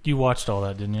You watched all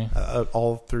that, didn't you?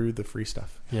 all through the free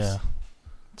stuff. Yeah.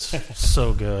 It's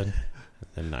so good.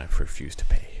 the knife refused to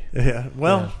pay. Yeah.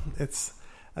 Well, it's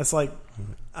like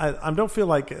I don't feel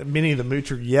like Minnie the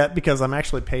Moocher yet because I'm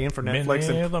actually paying for Netflix.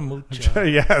 Minnie And, the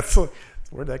Moocher. yeah. It's like,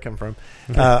 where'd that come from?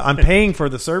 I'm paying for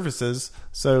the services,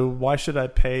 so why should I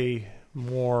pay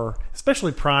more?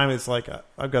 Especially Prime. It's like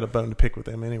I've got a bone to pick with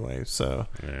them anyway, so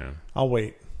Yeah. I'll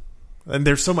wait. And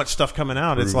there's so much stuff coming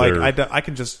out. It's like I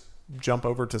can just jump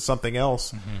over to something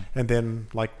else, and then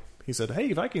like he said,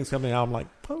 "Hey, Vikings coming out." I'm like,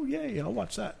 "Oh yay, I'll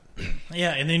watch that."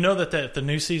 Yeah, and you know that if the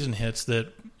new season hits, that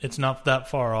it's not that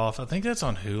far off. I think that's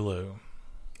on Hulu.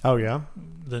 Oh yeah,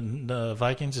 The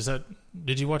Vikings, is that?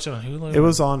 Did you watch it on Hulu? it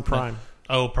was on Prime.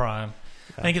 Oh, Prime.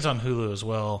 Yeah. I think it's on Hulu as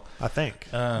well. I think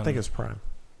it's Prime.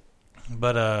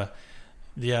 But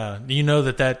yeah, you know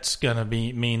that's gonna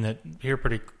mean that here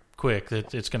pretty quick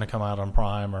that it's gonna come out on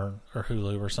Prime or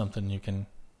Hulu or something. You can.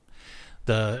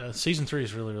 The season 3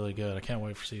 is really, really good. I can't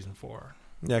wait for season 4.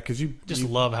 Yeah, because you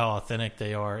love how authentic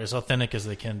they are, as authentic as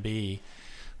they can be,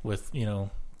 with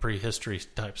prehistory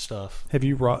type stuff. Have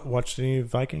you watched any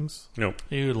Vikings? Nope.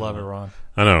 You would love it, Ron.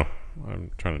 I know.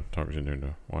 I'm trying to talk you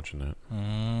into watching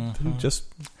that. Dude, just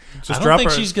I don't drop think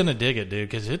her. she's gonna dig it, dude,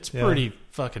 because it's pretty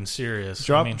fucking serious.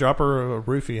 Drop her a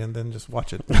roofie and then just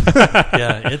watch it.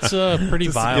 Yeah, it's pretty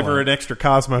Just violent. give her an extra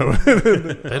Cosmo.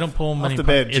 They don't pull many. the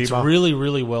bed, It's G-Ma. really,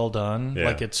 really well done. Yeah.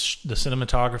 Like the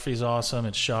cinematography is awesome.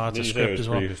 It's shot. The script is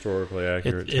well. pretty historically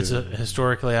accurate. It's too.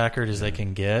 historically accurate as they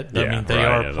can get. I Yeah, mean, they right,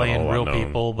 are it's playing all real unknown.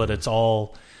 people, but it's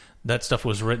all that stuff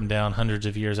was written down hundreds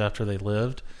of years after they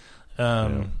lived.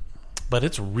 But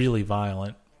it's really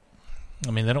violent.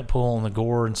 I mean, they don't pull on the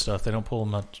gore and stuff. They don't pull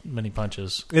many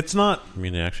punches. It's not. I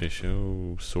mean, they actually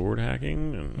show sword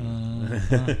hacking.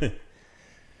 And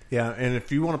Yeah, and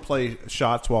if you want to play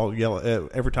shots while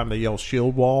every time they yell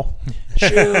 "shield wall,"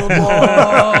 Shield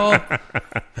wall.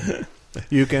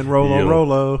 you can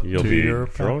Rolo You'll to be your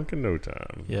drunk in no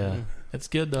time. Yeah, it's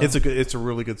good though. It's a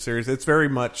really good series. It's very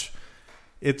much.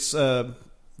 It's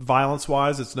violence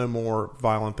wise, it's no more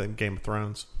violent than Game of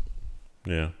Thrones.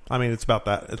 Yeah. I mean, it's about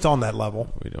that. It's on that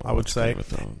level. We don't I would watch say. Game of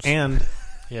Thrones. And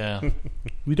yeah.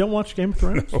 we don't watch Game of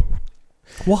Thrones.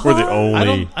 We're the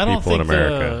only I don't people in think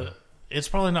America. it's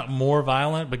probably not more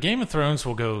violent, but Game of Thrones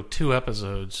will go 2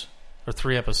 episodes or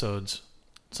 3 episodes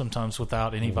sometimes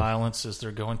without any violence as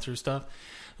they're going through stuff.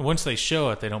 And once they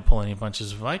show it, they don't pull any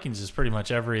punches. Vikings is pretty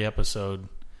much every episode.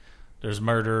 There's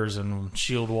murders and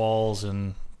shield walls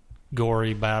and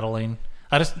gory battling.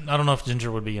 I don't know if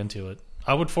Ginger would be into it.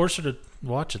 I would force her to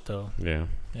watch it though. Yeah.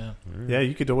 Yeah. Yeah,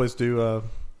 you could always do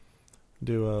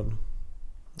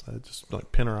just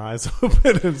like pin her eyes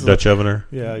open. And Dutch ovener.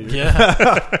 Yeah.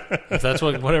 Yeah. If that's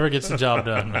whatever gets the job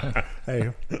done. Man.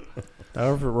 Hey,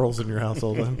 however it rolls in your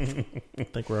household, I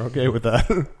think we're okay with that.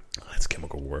 That's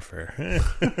chemical warfare.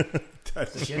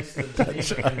 Against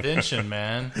the convention,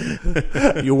 man.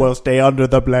 You will stay under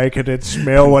the blanket and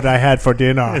smell what I had for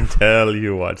dinner. Until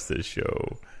you watch this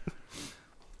show.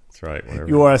 That's right. Whatever.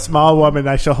 You are a small woman.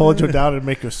 I shall hold you down and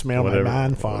make you smell whatever, my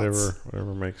man farts.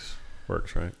 whatever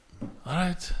works, right? All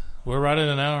right. We're right at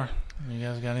an hour. You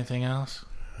guys got anything else?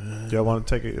 Do you want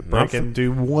to take a break and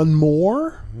do one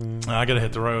more? I got to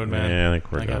hit the road, man. Yeah, I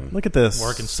think we're done. Look at this.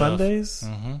 Work and stuff. Sundays.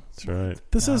 Mm-hmm. That's right.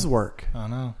 This is work. I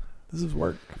know. This is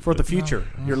work for the future.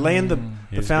 You're laying the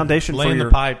foundation Laying for your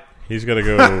the pipe. He's got to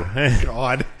go.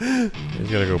 God. He's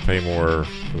got to go pay more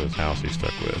for this house he's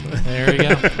stuck with. There you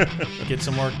go. Get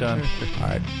some work done. All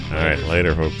right. All right,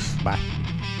 later, folks. Bye.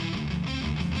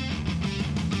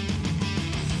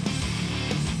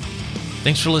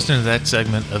 Thanks for listening to that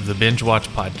segment of the Binge Watch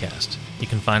Podcast. You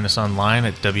can find us online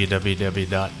at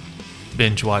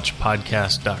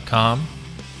www.bingewatchpodcast.com,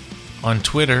 on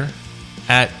Twitter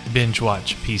at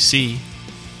BingeWatchPC,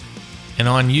 and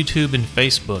on YouTube and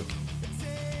Facebook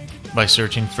by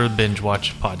searching for Binge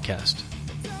Watch Podcast.